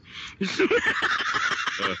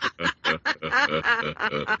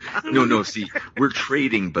 No, see, we're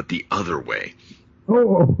trading, but the other way.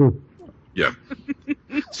 Oh. Yeah.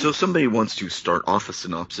 So somebody wants to start off a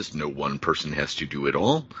synopsis. No one person has to do it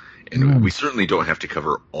all. And we certainly don't have to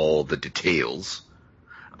cover all the details.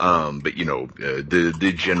 But,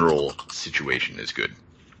 the general situation is good.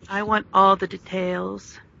 I want all the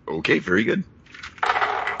details. Okay, very good.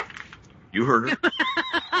 You heard her.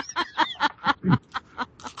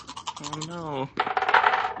 Oh, no.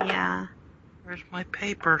 Yeah. Where's my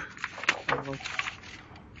paper? Oh.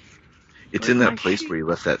 It's in that place where you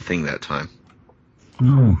left that thing that time. Oh,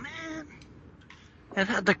 man. It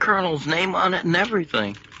had the Colonel's name on it and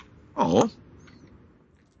everything. Oh.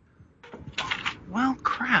 Well,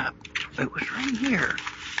 crap. It was right here.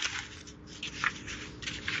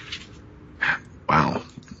 Wow.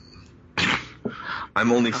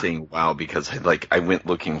 I'm only saying wow because I went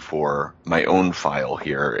looking for my own file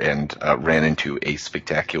here and ran into a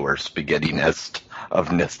spectacular spaghetti nest of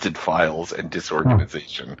nested files and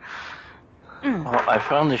disorganization. Well, I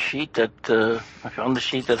found the sheet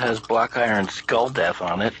that has Black Iron Skull Death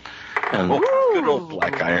on it, and good old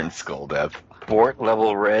Black Iron Skull Death. Bort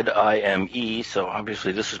level red IME. So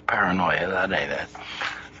obviously this is paranoia. That ain't it.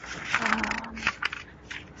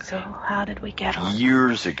 So how did we get on?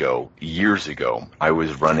 Years ago, I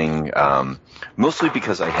was running, mostly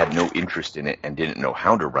because I had no interest in it and didn't know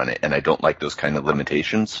how to run it, and I don't like those kind of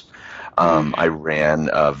limitations. I ran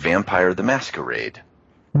Vampire the Masquerade.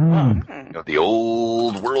 The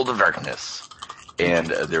old World of Darkness. And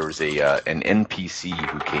there was an NPC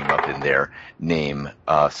who came up in there named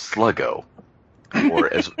Sluggo.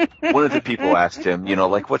 Or as one of the people asked him,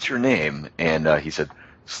 what's your name? And he said,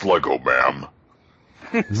 Sluggo, ma'am.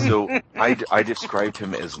 So I described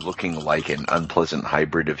him as looking like an unpleasant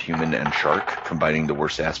hybrid of human and shark, combining the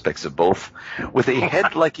worst aspects of both, with a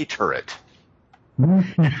head like a turret.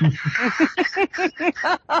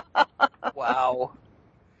 Wow.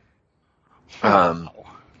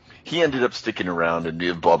 he ended up sticking around and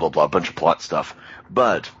blah, blah, blah, a bunch of plot stuff.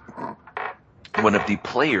 But one of the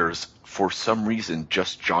players, for some reason,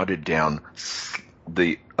 just jotted down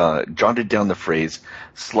the phrase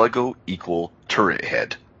 "sluggo equal turret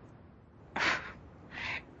head,"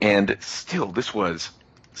 and still, this was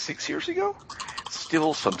 6 years ago.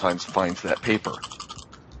 Still, sometimes finds that paper.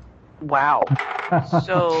 Wow.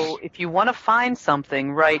 So if you want to find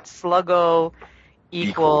something, write sluggo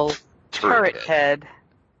equal turret head.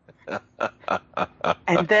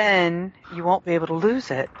 And then you won't be able to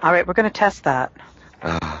lose it. All right, we're going to test that.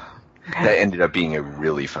 That ended up being a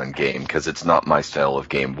really fun game because it's not my style of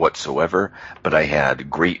game whatsoever, but I had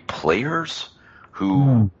great players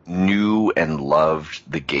who knew and loved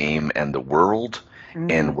the game and the world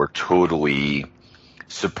and were totally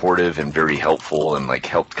supportive and very helpful and like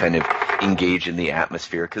helped kind of engage in the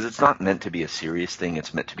atmosphere because it's not meant to be a serious thing.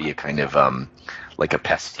 It's meant to be a kind of like a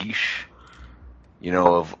pastiche, you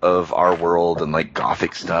know, of our world and like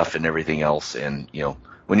gothic stuff and everything else. And, you know,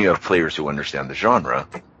 when you have players who understand the genre,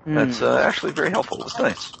 that's actually very helpful. It was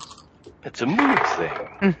nice. It's a mood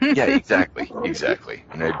thing. Yeah, exactly.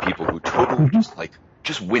 And I had people who totally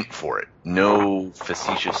just went for it. No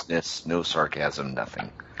facetiousness, no sarcasm,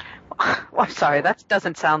 nothing. Well, I'm sorry, that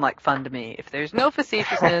doesn't sound like fun to me. If there's no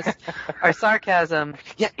facetiousness or sarcasm.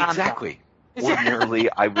 Yeah, exactly. Ordinarily,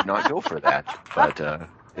 I would not go for that, but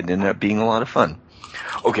it ended up being a lot of fun.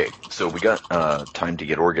 Okay, so we got time to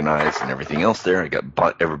get organized and everything else there. I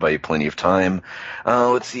bought everybody plenty of time.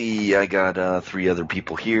 Let's see, I got 3 other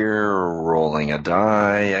people here. Rolling a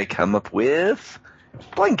die, I come up with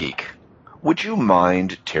Blind Geek. Would you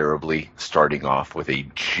mind terribly starting off with a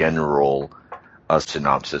general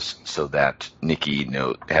synopsis so that Nikki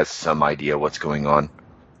has some idea what's going on?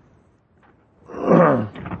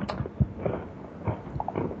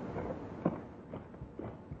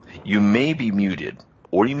 You may be muted,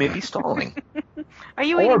 or you may be stalling. Are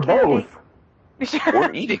you eating candy?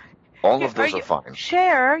 Or eating. All of those are fine.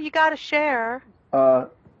 Share. You got to share.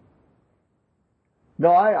 No,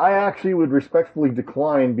 I actually would respectfully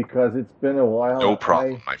decline because it's been a while. No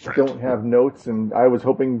problem, my friend. I don't have notes, and I was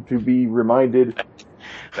hoping to be reminded.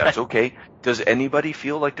 That's okay. Does anybody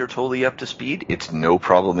feel like they're totally up to speed? It's no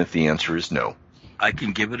problem if the answer is no. I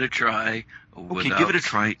can give it a try. Okay, give it a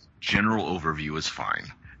try. General overview is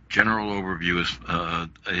fine. General overview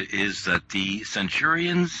is that the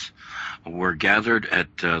Centurions were gathered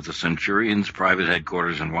at the Centurions' private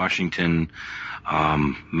headquarters in Washington,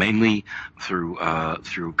 mainly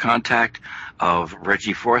through contact of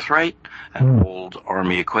Reggie Forthright, an old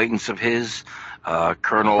Army acquaintance of his,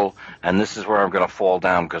 Colonel, and this is where I'm going to fall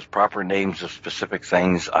down because proper names of specific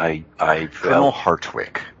things I Colonel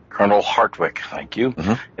Hartwick. Colonel Hartwick, thank you.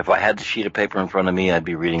 Mm-hmm. If I had the sheet of paper in front of me, I'd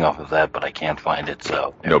be reading off of that, but I can't find it,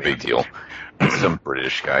 so... No big deal. Some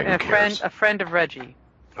British guy, who cares? A friend of Reggie.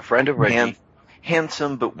 A friend of Reggie.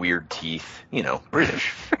 Handsome but weird teeth. You know,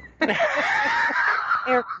 British.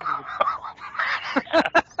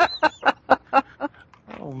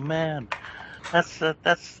 Oh, man. That's a...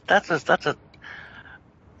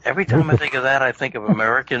 Every time I think of that, I think of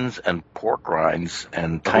Americans and pork rinds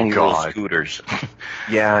and tiny little scooters.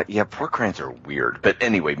 Yeah, pork rinds are weird. But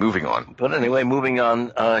anyway, moving on.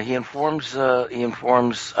 He informs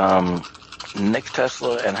Nick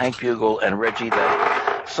Tesla and Hank Bugle and Reggie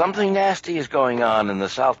that something nasty is going on in the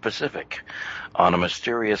South Pacific on a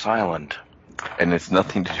mysterious island. And it's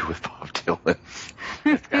nothing to do with Bob Dylan.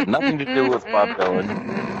 It's got nothing to do with Bob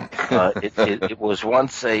Dylan. It was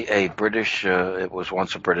once a British. It was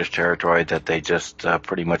once a British territory that they just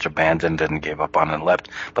pretty much abandoned and gave up on and left.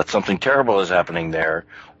 But something terrible is happening there,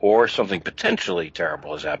 or something potentially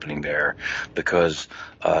terrible is happening there, because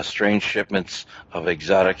strange shipments of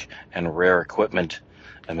exotic and rare equipment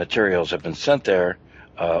and materials have been sent there.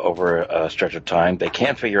 Over a stretch of time, they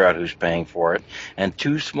can't figure out who's paying for it, and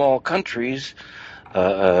 2 small countries,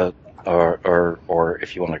 or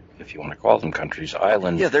if you want to call them countries,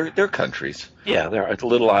 islands. Yeah, they're countries. Yeah, they're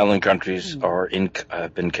little island countries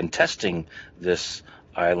have been contesting this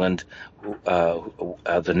island,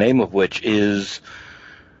 the name of which is.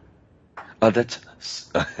 I'm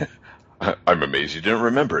amazed you didn't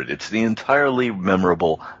remember it. It's the entirely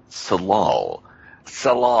memorable Salal.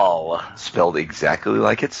 Salal. Spelled exactly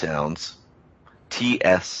like it sounds.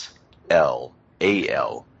 Tslal.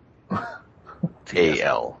 A-L.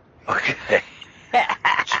 Okay.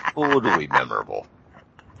 Totally memorable.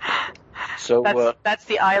 So that's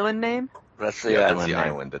the island name? That's the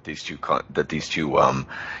island that these two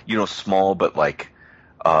small but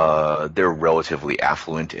they're relatively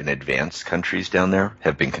affluent and advanced countries down there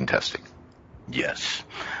have been contesting. Yes.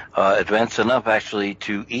 advanced enough actually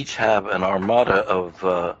to each have an armada of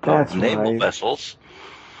naval vessels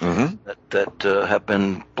that have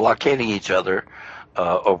been blockading each other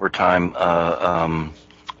over time.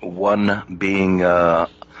 One being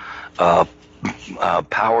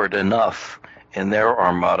powered enough in their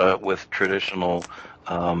armada with traditional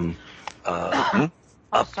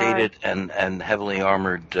updated and heavily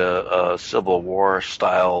armored Civil War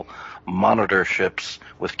style monitor ships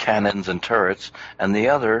with cannons and turrets, and the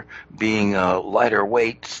other being lighter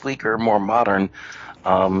weight, sleeker, more modern,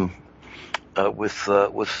 with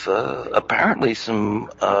apparently some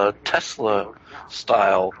Tesla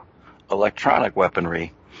style electronic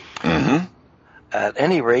weaponry. At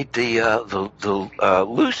any rate, the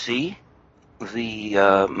Lucy,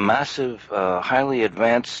 the massive, highly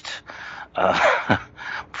advanced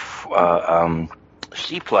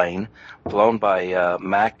seaplane flown by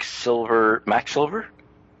Mac Silver.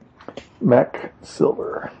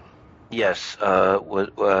 Yes,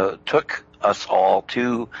 took us all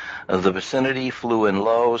to the vicinity, flew in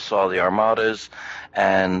low, saw the armadas,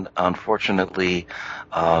 and unfortunately,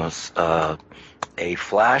 a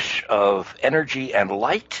flash of energy and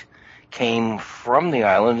light came from the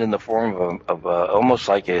island in the form of almost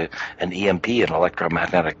like an EMP, an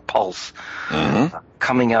electromagnetic pulse,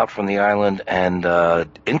 coming out from the island and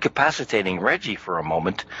incapacitating Reggie for a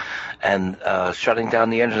moment and shutting down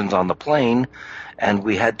the engines on the plane. And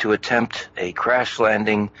we had to attempt a crash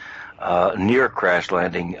landing, near crash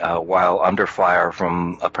landing, while under fire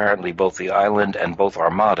from apparently both the island and both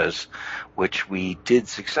armadas, which we did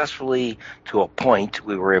successfully to a point.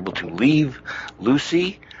 We were able to leave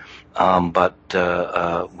Lucy, but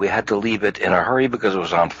we had to leave it in a hurry because it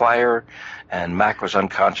was on fire, and Mac was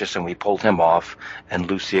unconscious, and we pulled him off, and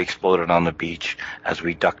Lucy exploded on the beach as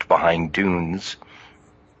we ducked behind dunes.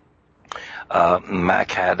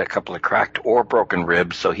 Mac had a couple of cracked or broken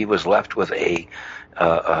ribs, so he was left with a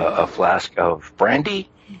flask of brandy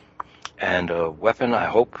and a weapon, I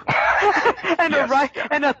hope.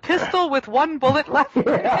 And a pistol with one bullet left. Oh,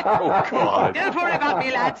 God. Don't worry about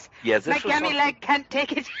me, lads. Yes, my gammy leg can't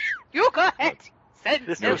take it. You go ahead.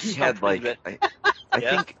 He had like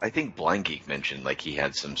I think Blind Geek mentioned like he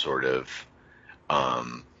had some sort of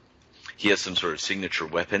signature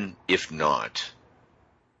weapon. If not,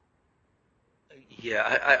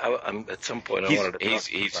 yeah, I'm at some point I wanted to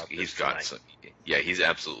talk he's got some. Yeah, he's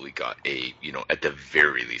absolutely got a, at the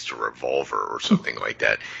very least a revolver or something like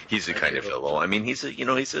that. He's the kind of fellow. I mean, he's a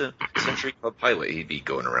Century Club pilot. He'd be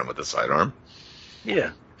going around with a sidearm.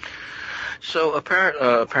 Yeah. So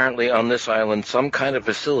apparently on this island, some kind of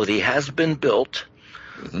facility has been built,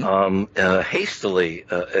 hastily,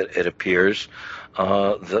 it appears.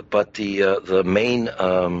 But the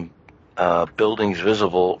main buildings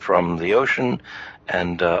visible from the ocean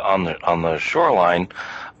and on the shoreline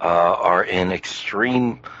are in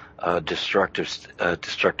extreme destructive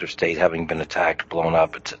state, having been attacked, blown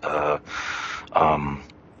up,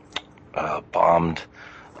 bombed,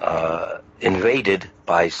 invaded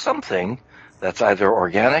by something that's either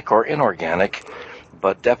organic or inorganic,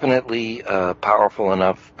 but definitely powerful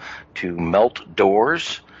enough to melt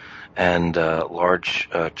doors and large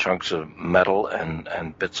chunks of metal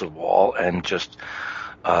and bits of wall, and just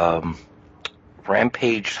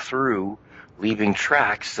rampage through, leaving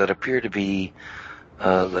tracks that appear to be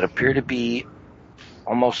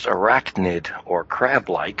almost arachnid or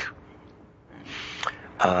crab-like.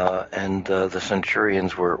 And the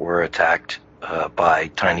Centurions were attacked by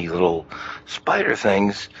tiny little spider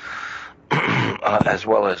things, as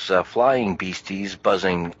well as flying beasties,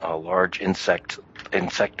 buzzing large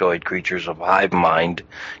insectoid creatures of hive mind,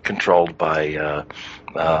 controlled by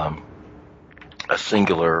a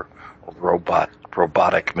singular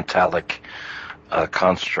robotic metallic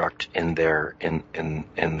construct in their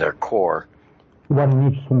core. One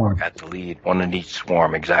in each swarm. At the lead, one in each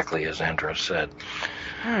swarm, exactly as Andros said.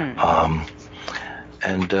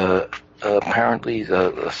 And apparently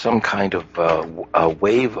some kind of a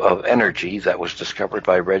wave of energy that was discovered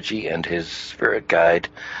by Reggie and his spirit guide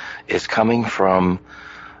is coming from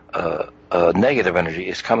negative energy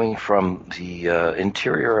is coming from the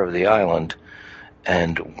interior of the island,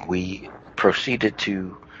 and we proceeded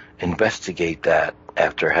to investigate that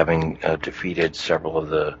after having defeated several of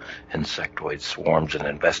the insectoid swarms and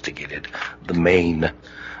investigated the main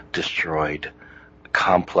destroyed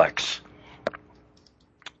complex.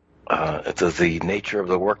 The nature of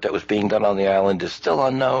the work that was being done on the island is still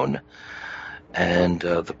unknown, and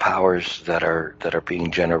the powers that are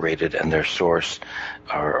being generated and their source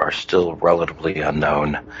are still relatively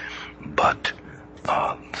unknown. But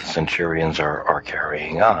the Centurions are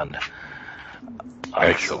carrying on.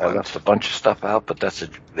 I'm sure I left a bunch of stuff out, but that's a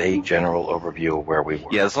vague general overview of where we were.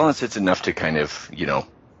 Yeah, as long as it's enough to kind of,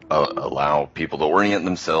 allow people to orient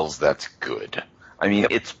themselves, that's good. I mean,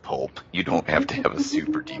 it's pulp. You don't have to have a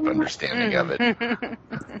super deep understanding of it.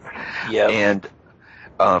 Yeah. And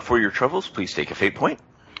for your troubles, please take a fate point.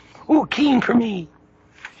 Ooh, keen for me.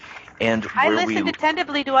 And I where listened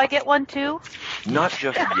attentively. Do I get one too? Not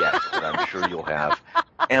just yet, but I'm sure you'll have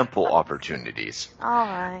ample opportunities. All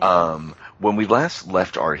right. When we last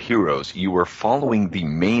left our heroes, you were following the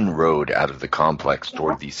main road out of the complex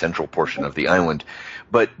toward the central portion of the island,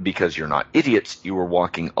 but because you're not idiots, you were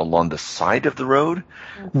walking along the side of the road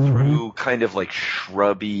through kind of like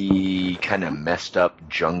shrubby, kind of messed up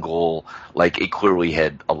jungle. Like it clearly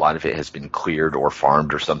had, a lot of it has been cleared or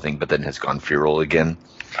farmed or something, but then has gone feral again.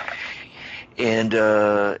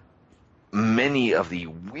 And many of the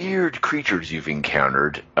weird creatures you've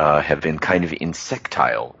encountered have been kind of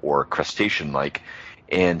insectile or crustacean-like,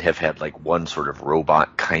 and have had like one sort of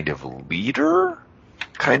robot kind of leader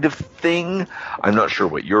kind of thing. I'm not sure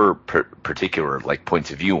what your particular like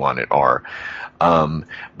points of view on it are,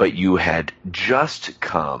 but you had just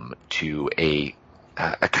come to a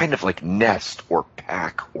kind of like nest or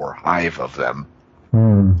pack or hive of them.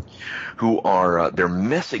 Who are, they're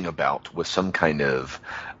messing about with some kind of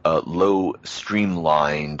low,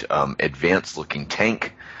 streamlined, advanced-looking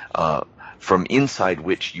tank, from inside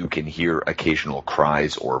which you can hear occasional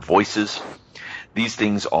cries or voices. These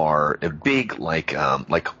things are big, like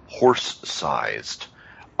horse-sized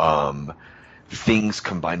things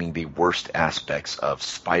combining the worst aspects of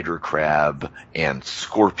spider crab and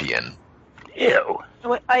scorpion. Ew.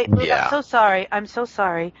 Wait, Yeah. I'm so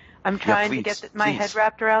sorry. I'm trying to please, get my head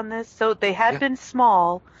wrapped around this. So they had been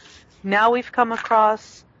small. Now we've come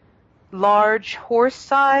across large horse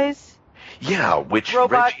size. Yeah, which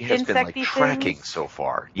robot Reggie has been like tracking things. so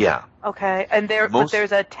far. Yeah. Okay, and but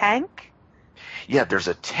there's a tank. Yeah, there's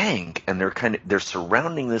a tank, and they're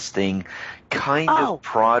surrounding this thing, kind of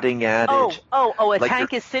prodding at it. A Like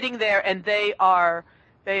tank is sitting there, and they are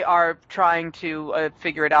trying to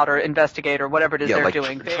figure it out or investigate or whatever it is they're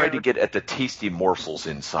doing. Trying to get at the tasty morsels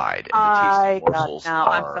inside. And I the tasty morsels got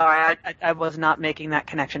now. I'm sorry, I was not making that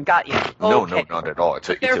connection. Got you. No, Okay. not at all. It's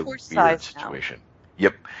a weird situation.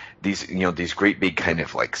 Yep. These great big kind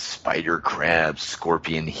of like spider crabs,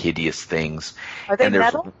 scorpion, hideous things. Are they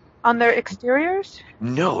metal on their exteriors?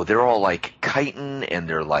 No, they're all like chitin, and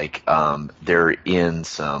they're like they're in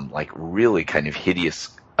some like really kind of hideous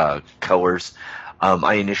colors.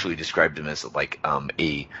 I initially described them as like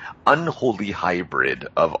a unholy hybrid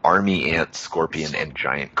of army ant, scorpion, and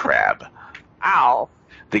giant crab. Ow.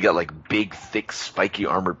 They got like big, thick, spiky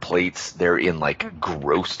armored plates. They're in like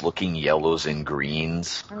gross-looking yellows and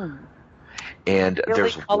greens. And really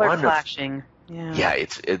there's color one clashing. Yeah,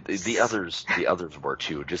 the others were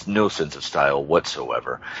too. Just no sense of style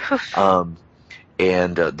whatsoever.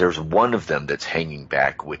 And there's one of them that's hanging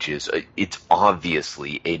back, which is it's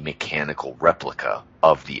obviously a mechanical replica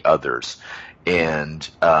of the others, and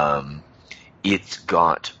it's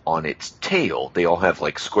got on its tail. They all have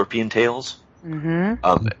like scorpion tails.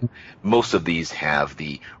 Most of these have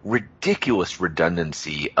the ridiculous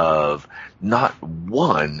redundancy of not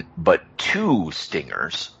one but two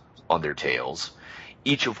stingers on their tails,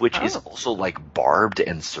 each of which is also like barbed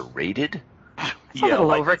and serrated. It's a little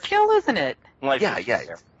overkill, isn't it? Yeah.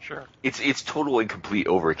 Sure. It's total and complete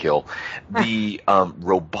overkill. The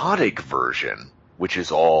robotic version, which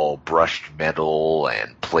is all brushed metal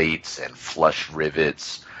and plates and flush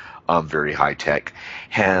rivets, very high tech,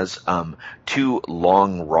 has two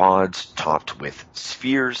long rods topped with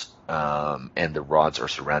spheres, and the rods are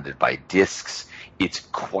surrounded by discs. It's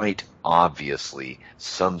quite obviously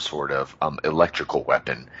some sort of electrical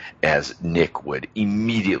weapon, as Nick would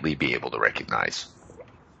immediately be able to recognize.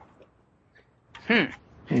 And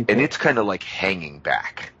it's kind of like hanging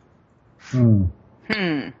back. So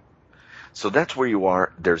that's where you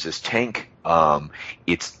are. There's this tank.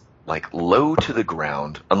 It's like low to the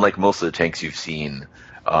ground, unlike most of the tanks you've seen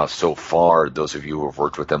so far. Those of you who have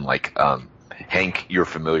worked with them, like Hank, you're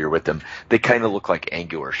familiar with them. They kind of look like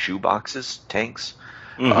angular shoeboxes tanks.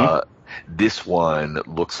 This one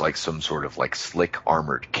looks like some sort of like slick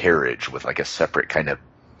armored carriage with like a separate kind of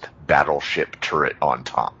battleship turret on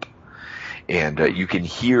top. And you can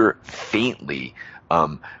hear faintly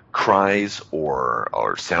cries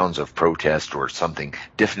or sounds of protest or something,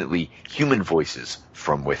 definitely human voices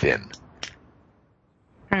from within.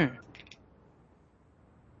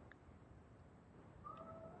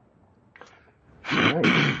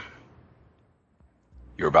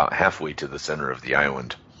 You're about halfway to the center of the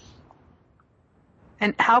island.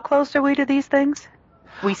 And how close are we to these things?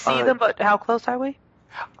 We see them, but how close are we?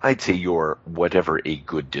 I'd say you're whatever a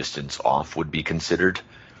good distance off would be considered.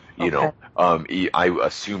 You know, I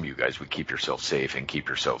assume you guys would keep yourself safe and keep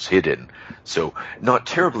yourselves hidden. So not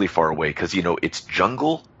terribly far away because, you know, it's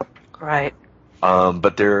jungle. Right.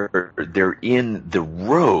 But they're in the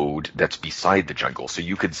road that's beside the jungle, so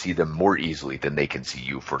you can see them more easily than they can see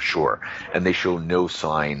you for sure. And they show no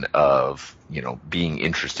sign of, you know, being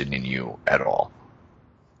interested in you at all.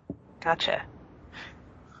 Gotcha.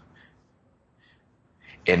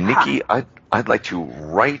 And Nikki, I'd like to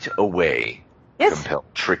right away compel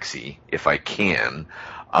Trixie, if I can.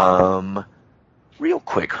 Real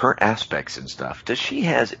quick, her aspects and stuff. Does she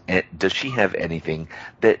have anything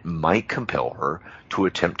that might compel her to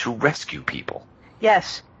attempt to rescue people?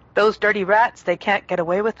 Yes, those dirty rats. They can't get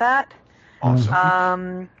away with that.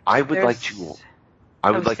 Awesome. I would like to.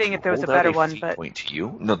 I would like to if there was hold a better out a one, fate but point to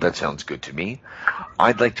you. No, that sounds good to me.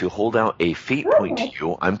 I'd like to hold out a fate point to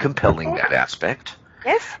you. I'm compelling that aspect.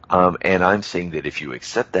 Yes. And I'm saying that if you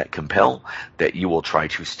accept that compel, that you will try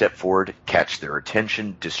to step forward, catch their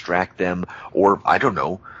attention, distract them, or, I don't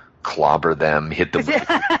know, clobber them, hit them with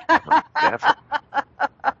whatever.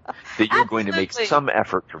 That you're going to make some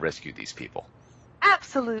effort to rescue these people.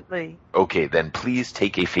 Absolutely. Okay, then please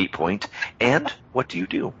take a fate point. And what do you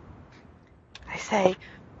do? I say,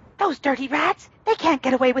 those dirty rats, they can't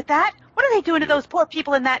get away with that. What are they doing to those poor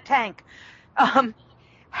people in that tank?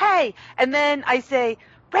 Hey, and then I say,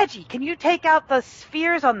 Reggie, can you take out the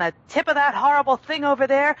spheres on the tip of that horrible thing over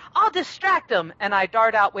there? I'll distract them. And I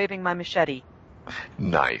dart out waving my machete.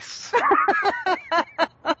 Nice.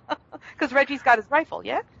 Because Reggie's got his rifle,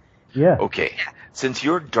 yeah? Yeah. Okay. Since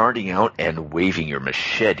you're darting out and waving your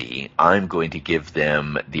machete, I'm going to give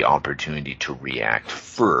them the opportunity to react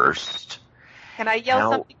first. Can I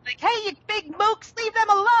yell something like, hey, you big mooks, leave them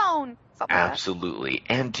alone? Something Absolutely. Like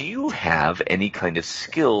that. And do you have any kind of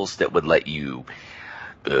skills that would let you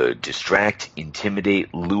distract,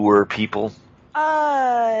 intimidate, lure people?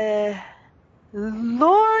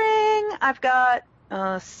 Luring, I've got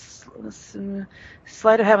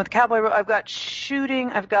sleight of hand with cowboy rope. I've got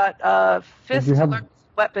shooting. I've got fist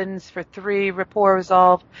weapons for 3, rapport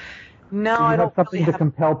resolve. No, I don't. Do you have something to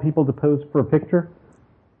compel people to pose for a picture?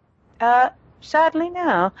 Sadly,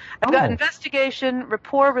 no. I've got investigation,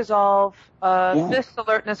 rapport resolve, fist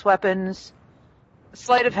alertness weapons,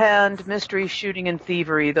 sleight of hand, mystery, shooting, and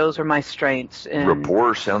thievery. Those are my strengths. And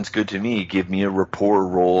rapport sounds good to me. Give me a rapport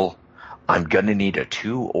roll. I'm gonna need a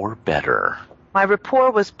 2 or better. My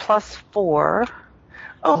rapport was +4.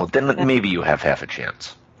 Oh, then maybe you have half a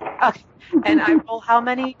chance. Okay. And I roll how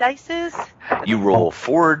many dices? You roll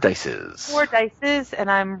 4 dices. 4 dices,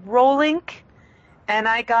 and I'm rolling. And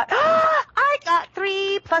I got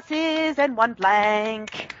 3 pluses and 1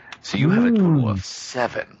 blank. So you have a total of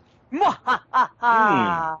 7.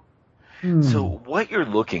 So what you're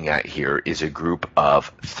looking at here is a group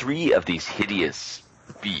of 3 of these hideous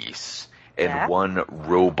beasts and 1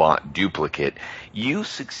 robot duplicate. You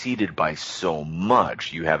succeeded by so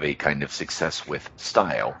much. You have a kind of success with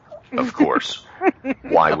style, of course.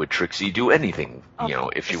 Why would Trixie do anything,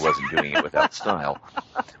 if she wasn't doing it without style?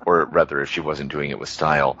 Or rather, if she wasn't doing it with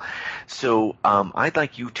style. So I'd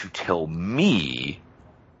like you to tell me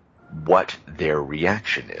what their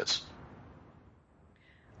reaction is.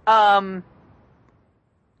 I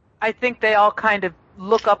think they all kind of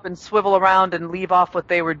look up and swivel around and leave off what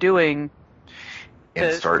they were doing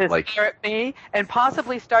and start stare at me and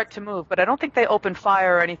possibly start to move. But I don't think they open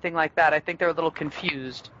fire or anything like that. I think they're a little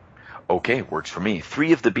confused. Okay, works for me.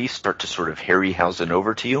 3 of the beasts start to sort of Harryhausen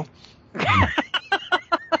over to you.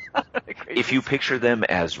 If you picture them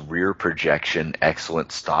as rear projection,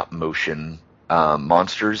 excellent stop motion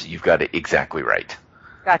monsters, you've got it exactly right.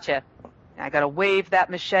 Gotcha. I gotta wave that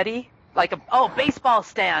machete like baseball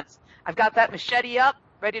stance. I've got that machete up,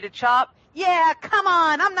 ready to chop. Yeah, come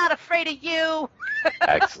on, I'm not afraid of you.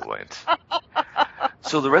 Excellent.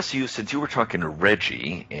 So the rest of you, since you were talking to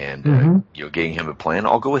Reggie and getting him a plan,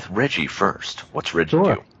 I'll go with Reggie first. What's Reggie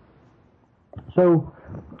do? So,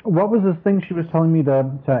 what was this thing she was telling me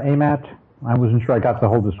to aim at? I wasn't sure I got the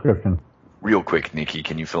whole description. Real quick, Nikki,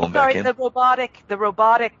 can you fill him back in? The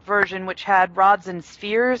robotic version, which had rods and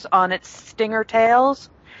spheres on its stinger tails,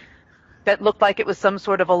 that looked like it was some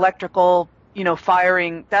sort of electrical,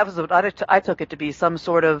 firing. That was what I took it to be, some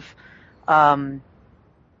sort of. When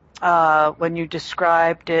you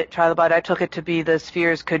described it, Trilobite, I took it to be the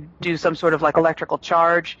spheres could do some sort of like electrical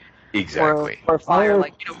charge. Exactly. Or fire,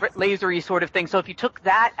 lasery sort of thing. So if you took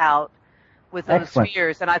that out with those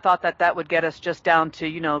spheres, and I thought that would get us just down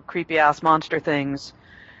to, creepy ass monster things.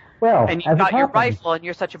 Well, and you got your rifle, and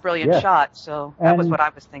you're such a brilliant shot, so that was what I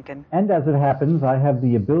was thinking. And as it happens, I have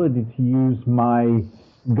the ability to use my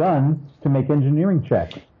gun to make engineering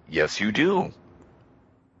checks. Yes, you do.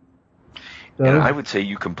 So, and I would say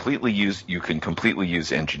you can completely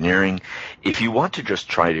use engineering. If you want to just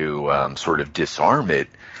try to sort of disarm it,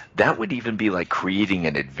 that would even be like creating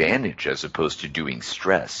an advantage as opposed to doing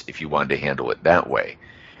stress if you wanted to handle it that way.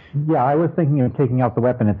 yeah, I was thinking of taking out the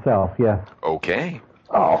weapon itself, yes. Okay.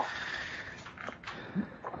 Oh.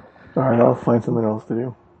 All right, I'll find something else to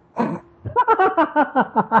do.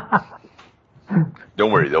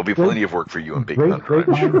 Don't worry, there'll be plenty of work for you in Big Thunder. Great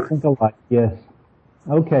minds think alike, yes.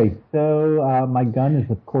 Okay, so my gun is,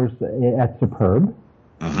 of course, at Superb.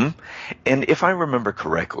 Mm-hmm. And if I remember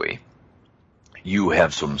correctly, you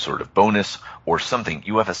have some sort of bonus or something.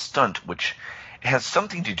 You have a stunt which has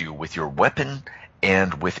something to do with your weapon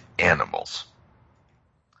and with animals.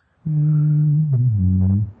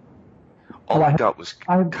 Mm-hmm. All I got was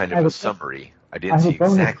kind of a summary. I didn't see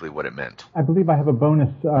exactly what it meant. I believe I have a bonus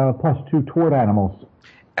 +2 toward animals.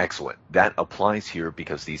 Excellent. That applies here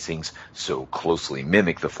because these things so closely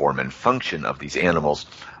mimic the form and function of these animals,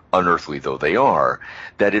 unearthly though they are,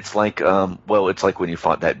 that it's like, it's like when you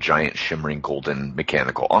fought that giant shimmering golden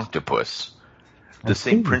mechanical octopus. The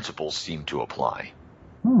same principles seem to apply.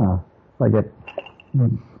 Huh. Like a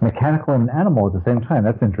mechanical and animal at the same time.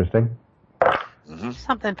 That's interesting. Mm-hmm.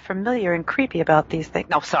 Something familiar and creepy about these things.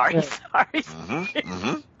 No, sorry. Mm-hmm.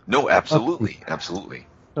 Mm-hmm. No, absolutely. Absolutely.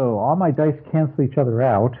 So all my dice cancel each other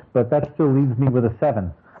out, but that still leaves me with a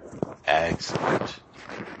 7. Excellent.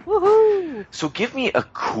 Woohoo! So give me a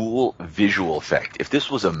cool visual effect. If this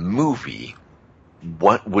was a movie,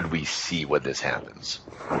 what would we see when this happens?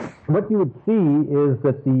 What you would see is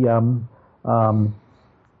that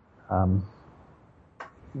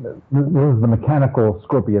this is the mechanical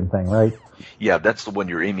scorpion thing, right? Yeah, that's the one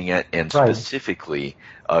you're aiming at, and specifically,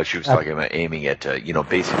 she was talking about aiming at,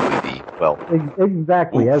 basically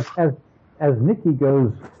Exactly. Oof. As Nikki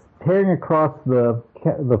goes tearing across the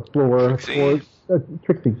floor, Trixie,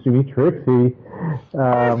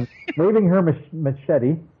 waving her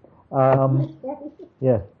machete.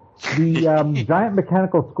 Yes, the giant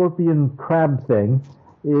mechanical scorpion crab thing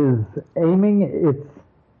is aiming its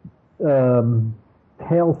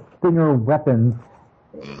tail stinger weapons,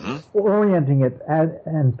 orienting it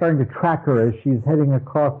and starting to track her as she's heading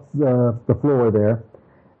across the floor there.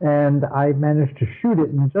 And I managed to shoot it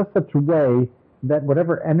in just such a way that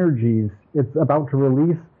whatever energies it's about to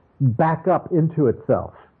release back up into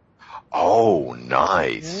itself. Oh,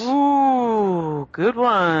 nice. Ooh, good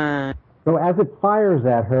one. So as it fires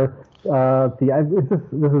at her, this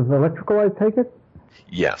is electrical, I take it?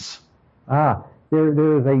 Yes.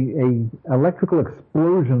 There is a electrical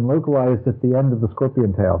explosion localized at the end of the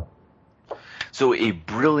scorpion tail. So a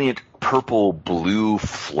brilliant purple-blue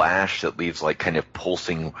flash that leaves like kind of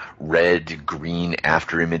pulsing red-green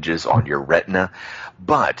after images on your retina.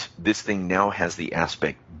 But this thing now has the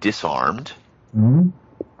aspect disarmed. Mm-hmm.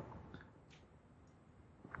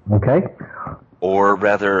 Okay. Or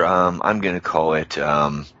rather, I'm going to call it,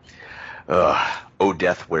 O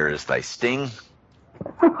death, where is thy sting?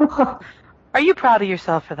 Are you proud of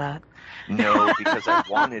yourself for that? No, because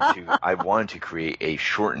I wanted to create a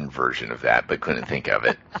shortened version of that, but couldn't think of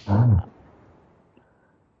it.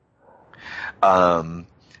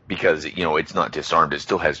 Because, it's not disarmed. It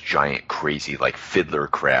still has giant, crazy, like fiddler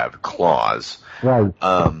crab claws. Right.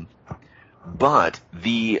 But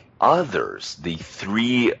the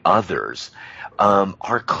three others,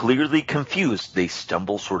 are clearly confused. They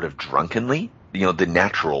stumble sort of drunkenly. The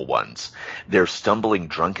natural ones. They're stumbling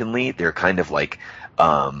drunkenly. They're kind of like,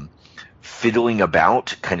 fiddling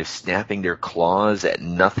about, kind of snapping their claws at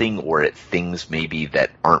nothing or at things maybe that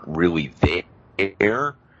aren't really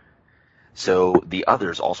there. So the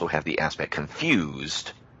others also have the aspect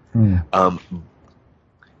confused.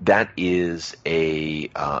 That is a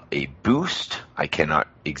boost. I cannot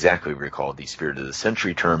exactly recall the Spirit of the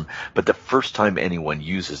Century term, but the first time anyone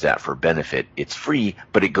uses that for benefit, it's free,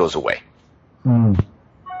 but it goes away.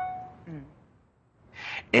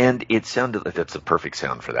 And it sounded like that's the perfect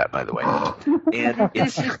sound for that, by the way.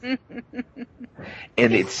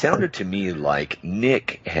 And it sounded to me like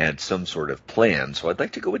Nick had some sort of plan, so I'd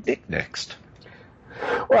like to go with Nick next.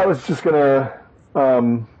 Well, I was just gonna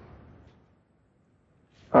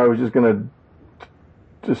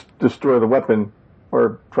destroy the weapon,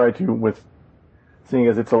 or try to, with seeing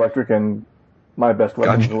as it's electric and my best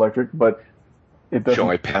weapon is electric, but it doesn't. Shall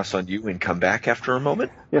I pass on you and come back after a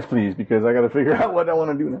moment? Yes, please, because I got to figure out what I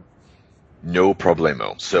want to do now. No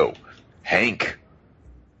problemo. So, Hank.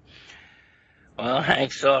 Well,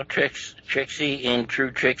 Hank saw Trixie in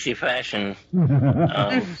true Trixie fashion.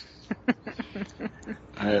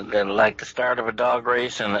 like the start of a dog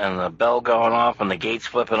race and the bell going off and the gates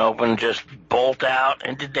flipping open, just bolt out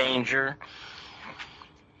into danger.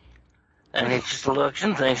 And he just looks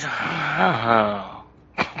and thinks, oh.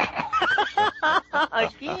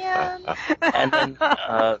 Again. And then,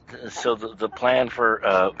 so the plan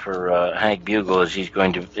for Hank Bugle is he's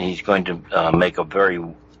going to make a very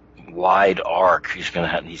wide arc. He's going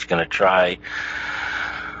to try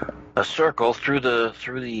a circle through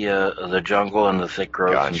the jungle and the thick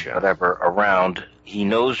growth and whatever around. He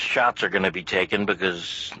knows shots are going to be taken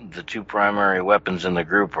because the two primary weapons in the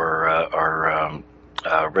group are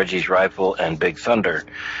Reggie's rifle and Big Thunder,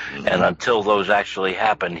 and until those actually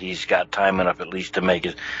happen, he's got time enough at least to make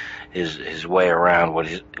his way around.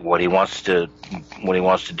 What he wants to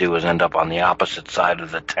do is end up on the opposite side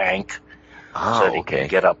of the tank. So that he can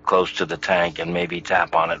get up close to the tank and maybe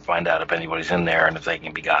tap on it, find out if anybody's in there and if they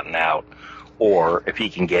can be gotten out, or if he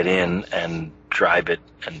can get in and drive it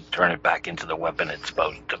and turn it back into the weapon it's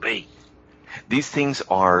supposed to be. These things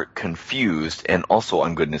are confused, and also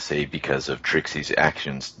I'm going to say because of Trixie's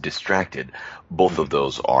actions, distracted. Both of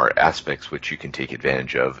those are aspects which you can take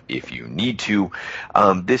advantage of if you need to.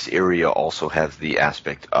 This area also has the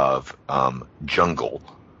aspect of jungle.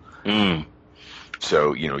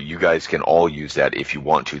 So, you guys can all use that if you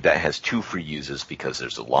want to. That has 2 free uses because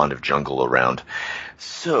there's a lot of jungle around.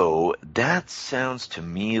 So, that sounds to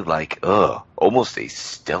me like, almost a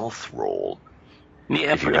stealth roll.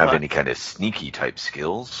 Yeah, if you have any kind of sneaky type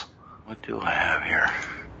skills. What do I have here?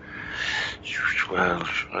 Well,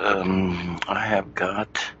 I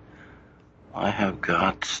have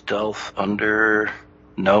got stealth under.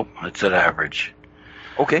 Nope, it's at average.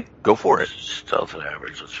 Okay, go for it. Stealth at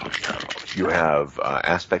average. Let's find out. You have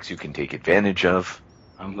aspects you can take advantage of.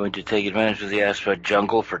 I'm going to take advantage of the aspect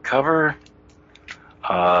jungle for cover,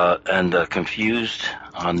 and confused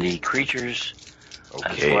on the creatures,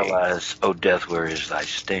 as well as death, where is thy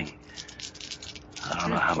sting? I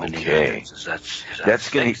don't know how many is that's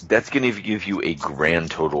going to give you a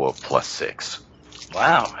grand total of +6.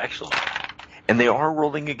 Wow, excellent. And they are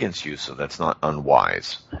rolling against you, so that's not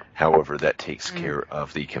unwise. However, that takes care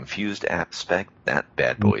of the confused aspect. That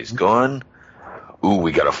bad boy is gone. Ooh,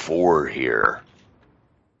 we got a 4 here.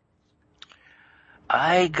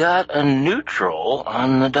 I got a neutral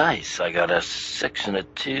on the dice. I got a 6 and a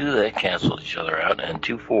 2. They canceled each other out, and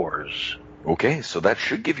 2 4s. Okay, so that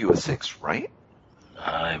should give you a 6, right?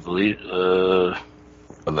 I believe,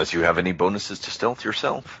 unless you have any bonuses to stealth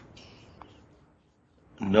yourself.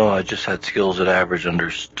 No, I just had skills at average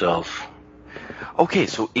under stealth. Okay,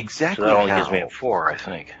 so exactly so that only gives me a 4, I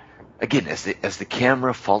think. Again, as the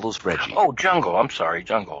camera follows Reggie. Oh, jungle. I'm sorry,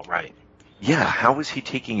 jungle. Right. Yeah, how is he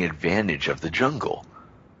taking advantage of the jungle?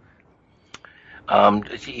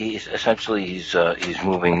 He's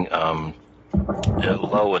moving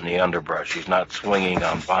low in the underbrush. He's not swinging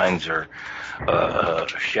on vines or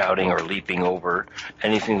shouting or leaping over.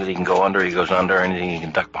 Anything that he can go under, he goes under. Anything he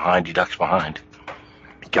can duck behind, he ducks behind.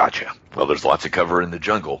 Gotcha. Well, there's lots of cover in the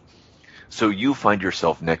jungle. So you find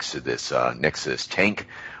yourself next to this tank,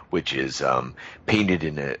 which is painted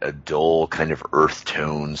in a dull kind of earth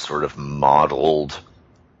tone, sort of mottled.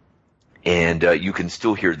 And you can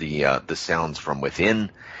still hear the sounds from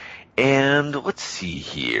within. And let's see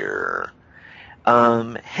here.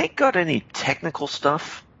 Hank got any technical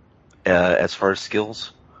stuff as far as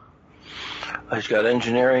skills? He's got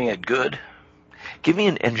engineering at good. Give me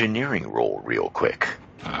an engineering roll real quick.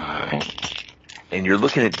 All right. And you're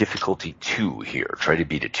looking at difficulty 2 here. Try to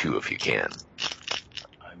beat a 2 if you can.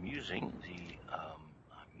 I'm using the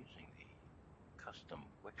custom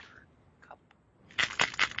Wickford cup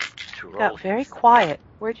to roll. Got very quiet.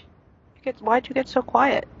 Why'd you get so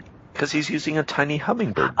quiet? Because he's using a tiny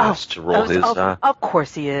hummingbird nest to roll his. Of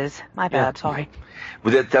course he is. My bad. Sorry.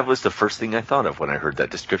 Well, that was the first thing I thought of when I heard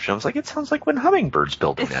that description. I was like, it sounds like when hummingbirds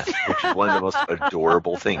build a nest, which is one of the most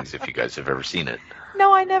adorable things if you guys have ever seen it.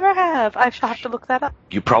 No, I never have. I shall have to look that up.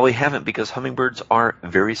 You probably haven't because hummingbirds are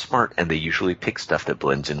very smart and they usually pick stuff that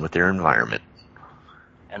blends in with their environment.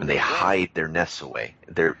 And they hide their nests away.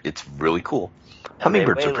 It's really cool.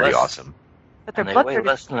 Hummingbirds are pretty awesome. But they're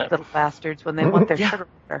bloodthirsty little bastards when they want their sugar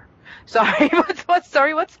water. Sorry,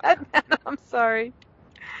 what's that, man? I'm sorry.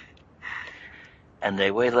 And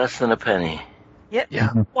they weigh less than a penny. Yep.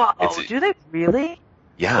 Yeah. Wow. Do they really?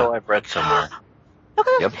 Yeah. So I've read somewhere. Look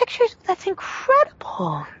at those pictures. That's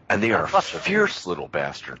incredible. And they are fierce little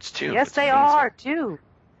bastards, too. Yes, they are, too.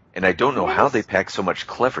 And I don't know how they pack so much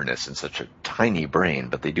cleverness in such a tiny brain,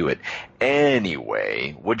 but they do it.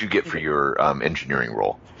 Anyway, what'd you get for your engineering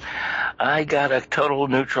roll? I got a total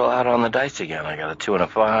neutral out on the dice again. I got a 2 and a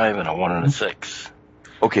 5 and a 1 and a 6.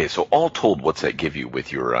 Okay, so all told, what's that give you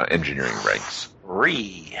with your engineering ranks?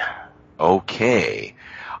 3. Okay.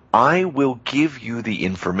 I will give you the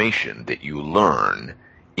information that you learn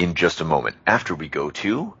in just a moment after we go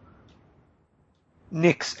to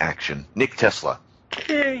Nick's action. Nick Tesla.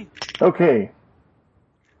 Okay.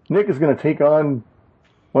 Nick is going to take on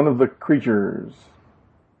one of the creatures.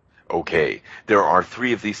 Okay. There are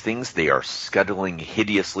 3 of these things. They are scuttling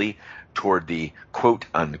hideously toward the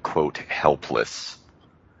quote-unquote helpless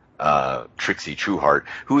Trixie Trueheart,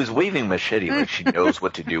 who is waving machete like she knows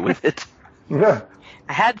what to do with it. Yeah.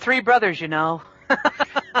 I had 3 brothers, you know.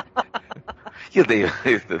 Yeah,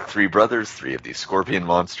 the 3 brothers, 3 of these scorpion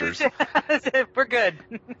monsters. We're good.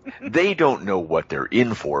 They don't know what they're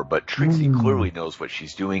in for, but Trixie clearly knows what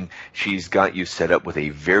she's doing. She's got you set up with a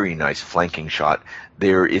very nice flanking shot.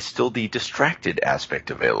 There is still the distracted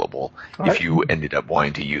aspect available if you ended up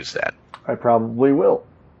wanting to use that. I probably will.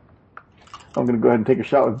 I'm going to go ahead and take a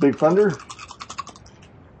shot with Big Thunder.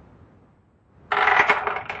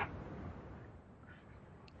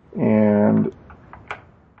 And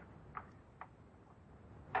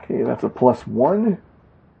okay, that's a +1.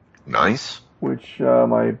 Nice. Which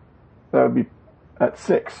that would be at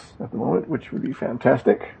 6 at the moment, which would be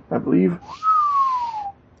fantastic, I believe.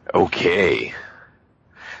 Okay.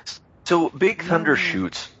 So Big Thunder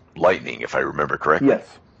shoots lightning, if I remember correctly.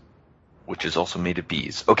 Yes. Which is also made of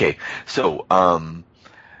bees. Okay, so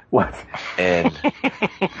what? And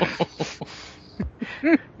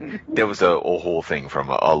there was a whole thing from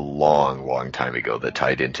a long time ago that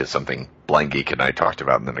tied into something Blind Geek and I talked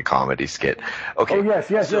about in the comedy skit. Okay. Oh yes.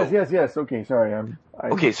 Okay, sorry.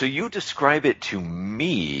 Okay, so you describe it to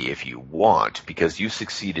me if you want, because you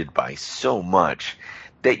succeeded by so much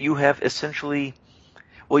that you have essentially,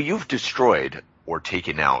 well, you've destroyed or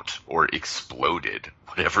taken out or exploded,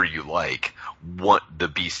 whatever you like, what the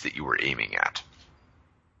beast that you were aiming at.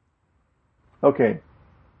 Okay.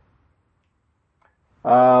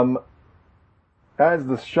 As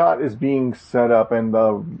the shot is being set up and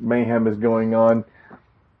the mayhem is going on,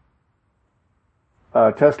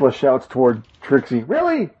 Tesla shouts toward Trixie,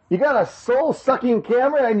 "Really? You got a soul-sucking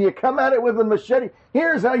camera and you come at it with a machete?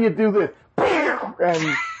 Here's how you do this."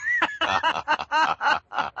 And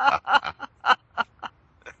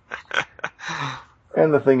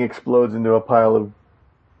and the thing explodes into a pile of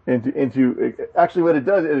actually what it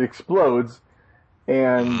does, it explodes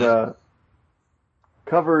and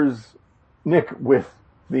covers Nick with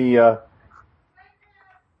the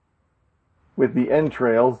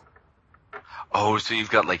entrails. Oh, so you've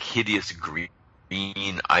got like hideous green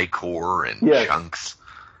ichor and chunks.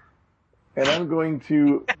 And I'm going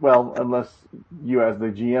to, well, unless you as the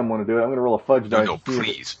GM want to do it, I'm going to roll a fudge dice. No,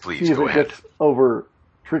 please, see if go it ahead. gets over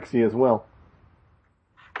Trixie as well.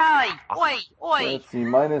 Hi, oi. Let's see,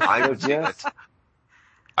 minus says yes.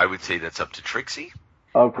 I would say that's up to Trixie.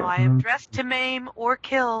 Okay. I am dressed to maim or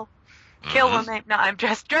kill. Kill or maim. No, I'm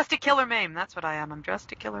dressed to kill or maim. That's what I am. I'm dressed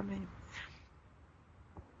to kill or maim.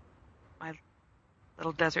 My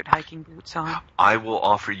little desert hiking boots on. I will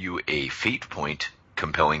offer you a fate point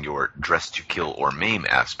compelling your dress to kill or maim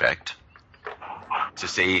aspect to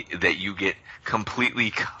say that you get completely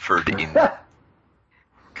covered in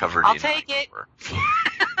I'll take it.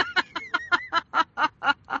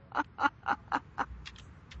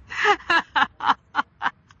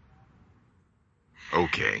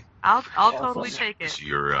 Okay. I'll totally take it. So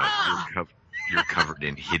you're covered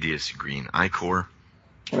in hideous green ichor.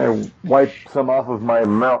 And I wipe some off of my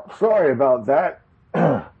mouth. Sorry about that.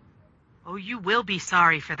 Oh, you will be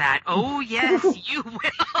sorry for that. Oh, yes, you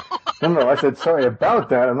will. No, I said sorry about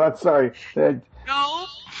that. I'm not sorry. No,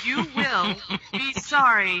 you will be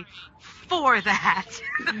sorry for that.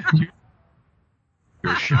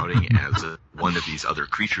 You're shouting as one of these other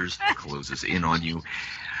creatures closes in on you.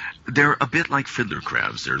 They're a bit like fiddler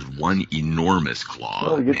crabs. There's one enormous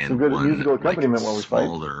claw we get and some good one musical accompaniment while we fight.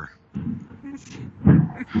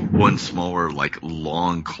 One smaller, like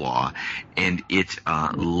long claw, and it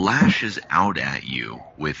lashes out at you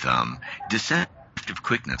with deceptive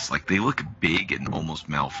quickness. Like they look big and almost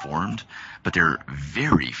malformed, but they're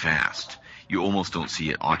very fast. You almost don't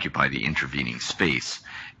see it occupy the intervening space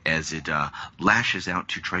as it lashes out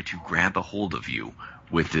to try to grab a hold of you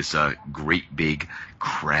with this great big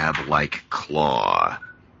crab-like claw.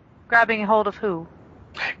 Grabbing hold of who?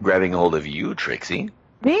 Grabbing hold of you, Trixie.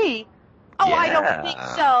 Me? Oh, Yeah. I don't think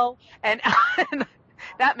so. And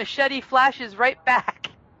that machete flashes right back,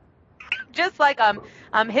 just like I'm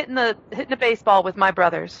hitting the baseball with my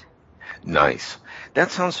brothers. Nice.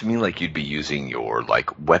 That sounds to me like you'd be using your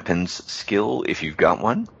weapons skill if you've got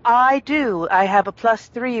one. I do. I have a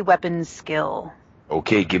 +3 weapons skill.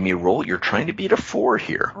 Okay, give me a roll. You're trying to beat a 4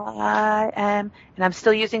 here. I am, and I'm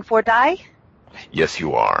still using 4 die? Yes,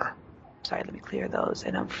 you are. Sorry, let me clear those.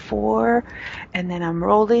 And I'm 4, and then I'm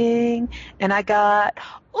rolling, and I got,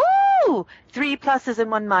 3 pluses and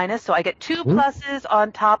 1 minus, so I get 2 pluses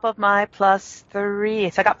on top of my plus 3.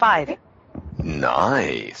 So I got 5.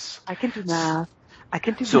 Nice. I can do math.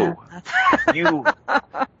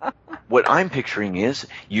 What I'm picturing is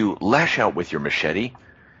you lash out with your machete,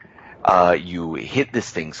 you hit this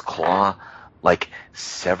thing's claw, like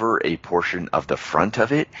sever a portion of the front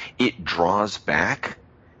of it, it draws back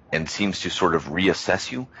and seems to sort of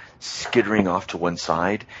reassess you, skittering off to one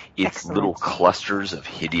side, its little clusters of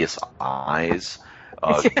hideous eyes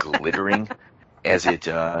glittering as it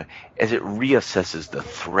reassesses the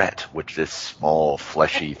threat which this small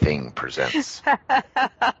fleshy thing presents.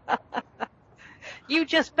 You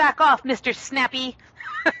just back off, Mr. Snappy.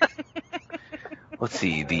 Let's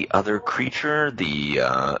see, the other creature,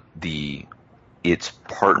 its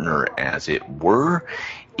partner, as it were,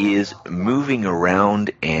 is moving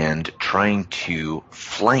around and trying to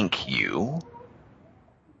flank you.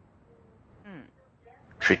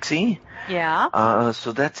 Trixie? Yeah?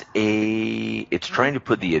 So that's it's trying to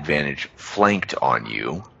put the advantage flanked on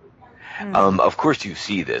you. Of course you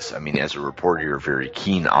see this. I mean, as a reporter, you're very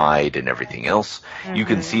keen-eyed and everything else. Mm-hmm. You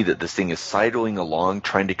can see that this thing is sidling along,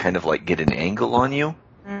 trying to kind of like get an angle on you.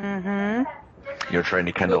 Mm-hmm. You're trying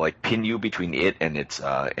to kind of like pin you between it and its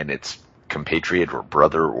compatriot or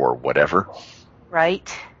brother or whatever.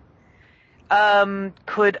 Right.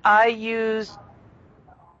 Could I use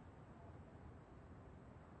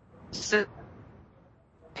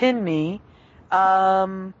pin me?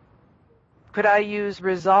 Could I use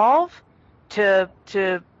resolve to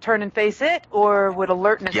turn and face it, or would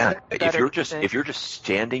alertness? Yeah, if you're just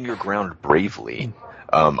standing your ground bravely,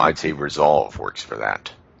 I'd say resolve works for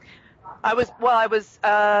that. I was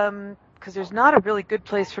because there's not a really good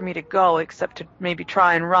place for me to go except to maybe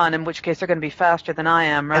try and run, in which case they're going to be faster than I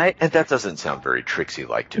am, right? And that doesn't sound very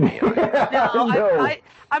Trixie-like to me. I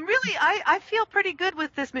feel pretty good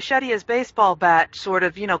with this machete as baseball bat, sort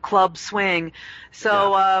of, club swing.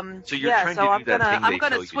 So, I'm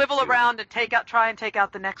gonna swivel around and try and take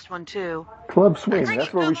out the next one too. Club swing.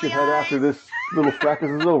 That's where we should head after this little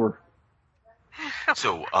fracas is over.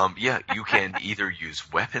 So, you can either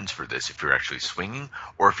use weapons for this if you're actually swinging,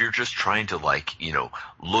 or if you're just trying to,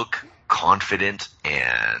 look confident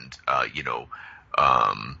and,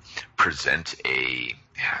 present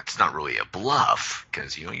it's not really a bluff,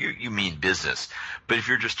 because, you mean business, but if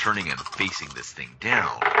you're just turning and facing this thing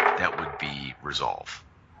down, that would be resolve.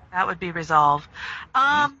 That would be resolve.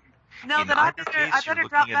 No, then I better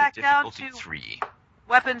drop back down to 3.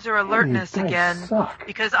 Weapons or alertness again,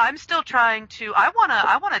 because I'm still trying to. I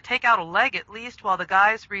wanna take out a leg at least while the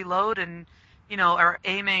guys reload and are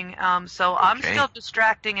aiming. So I'm still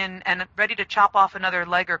distracting and ready to chop off another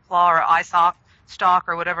leg or claw or eye stalk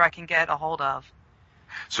or whatever I can get a hold of.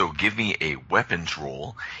 So give me a weapons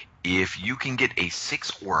roll. If you can get a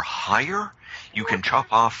 6 or higher, you can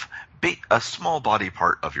chop off a small body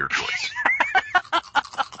part of your choice.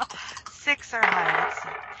 6 or higher. Let's see.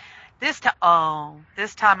 This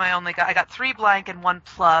time I got 3 blank and 1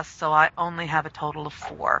 plus, so I only have a total of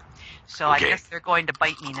 4. So I guess they're going to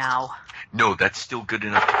bite me now. No, that's still good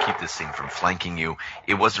enough to keep this thing from flanking you.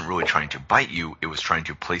 It wasn't really trying to bite you, it was trying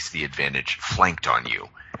to place the advantage flanked on you.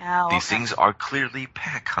 These things are clearly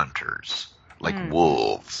pack hunters, like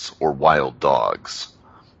wolves or wild dogs.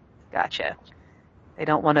 Gotcha. They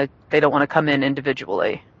don't want to come in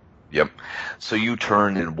individually. Yep. So you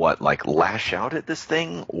turn and lash out at this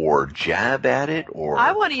thing or jab at it, or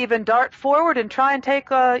I want to even dart forward and try and take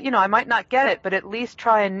I might not get it, but at least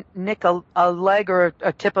try and nick a leg or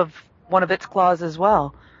a tip of one of its claws as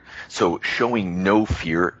well. So showing no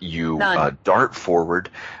fear, you dart forward,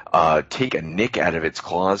 take a nick out of its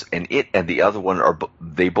claws, and it and the other one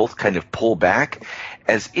they both kind of pull back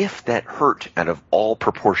as if that hurt out of all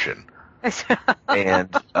proportion.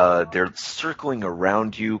 And they're circling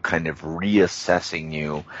around you, kind of reassessing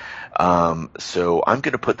you. So I'm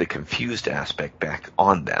going to put the confused aspect back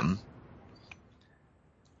on them.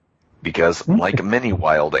 Because, like many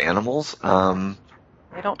wild animals,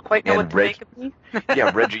 they don't quite know what to make of me.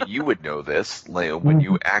 Yeah, Reggie, you would know this. When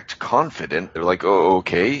you act confident, they're like, oh,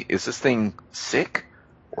 okay, is this thing sick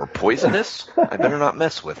or poisonous? I better not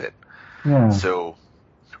mess with it. Yeah. So,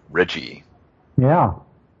 Reggie. Yeah.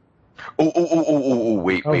 Oh,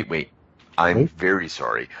 wait. I'm very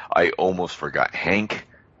sorry. I almost forgot. Hank,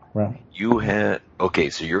 right. You had... Okay,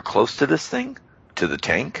 so you're close to this thing? To the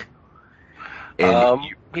tank? And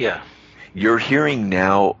yeah. You're hearing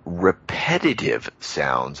now repetitive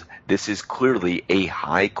sounds this is clearly a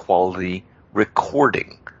high-quality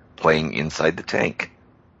recording playing inside the tank.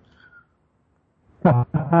 Oh,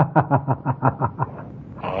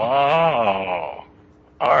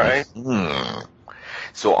 all right.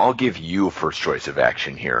 So I'll give you first choice of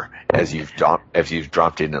action here as you've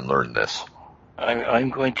dropped in and learned this. I'm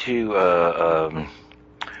going to.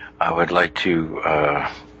 I would like to.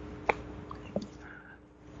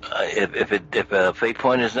 If a fate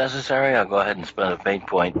point is necessary, I'll go ahead and spend a fate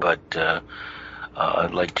point. But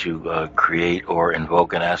I'd like to create or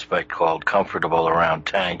invoke an aspect called comfortable around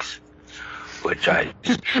tanks, which I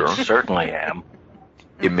certainly am.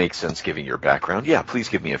 It makes sense given your background. Yeah, please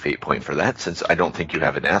give me a fate point for that, since I don't think you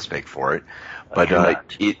have an aspect for it. But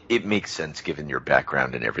it makes sense given your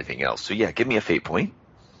background and everything else. So yeah, give me a fate point.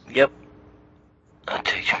 Yep. That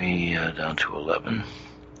takes me down to 11.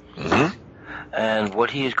 Mm-hmm. And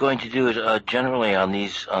what he is going to do is generally on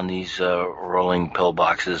these rolling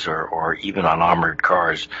pillboxes or even on armored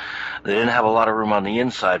cars, they didn't have a lot of room on the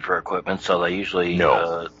inside for equipment, so they usually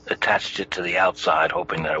attached it to the outside,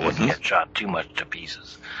 hoping that it wouldn't get shot too much to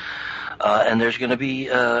pieces. And there's going to be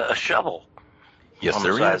a shovel on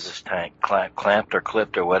the side of this tank, clamped or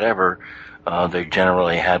clipped or whatever. They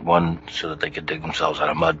generally had one so that they could dig themselves out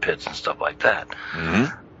of mud pits and stuff like that. Mm-hmm.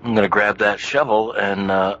 I'm going to grab that shovel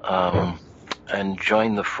and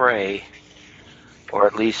join the fray, or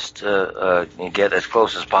at least get as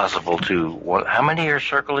close as possible to one. How many are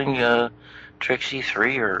circling Trixie?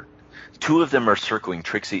 3 or 2 of them are circling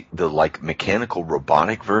Trixie. The mechanical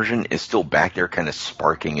robotic version is still back there, kind of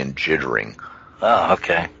sparking and jittering. Oh,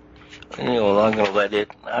 okay. Well, I'm gonna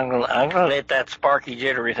let that sparky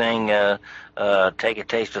jittery thing take a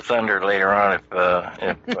taste of thunder later on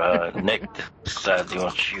if Nick decides he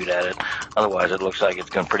wants to shoot at it. Otherwise, it looks like it's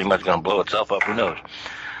pretty much gonna blow itself up. Who knows?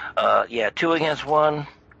 2 against 1.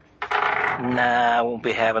 Nah, I won't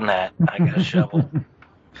be having that. I got a shovel.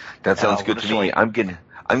 That sounds good to me. I'm gonna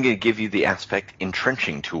give you the aspect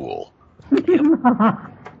entrenching tool.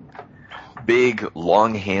 Big,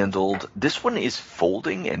 long-handled. This one is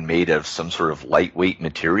folding and made of some sort of lightweight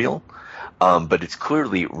material, but it's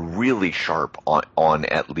clearly really sharp on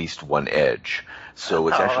at least one edge. So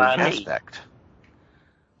it's actually an aspect.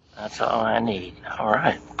 That's all I need. All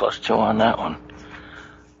right, +2 on that one.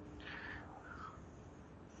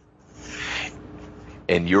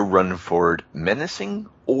 And you're running forward, menacing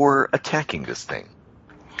or attacking this thing?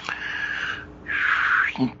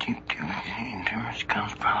 I'm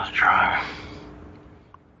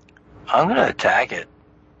going to attack it.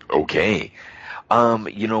 Okay.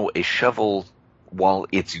 A shovel, while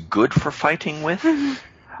it's good for fighting with,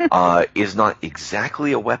 is not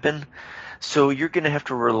exactly a weapon, so you're going to have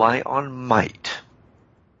to rely on might.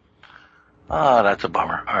 Oh, that's a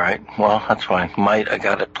bummer. All right. Well, that's fine. Might, I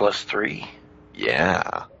got it +3.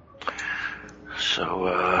 Yeah. So,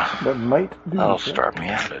 that might do that'll start me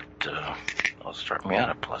out at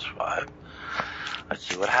 +5. Let's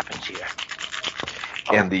see what happens here.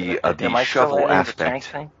 And the shovel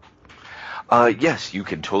aspect. Yes, you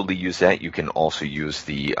can totally use that. You can also use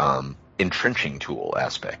the entrenching tool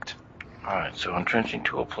aspect. All right, so entrenching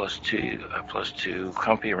tool +2,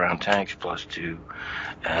 comfy around tanks +2,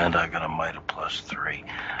 and I got a might of +3.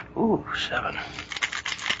 Ooh, 7.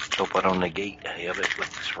 Hope I don't negate any of it with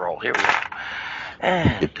this roll. Here we go.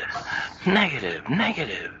 And negative.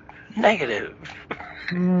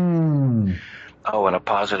 Oh, and a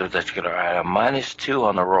positive that's going to add a -2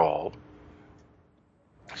 on the roll.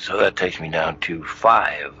 So that takes me down to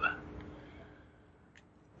 5.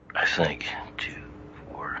 I think. 2,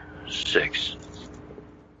 4, 6.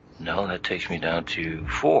 No, that takes me down to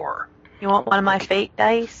 4. You want one of my fate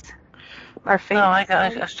dice? Or fate? No, I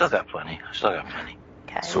still got plenty.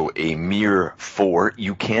 Okay. So a mere 4.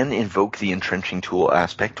 You can invoke the entrenching tool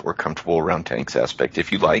aspect or comfortable around tanks aspect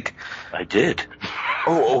if you like. I did.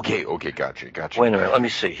 Oh, okay, gotcha. Wait a minute, let me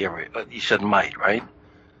see. Here, you said might, right?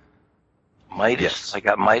 Might yes. I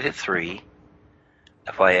got might at 3.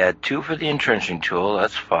 If I add 2 for the entrenching tool,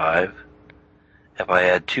 that's 5. If I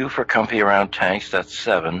add 2 for comfy around tanks, that's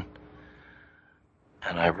 7.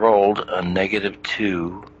 And I rolled a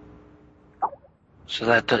 -2. So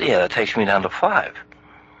that takes me down to 5.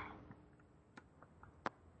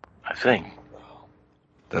 I think.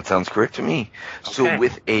 That sounds correct to me. Okay. So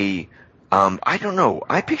with a, I don't know,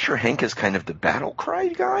 I picture Hank as kind of the battle cry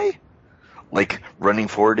guy? Like running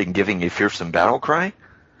forward and giving a fearsome battle cry?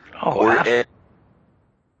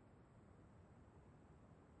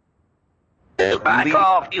 Back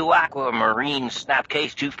off, you aquamarine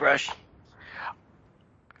snapcase toothbrush.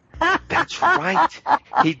 That's right.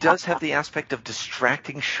 He does have the aspect of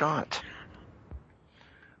distracting shot.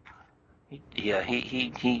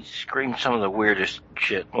 He screams some of the weirdest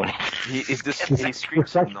shit when he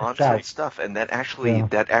screams some nonsense stuff, and that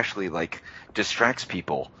actually like distracts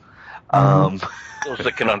people. Those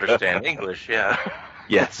that can understand English, yeah.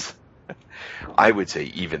 Yes. I would say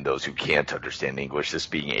even those who can't understand English, this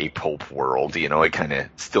being a pulp world, it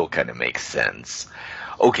still kind of makes sense.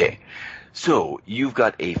 Okay, so you've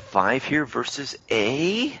got a 5 here versus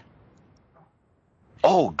a...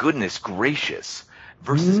 Oh, goodness gracious.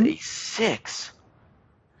 Versus a 6.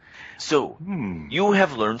 So, you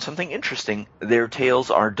have learned something interesting. Their tails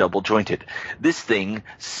are double jointed. This thing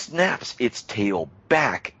snaps its tail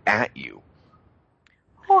back at you.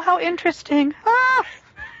 Oh, how interesting. Ah!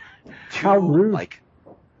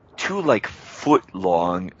 Two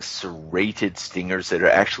foot-long serrated stingers that are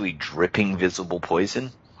actually dripping visible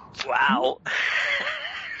poison. Wow.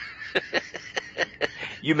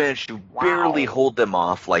 You managed to barely hold them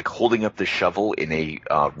off, like holding up the shovel in a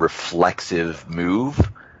reflexive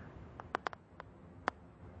move.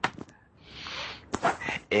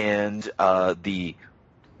 And the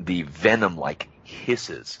venom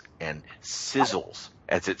hisses and sizzles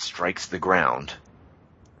as it strikes the ground.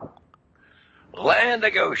 Land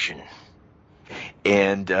of Goshen.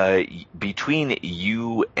 And between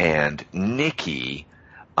you and Nikki,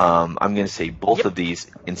 I'm going to say both of these,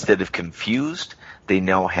 instead of confused, they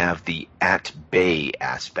now have the at bay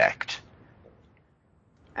aspect.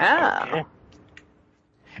 Ah. Okay.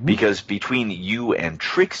 Because between you and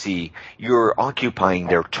Trixie, you're occupying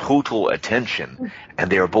their total attention, and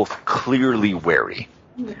they are both clearly wary.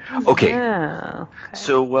 Okay. Yeah.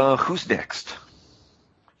 So who's next?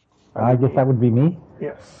 I guess that would be me.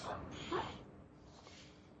 Yes. I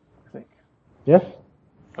think. Yes?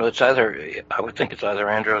 Well, I would think it's either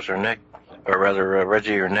Andros or Nick, or rather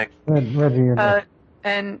Reggie or Nick. Reggie or Nick.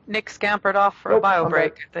 And Nick scampered off for a bio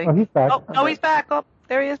break, I think. Oh, he's back. Oh, he's back. Oh,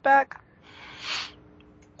 there he is back.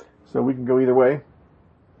 So we can go either way.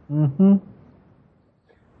 Mm-hmm.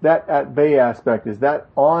 That at bay aspect, is that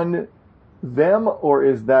on them or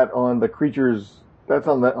is that on the creatures? That's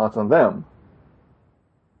on them.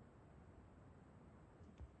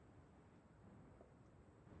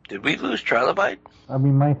 Did we lose Trilobite? We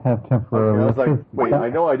might have temporarily. Okay, I was like, wait, I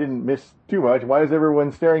know I didn't miss too much. Why is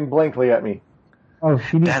everyone staring blankly at me? Oh,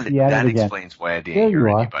 she needs to be added that again. explains why I didn't hear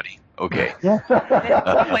anybody. Okay. Yeah.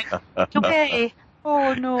 Okay.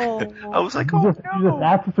 Oh, no. I was like, You just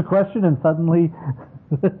asked us a question and suddenly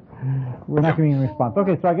we're not getting a response.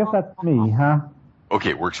 Okay, so I guess that's me, huh?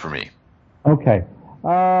 Okay, works for me. Okay.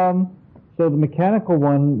 So the mechanical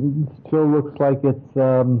one still looks like it's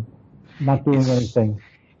not doing anything.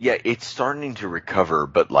 Yeah, it's starting to recover,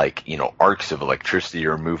 but arcs of electricity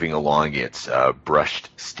are moving along its brushed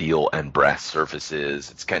steel and brass surfaces.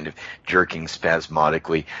 It's kind of jerking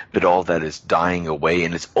spasmodically, but all that is dying away,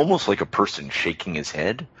 and it's almost like a person shaking his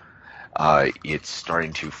head. It's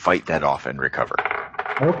starting to fight that off and recover.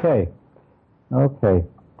 Okay. Let's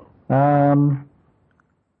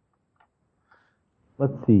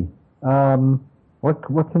see.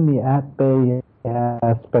 What can the at-bay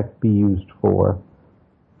aspect be used for?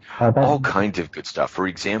 All kinds of good stuff. For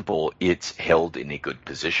example, it's held in a good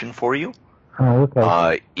position for you. Oh,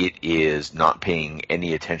 okay. It is not paying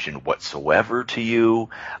any attention whatsoever to you.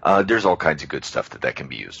 There's all kinds of good stuff that can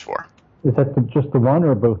be used for. Is that just the one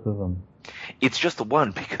or both of them? It's just the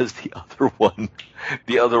one because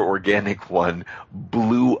the other organic one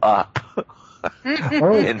blew up.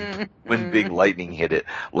 And when big lightning hit it,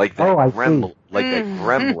 like that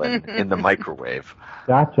gremlin in the microwave.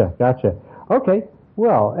 Gotcha. Okay,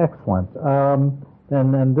 well, excellent.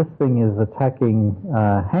 And this thing is attacking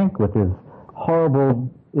Hank with his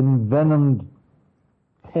horrible envenomed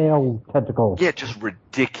tail tentacles. Yeah, just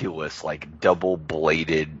ridiculous,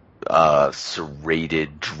 double-bladed,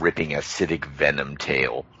 serrated, dripping acidic venom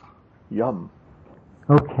tail. Yum.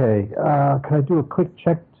 Okay, can I do a quick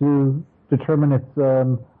check to determine its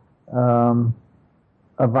a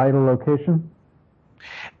vital location?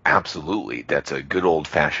 Absolutely. That's a good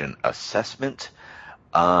old-fashioned assessment.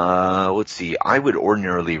 Let's see. I would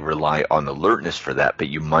ordinarily rely on alertness for that, but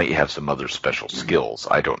you might have some other special skills.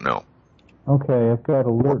 I don't know. Okay, I've got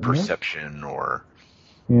alertness. Or perception, or...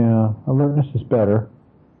 Yeah, alertness is better.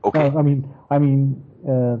 Okay.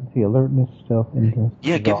 See, alertness, stealth, interest.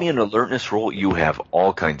 Yeah, give me an alertness roll. You have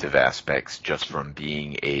all kinds of aspects just from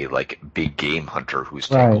being a big game hunter who's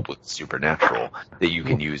tangled with supernatural that you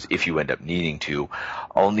can use if you end up needing to.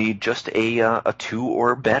 I'll need just a 2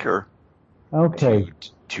 or better. Okay.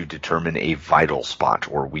 To determine a vital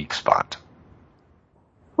spot or weak spot.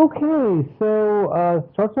 Okay, so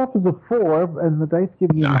starts off as a 4, and the dice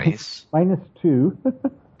give you nice. -2.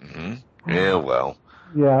 Mm-hmm. Yeah, well.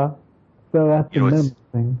 Yeah. So that's the minimum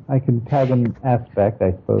thing. I can tag an aspect,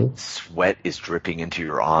 I suppose. Sweat is dripping into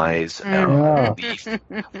your eyes. A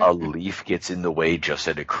leaf gets in the way just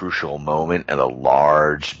at a crucial moment, and a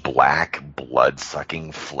large, black,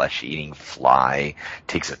 blood-sucking, flesh-eating fly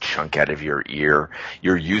takes a chunk out of your ear.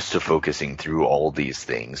 You're used to focusing through all these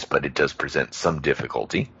things, but it does present some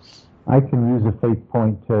difficulty. I can use a fate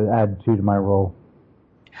point to add 2 to my roll.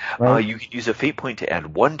 Right? You can use a fate point to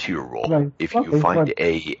add 1 to your roll. Right. If you find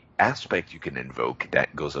a aspect you can invoke,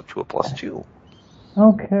 that goes up to a +2.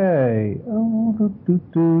 Okay.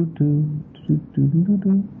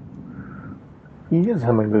 He is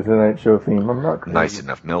humming the Tonight Show theme. I'm not crazy. Nice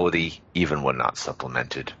enough melody, even when not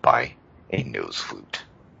supplemented by a nose flute.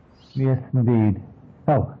 Yes, indeed.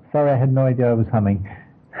 Oh, sorry, I had no idea I was humming.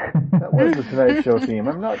 That was the Tonight Show theme.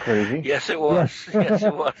 I'm not crazy. Yes, it was. Yes,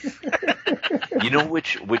 it was. You know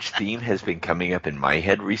which theme has been coming up in my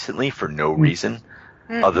head recently for no reason?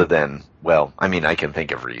 Other than, well, I mean, I can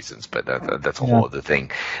think of reasons, but that's a whole other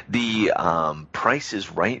thing. The Price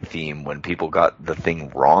is Right theme when people got the thing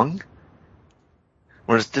wrong.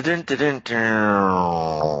 Whereas,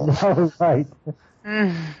 Oh, right.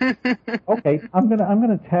 Okay, I'm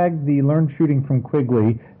gonna tag the Learn Shooting from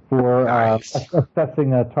Quigley for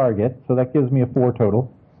assessing a target, so that gives me a 4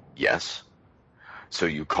 total. Yes. So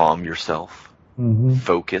you calm yourself,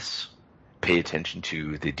 focus, pay attention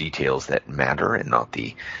to the details that matter and not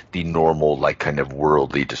the normal, like, kind of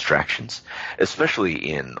worldly distractions. Especially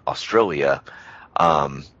in Australia,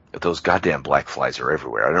 those goddamn black flies are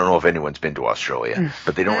everywhere. I don't know if anyone's been to Australia,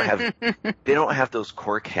 but they don't have those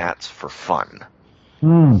cork hats for fun.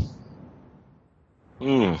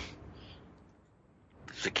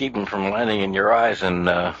 To keep them from landing in your eyes and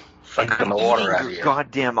sucking the water out of you.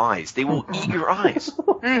 Goddamn eyes. They will eat your eyes.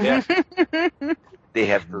 Yeah. They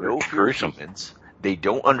have no humans. They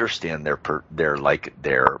don't understand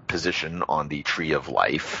their position on the tree of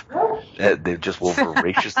life. They just will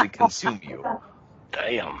voraciously consume you.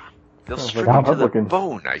 Damn. They'll strip you to the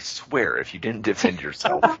bone, I swear, if you didn't defend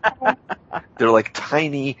yourself. They're like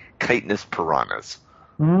tiny chitinous piranhas.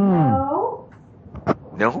 No?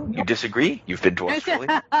 You disagree? You've been to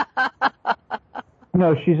Australia?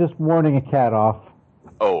 No, she's just warning a cat off.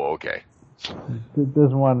 Oh, okay.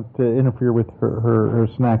 Doesn't want to interfere with her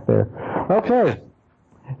snack there. Okay.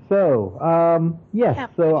 So, yes. Yeah,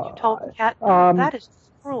 so you told the cat that is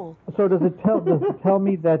cruel. So does it tell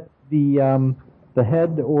me that the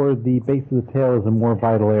head or the base of the tail is a more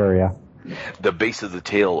vital area? The base of the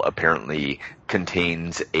tail apparently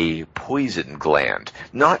contains a poison gland,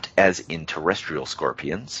 not as in terrestrial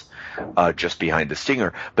scorpions, just behind the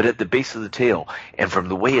stinger, but at the base of the tail. And from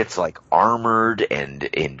the way it's like armored and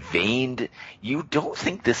veined, you don't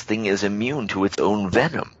think this thing is immune to its own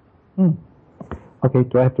venom. Okay,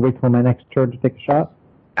 do I have to wait till my next turn to take a shot?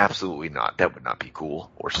 Absolutely not. That would not be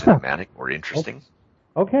cool or cinematic or interesting.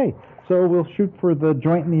 Okay, so we'll shoot for the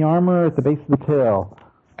joint in the armor at the base of the tail.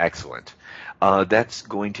 Excellent. That's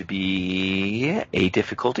going to be a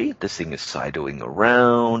difficulty. This thing is sidling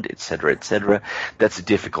around, etc., etc. That's a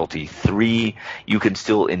difficulty 3. You can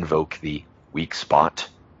still invoke the weak spot,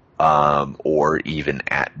 or even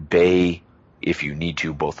at bay if you need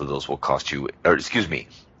to. Both of those will cost you,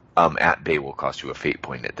 at bay will cost you a fate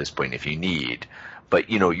point at this point if you need. But,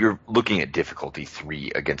 you're looking at difficulty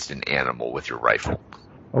 3 against an animal with your rifle.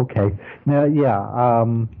 Okay. Now, yeah,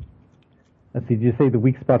 let's see, did you say the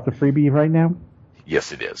weak spot's a freebie right now?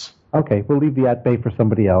 Yes, it is. Okay, we'll leave the at bay for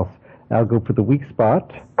somebody else. I'll go for the weak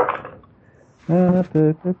spot. Let's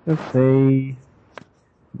say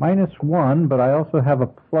 -1, but I also have a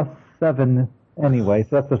 +7 anyway,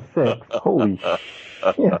 so that's a 6. Holy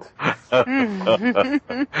shit.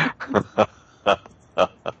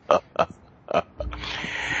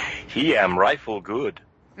 He am rifle good.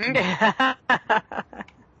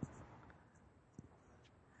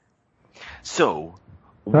 So,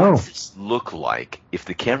 what does this look like if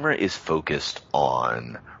the camera is focused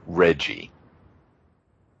on Reggie?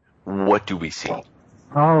 What do we see?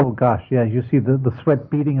 Oh, gosh, yeah, you see the sweat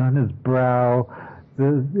beading on his brow,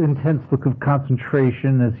 the intense look of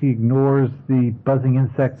concentration as he ignores the buzzing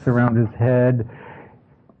insects around his head.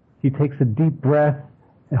 He takes a deep breath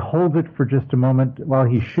and holds it for just a moment while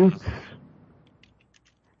he shoots.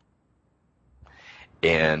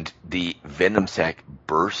 And the venom sac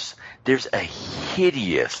bursts. There's a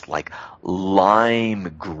hideous,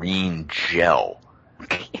 lime green gel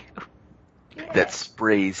that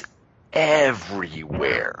sprays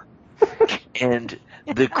everywhere. And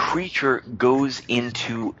the creature goes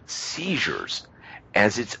into seizures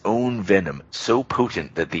as its own venom, so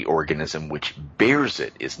potent that the organism which bears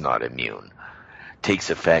it is not immune, takes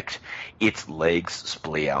effect, its legs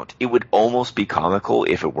splay out. It would almost be comical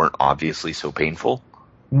if it weren't obviously so painful.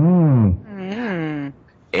 And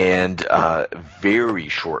very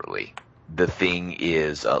shortly, the thing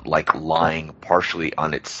is like lying partially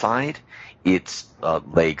on its side, its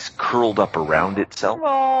legs curled up around itself.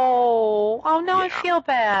 Oh no, I feel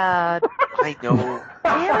bad. I know.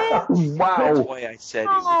 Damn it. Wow. That's why I said it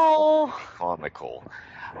was comical.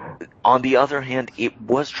 On the other hand, it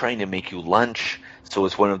was trying to make you lunch, so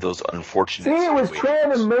it's one of those unfortunate See, it was situations.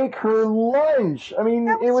 trying to make her lunch. I mean,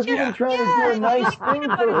 it was even trying to do a nice thing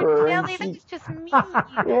for her. And she, just mean.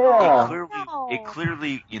 yeah. It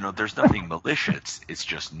clearly, there's nothing malicious. It's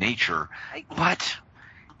just nature. But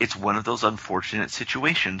it's one of those unfortunate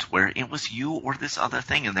situations where it was you or this other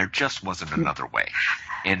thing, and there just wasn't another way.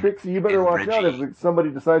 And Trixie, you better watch out if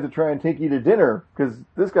somebody decides to try and take you to dinner, because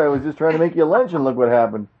this guy was just trying to make you lunch, and look what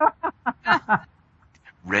happened.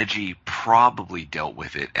 Reggie probably dealt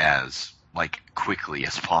with it as, quickly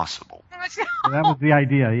as possible. That was the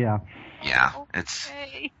idea, yeah. Yeah, it's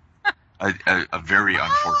a very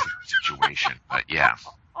unfortunate situation, but yeah.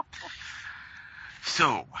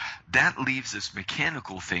 So, that leaves this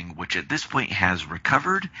mechanical thing, which at this point has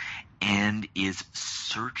recovered and is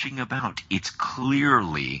searching about. It's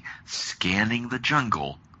clearly scanning the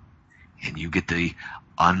jungle, and you get the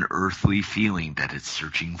unearthly feeling that it's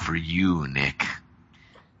searching for you, Nick.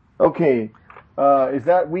 Okay, is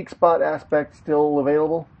that weak spot aspect still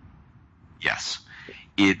available? Yes.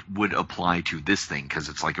 It would apply to this thing, because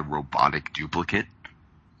it's like a robotic duplicate.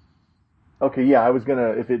 Okay, yeah,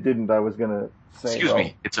 if it didn't, I was gonna say. Excuse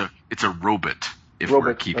me, it's a robot. If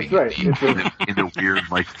we're keeping it in the weird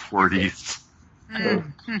 40s.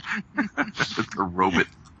 It's a robot.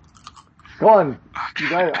 Go on, you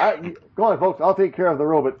guys. Go on, folks. I'll take care of the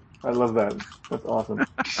robot. I love that. That's awesome.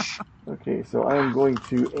 Okay, so I am going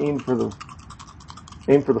to aim for the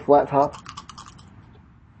flat top.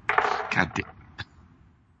 God damn.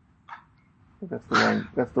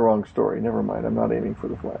 That's the wrong story. Never mind. I'm not aiming for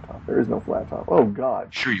the flat top. There is no flat top. Oh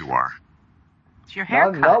God. Sure you are. It's your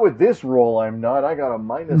haircut. Not with this roll. I'm not. I got a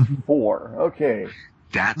 -4. Okay.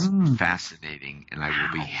 That's fascinating, and I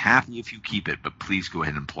will be happy if you keep it. But please go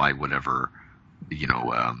ahead and apply whatever,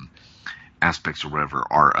 aspects or whatever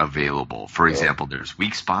are available. For example, there's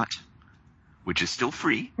weak spot, which is still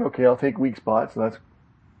free. Okay, I'll take weak spot. So that's.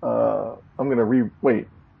 I'm gonna wait.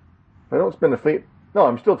 I don't spend a fate. No,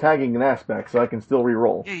 I'm still tagging an aspect, so I can still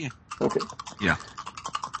re-roll. Yeah. Okay. Yeah.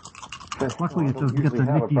 Luckily, it doesn't get the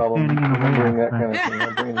have a Mickey problem standing in the remembering way. that kind of thing.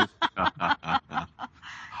 My brain is...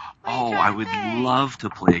 Oh, I would love to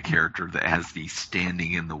play a character that has the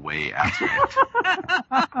standing in the way aspect.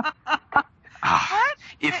 What?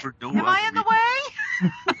 If for no Am I in the way?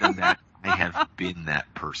 than that, I have been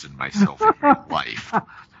that person myself in real life.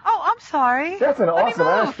 Oh, I'm sorry. That's an awesome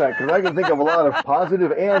aspect, because I can think of a lot of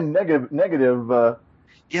positive and negative.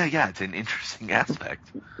 Yeah, it's an interesting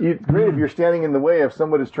aspect. It's great if you're standing in the way of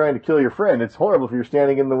someone who's trying to kill your friend. It's horrible if you're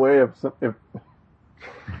standing in the way of some. Yep.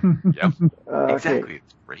 Exactly.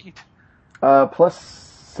 It's great. I'm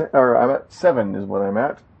at 7 is what I'm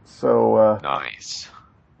at. So. Nice.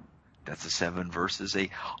 That's a 7 versus a.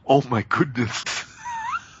 Oh my goodness.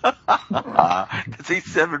 That's a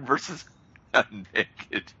 7 versus a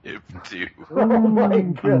 -2. Oh my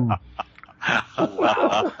god.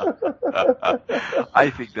 I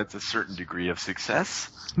think that's a certain degree of success.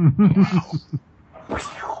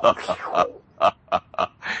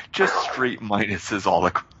 Just straight minuses all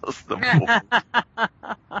across the board.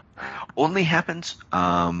 Only happens,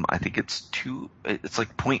 I think it's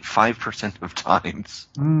like 0.5% of times.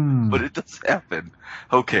 But it does happen.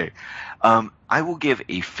 Okay. I will give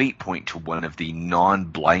a fate point to one of the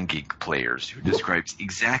non-blind geek players who describes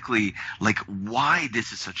exactly why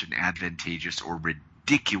this is such an advantageous or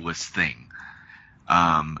ridiculous thing.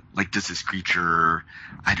 Does this creature,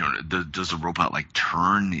 I don't know, does the robot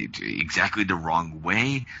turn exactly the wrong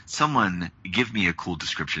way? Someone give me a cool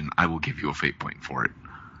description. I will give you a fate point for it.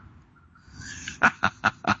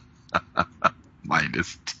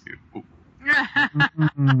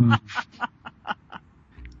 -2.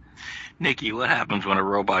 Nikki, what happens when a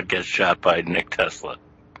robot gets shot by Nick Tesla?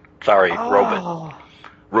 Sorry, robot.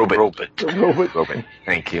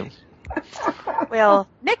 Thank you. Well,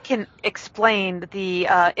 Nick can explain the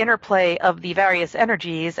interplay of the various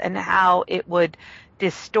energies and how it would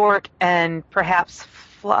distort and perhaps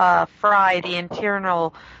fry the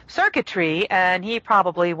internal circuitry, and he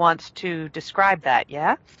probably wants to describe that,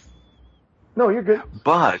 yeah? No, you're good.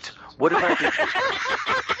 But what about the...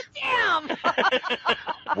 Damn!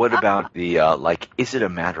 What about the, is it a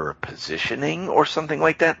matter of positioning or something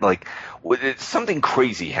like that? Like, something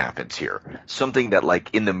crazy happens here. Something that,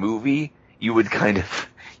 like, in the movie, you would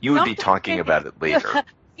be talking about it later.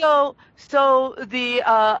 So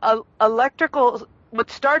the electrical,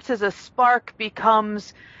 what starts as a spark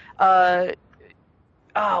becomes,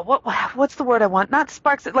 what's the word I want? Not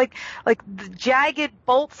sparks, like the jagged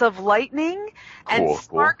bolts of lightning, and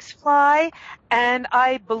sparks fly, and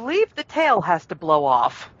I believe the tail has to blow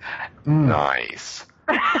off. Nice.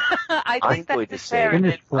 I'm going to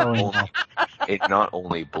say it not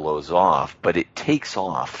only blows off, but it takes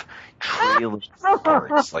off, trailing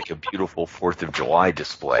sparks like a beautiful 4th of July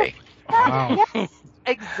display. Wow. Yes,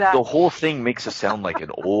 exactly. The whole thing makes it sound like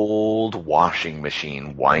an old washing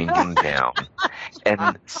machine winding down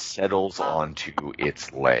and settles onto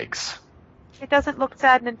its legs. It doesn't look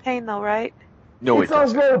sad and in pain, though, right? No, it's it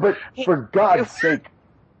doesn't. a robot, for God's sake.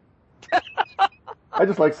 I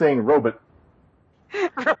just like saying robot.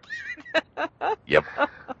 Yep.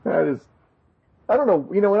 That is... I don't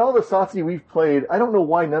know, in all the SOTC we've played, I don't know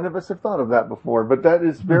why none of us have thought of that before, but that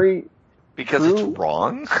is very... Because true. It's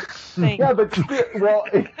wrong? Yeah, but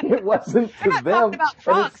it wasn't to them, and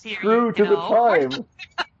it's true to the time.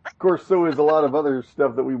 Of course, so is a lot of other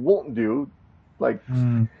stuff that we won't do, like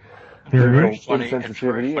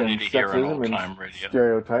insensitivity and sexism and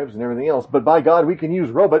stereotypes and everything else. But by God, we can use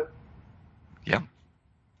robot. Yeah.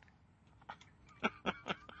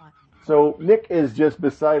 So Nick is just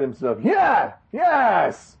beside himself. Yeah!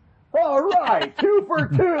 Yes! All right! 2 for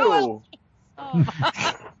 2!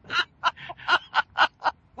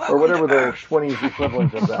 Or whatever the 20s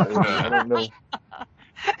equivalent of that is. I don't know.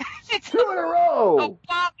 2 in a row!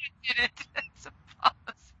 Obama did it. It's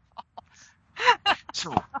Obama's fault.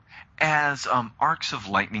 So, as arcs of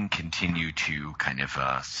lightning continue to kind of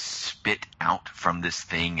spit out from this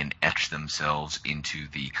thing and etch themselves into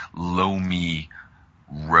the loamy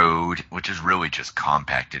road, which is really just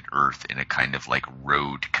compacted earth in a kind of like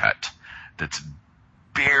road cut that's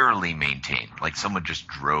barely maintained. Like someone just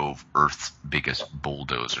drove Earth's biggest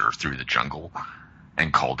bulldozer through the jungle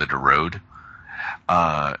and called it a road.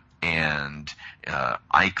 And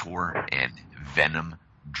ichor and venom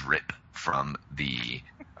drip from the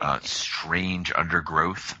strange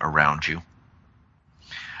undergrowth around you.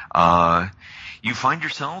 You find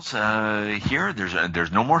yourselves here.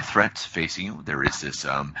 There's no more threats facing you. There is this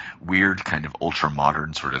weird kind of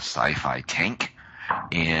ultra-modern sort of sci-fi tank,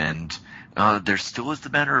 and there still is the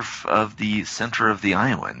matter of the center of the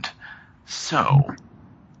island. So,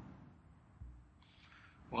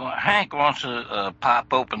 well, Hank wants to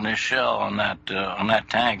pop open this shell on that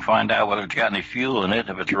tank, find out whether it's got any fuel in it,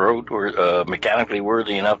 if it's mechanically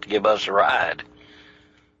worthy enough to give us a ride,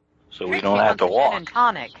 so we don't have to walk. Gin and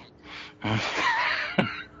tonic.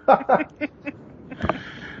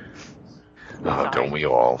 Don't we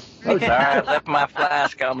all? Sorry, I left my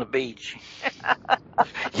flask on the beach.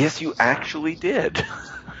 Yes, you actually did.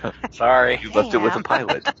 Sorry. You left it with the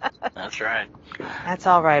pilot. That's right. That's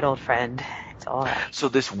all right, old friend. It's all right. So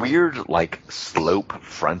this weird, like,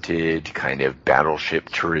 slope-fronted, kind of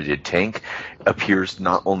battleship-turreted tank appears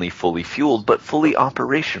not only fully fueled, but fully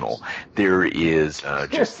operational. There is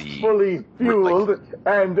just the... fully fueled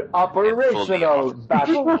and operational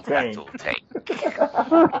battle tank.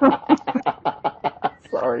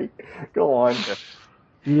 Sorry. Go on.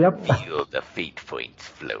 Yep. Feel the fate points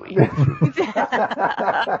flowing.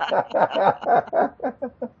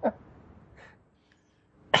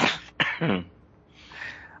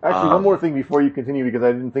 Actually, one more thing before you continue, because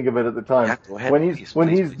I didn't think of it at the time. Yeah, go ahead, when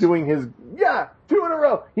he's doing his 2 in a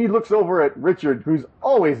row, he looks over at Richard, who's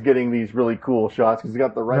always getting these really cool shots because he's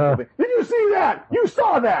got the rifle thing. Did you see that? You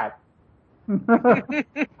saw that.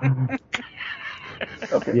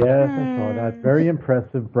 Okay. Yes, I saw that. Very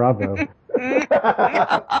impressive. Bravo.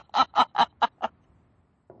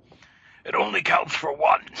 It only counts for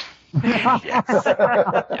one. Yes.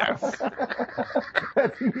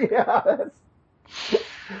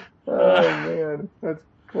 Oh man, that's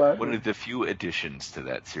classic. One of the few additions to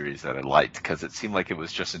that series that I liked, because it seemed like it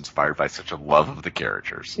was just inspired by such a love of the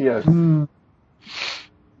characters. Yes.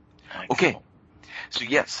 Okay. So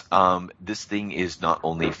yes, this thing is not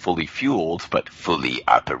only fully fueled, but fully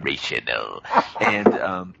operational,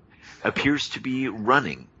 and appears to be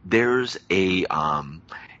running. There's a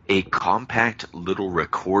compact little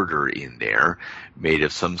recorder in there made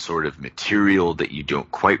of some sort of material that you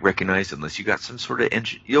don't quite recognize unless you got some sort of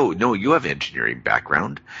you have engineering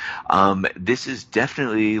background. This is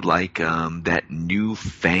definitely like that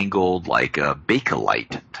newfangled like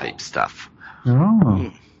Bakelite type stuff.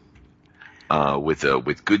 Oh.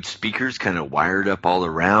 with good speakers kind of wired up all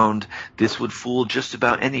around. This would fool just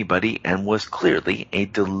about anybody and was clearly a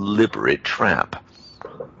deliberate trap.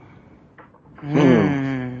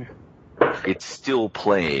 It's still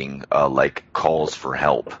playing like calls for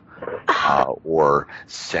help or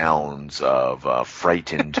sounds of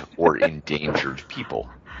frightened or endangered people.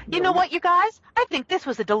 You know what, you guys? I think this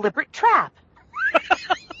was a deliberate trap.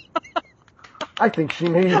 I think she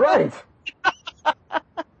may be right.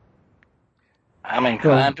 I'm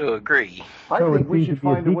inclined to agree. I So think it we seems should to be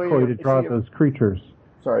a find a way decoy to to draw see if- those creatures.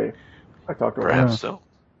 Sorry, I talked over. Perhaps so.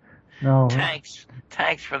 No.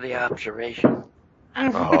 Thanks for the observation.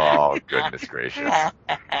 Oh, goodness gracious.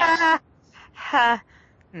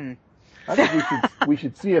 I think we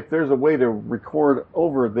should see if there's a way to record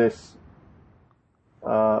over this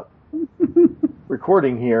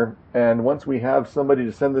recording here, and once we have somebody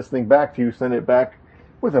to send this thing back to, send it back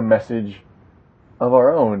with a message of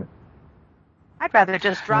our own. I'd rather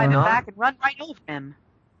just drive him back and run right over him.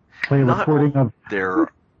 Play a recording of...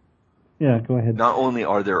 Yeah, go ahead. Not only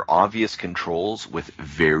are there obvious controls with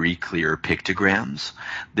very clear pictograms,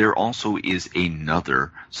 there also is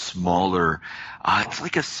another smaller, it's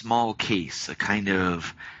like a small case, a kind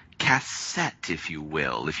of cassette, if you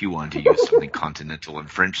will, if you want to use something continental and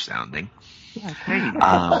French sounding.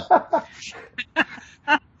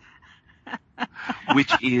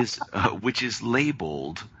 Which is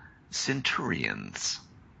labeled Centurions.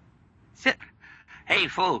 Hey,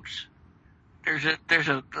 folks. There's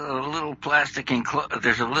a little plastic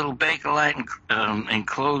there's a little Bakelite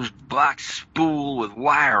enclosed box spool with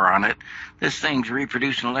wire on it. This thing's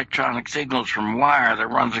reproducing electronic signals from wire that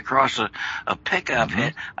runs across a pickup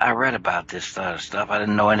hit. I read about this stuff. I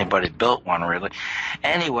didn't know anybody built one really.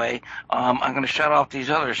 Anyway, I'm going to shut off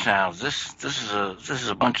these other sounds. This is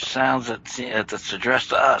a bunch of sounds that's addressed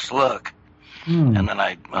to us. Look. And then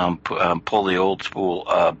I pull the old spool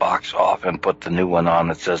box off and put the new one on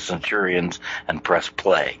that says Centurions and press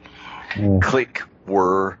play. Click,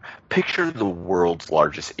 whir. Picture the world's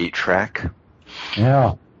largest 8-track.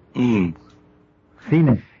 Yeah. Seen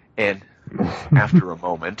it. And after a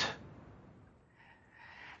moment,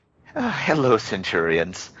 hello,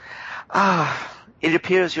 Centurions. It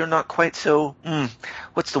appears you're not quite so,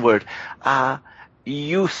 what's the word?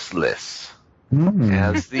 Useless.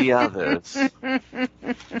 As the others.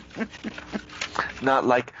 Not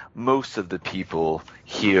like most of the people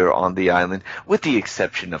here on the island, with the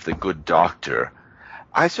exception of the good doctor.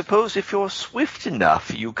 I suppose if you're swift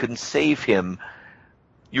enough, you can save him.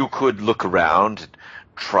 You could look around and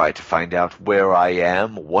try to find out where I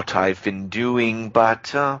am, what I've been doing,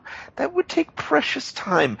 but that would take precious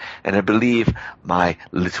time, and I believe my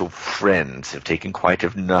little friends have taken quite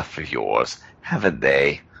enough of yours, haven't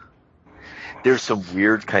they? There's some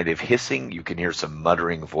weird kind of hissing. You can hear some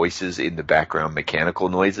muttering voices in the background, mechanical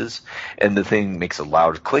noises, and the thing makes a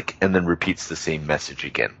loud click and then repeats the same message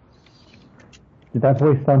again. Did that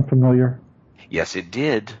voice sound familiar? Yes, it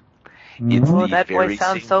did. It's the that very voice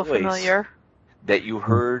sounds same so voice familiar. that you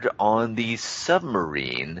heard on the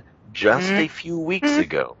submarine just a few weeks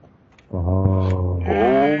ago.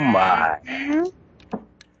 Oh my.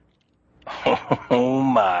 Oh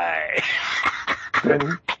my.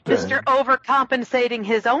 Mr. Overcompensating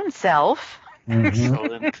his own self.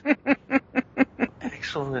 Excellent.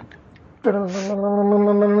 Excellent. I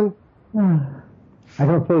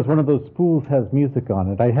don't suppose one of those spools has music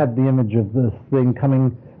on it. I had the image of this thing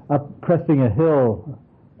coming up, cresting a hill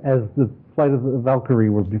as the Flight of the Valkyrie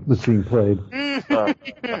was being played. I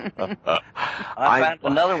found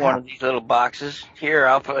another one of these little boxes. Here,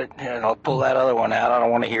 I'll pull that other one out. I don't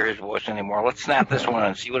want to hear his voice anymore. Let's snap this one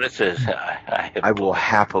and see what it says. I will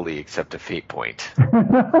happily accept a fate point.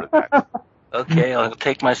 Okay, I'll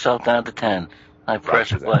take myself down to 10. I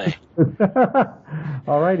press play.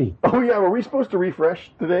 Alrighty. Oh yeah, were we supposed to refresh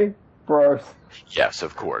today for ours? Yes,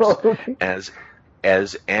 of course. Oh, okay.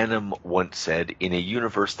 As Annam once said, in a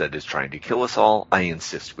universe that is trying to kill us all, I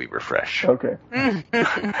insist we refresh. Okay.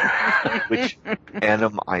 Which,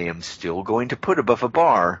 Annam, I am still going to put above a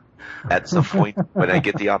bar at some point when I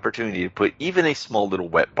get the opportunity to put even a small little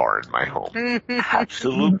wet bar in my home.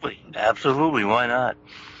 Absolutely. Absolutely. Why not?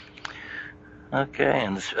 Okay,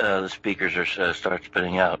 and the speakers are start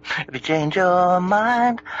spitting out. If you change your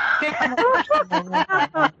mind,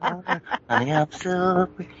 honey, I'm still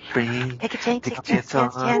free. Take a chance, take a chance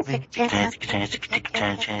on me. Take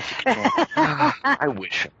a chance. I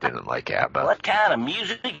wish I didn't like ABBA. What kind of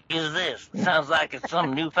music is this? It sounds like it's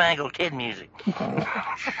some newfangled kid music. I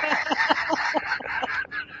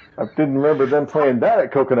didn't remember them playing that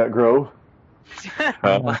at Coconut Grove.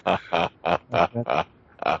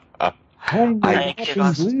 I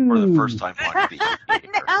just, for the first time, want to be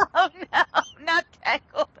No, not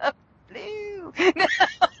Tangled Up Blue. No.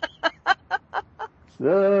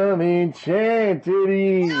 Some enchanted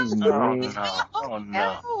evening. Oh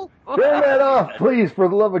no. Turn that off, please, for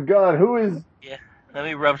the love of God. Who is... Yeah, let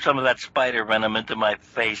me rub some of that spider venom into my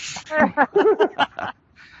face.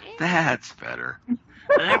 That's better.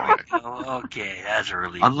 There we go. Okay, that's a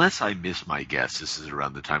relief. Unless I miss my guess, this is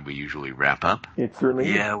around the time we usually wrap up. It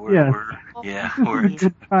certainly Yeah, This is a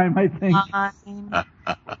good time, I think.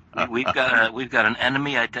 We've got an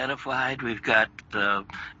enemy identified. We've got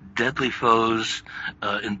deadly foes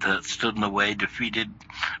that stood in the way, defeated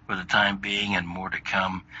for the time being, and more to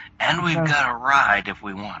come. And we've got a ride if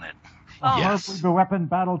we want it. Oh, yes. The weapon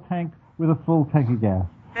battle tank with a full tank of gas.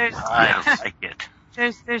 I like it.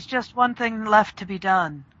 There's just one thing left to be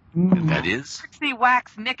done. And that is? Trixie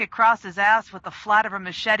whacks Nick across his ass with the flat of her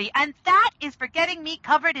machete, and that is for getting me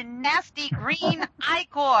covered in nasty green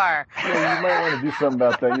ichor. Yeah, you might want to do something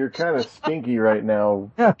about that. You're kind of stinky right now,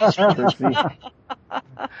 Trixie.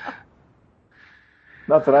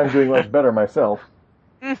 Not that I'm doing much better myself.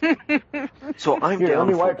 So I'm Here, down let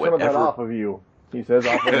me for wipe some of that whatever. off of you, he says,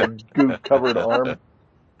 off of a goo-covered arm.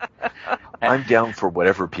 I'm down for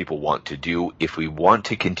whatever people want to do. If we want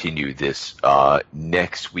to continue this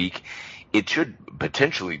next week, it should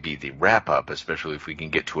potentially be the wrap-up, especially if we can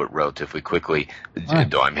get to it relatively quickly,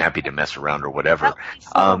 though I'm happy to mess around or whatever.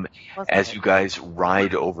 As you guys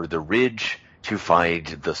ride over the ridge to find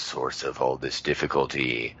the source of all this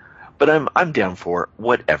difficulty. But I'm down for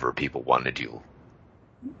whatever people want to do.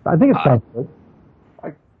 I think it's sounds good.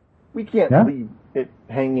 We can't leave it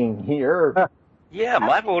hanging here. Yeah,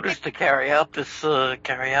 my vote is to carry out this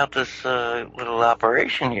little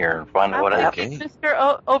operation here and find out what happened.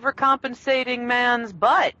 Mr. Overcompensating man's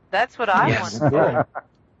butt. That's what I want to do.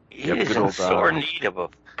 He is in sore need of a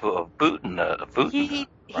boot in the boot. He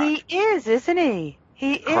is, isn't he?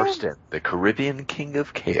 He is. Karsten, the Caribbean King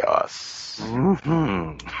of Chaos.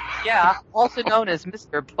 Mm-hmm. Yeah, also known as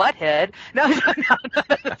Mr. Butthead. No,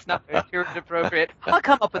 that's not very period appropriate. I'll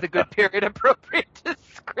come up with a good period appropriate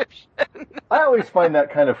description. I always find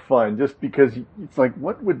that kind of fun, just because it's like,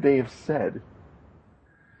 what would they have said?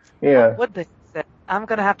 Yeah. What would they say? I'm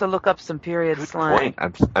gonna have to look up some period slang.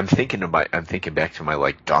 Point. I'm thinking back to my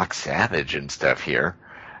like Doc Savage and stuff here,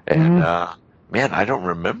 and man, I don't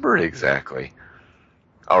remember it exactly.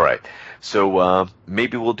 All right, so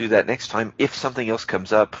maybe we'll do that next time. If something else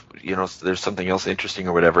comes up, there's something else interesting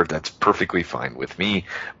or whatever, that's perfectly fine with me.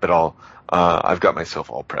 But I've got myself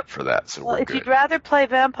all prepped for that, so we're if good. you'd rather play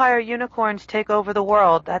Vampire Unicorns Take Over the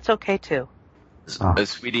World, that's okay too.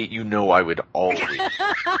 Sweetie, I would always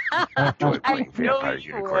enjoy playing Vampire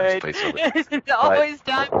Unicorns. There's always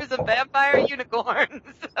time for some Vampire Unicorns.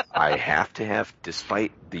 I have to have,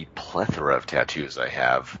 despite the plethora of tattoos I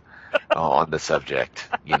have on the subject,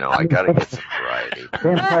 I gotta get some variety.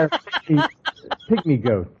 Vampire pygmy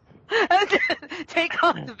goat. Take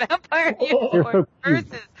on the Vampire Unicorn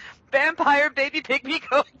versus Vampire Baby Pygmy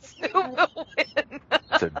Goats. Who will win?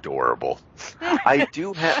 It's adorable. I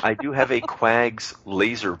do have a Quags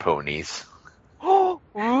laser ponies. No,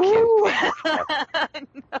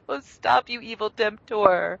 stop, you evil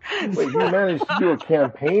tempter. Wait, you managed to do a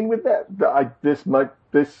campaign with that?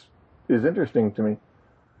 This is interesting to me.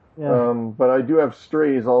 Yeah. But I do have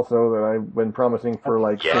strays also that I've been promising for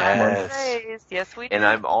like 6 months. Strays. Yes, we do. And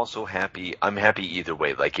I'm also happy. I'm happy either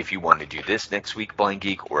way. Like if you want to do this next week, Blind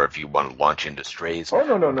Geek, or if you want to launch into Strays.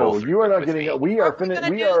 Oh no! You are not getting. We are finished.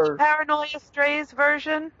 We are the Paranoia Strays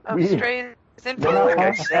version of Strays. Well, like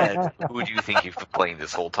I said, who do you think you've been playing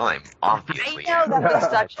this whole time? Obviously. I know, that was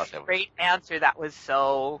such a great answer. That was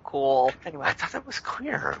so cool. Anyway. I thought that was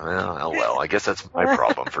clear. Well, I guess that's my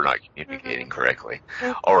problem for not communicating correctly.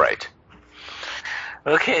 All right.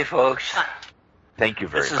 Okay, folks. Thank you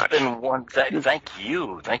very much. This has been one. Thank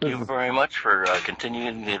you. Thank you very much for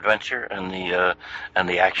continuing the adventure and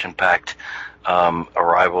the action-packed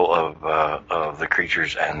arrival of the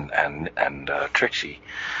creatures and Trixie.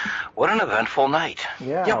 What an eventful night!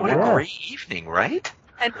 Yeah, what a great evening, right?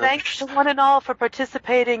 And thanks to one and all for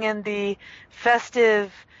participating in the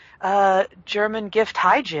festive German gift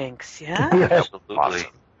hijinks. Yeah, absolutely. Awesome.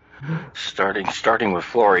 Starting with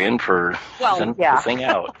Florian for the thing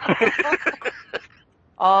out.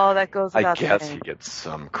 Oh, that goes without saying. I guess he gets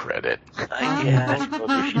some credit. I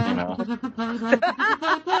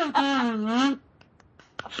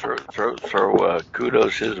suppose throw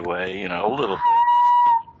kudos his way, a little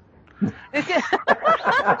bit.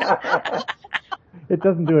 It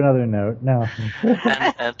doesn't do another note, no.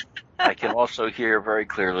 And I can also hear very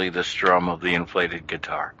clearly the strum of the inflated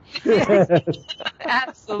guitar.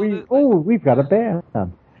 Absolutely. We've got a band.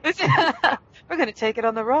 We're going to take it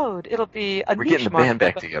on the road. It'll be a We're niche getting the band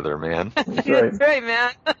market. back together, man. That's right,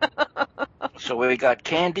 man. So we got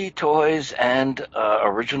candy, toys, and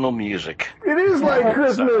original music. It is like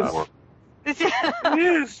Christmas. It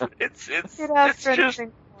is. It's just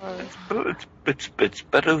it's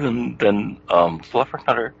better than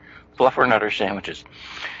fluffernutter sandwiches.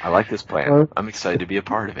 I like this plan. I'm excited to be a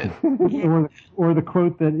part of it. Or the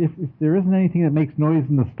quote that if there isn't anything that makes noise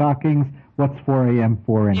in the stockings, what's 4 a.m.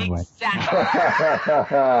 for anyway?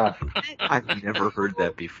 I've never heard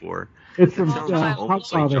that before. It's from almost like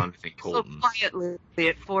Hogfather. Jonathan Colton's. So quietly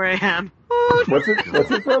at 4 a.m. What's it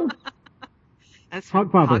from? That's from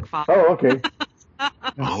Hogfather. Hogfather. Oh, okay.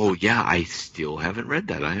 Oh, yeah, I still haven't read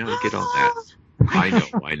that. I gotta get on that.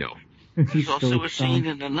 I know. There's also a scene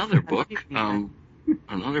in another book,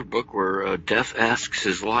 where Death asks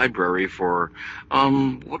his library for,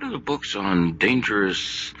 what are the books on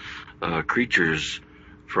dangerous creatures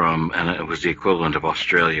from, and it was the equivalent of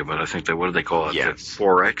Australia, but I think what do they call it? Yes.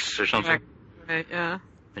 4X or something? Right, yeah.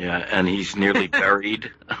 Yeah, and he's nearly buried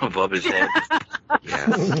above his head.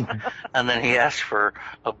 Yes. And then he asks for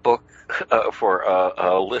a book, for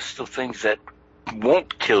a list of things that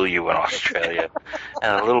won't kill you in Australia,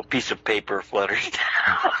 and a little piece of paper flutters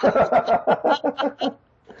down.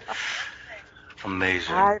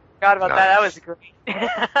 Amazing. I forgot about that. That was great.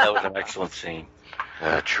 That was an excellent scene.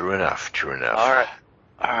 True enough. All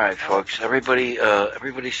right, folks. Everybody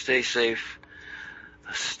stay safe.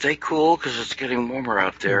 Stay cool because it's getting warmer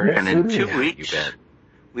out there, Yes, and in it 2 is. weeks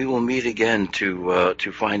we will meet again to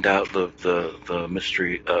find out the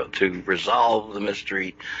mystery, to resolve the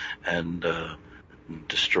mystery, and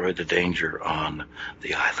destroy the danger on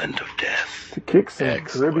the island of death. To kick some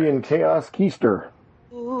Caribbean chaos keister.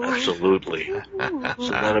 Absolutely. So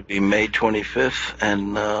that'll be May 25th,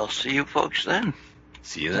 and I'll see you folks then.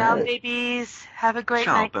 See you Ciao, then. babies. Have a great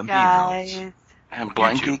Ciao, night, bambinos. guys. And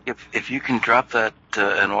Blanky, if you can drop that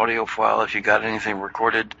an audio file, if you got anything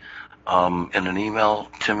recorded, in an email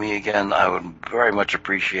to me again, I would very much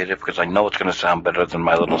appreciate it because I know it's going to sound better than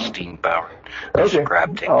my little steam powered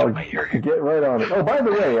grab tape to my ear. Get right on it. Oh, by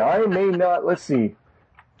the way, I may not. Let's see.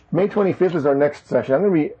 May 25th is our next session. I'm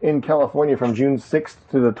going to be in California from June 6th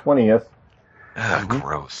to the 20th.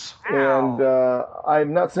 Gross. And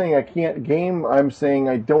I'm not saying I can't game. I'm saying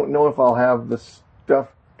I don't know if I'll have the stuff.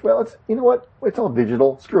 Well, you know what? It's all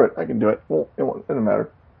digital. Screw it. I can do it. Well, it doesn't matter.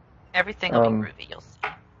 Everything will be groovy. You'll see.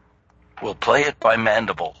 We'll play it by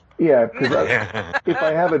Mandible. Yeah, because if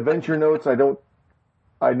I have adventure notes,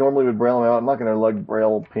 I normally would braille them out. I'm not going to lug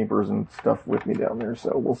braille papers and stuff with me down there,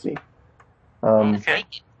 so we'll see. Okay,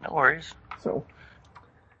 no worries. So,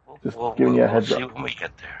 just giving you a heads up.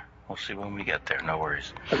 We'll see when we get there. No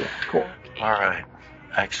worries. Okay, cool. All right.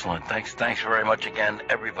 Excellent. Thanks very much again,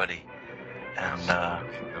 everybody. And that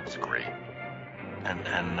was great.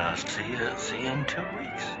 And see you in 2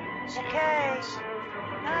 weeks. Okay.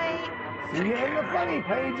 Night. See you in the funny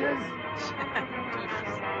pages.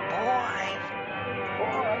 Boy.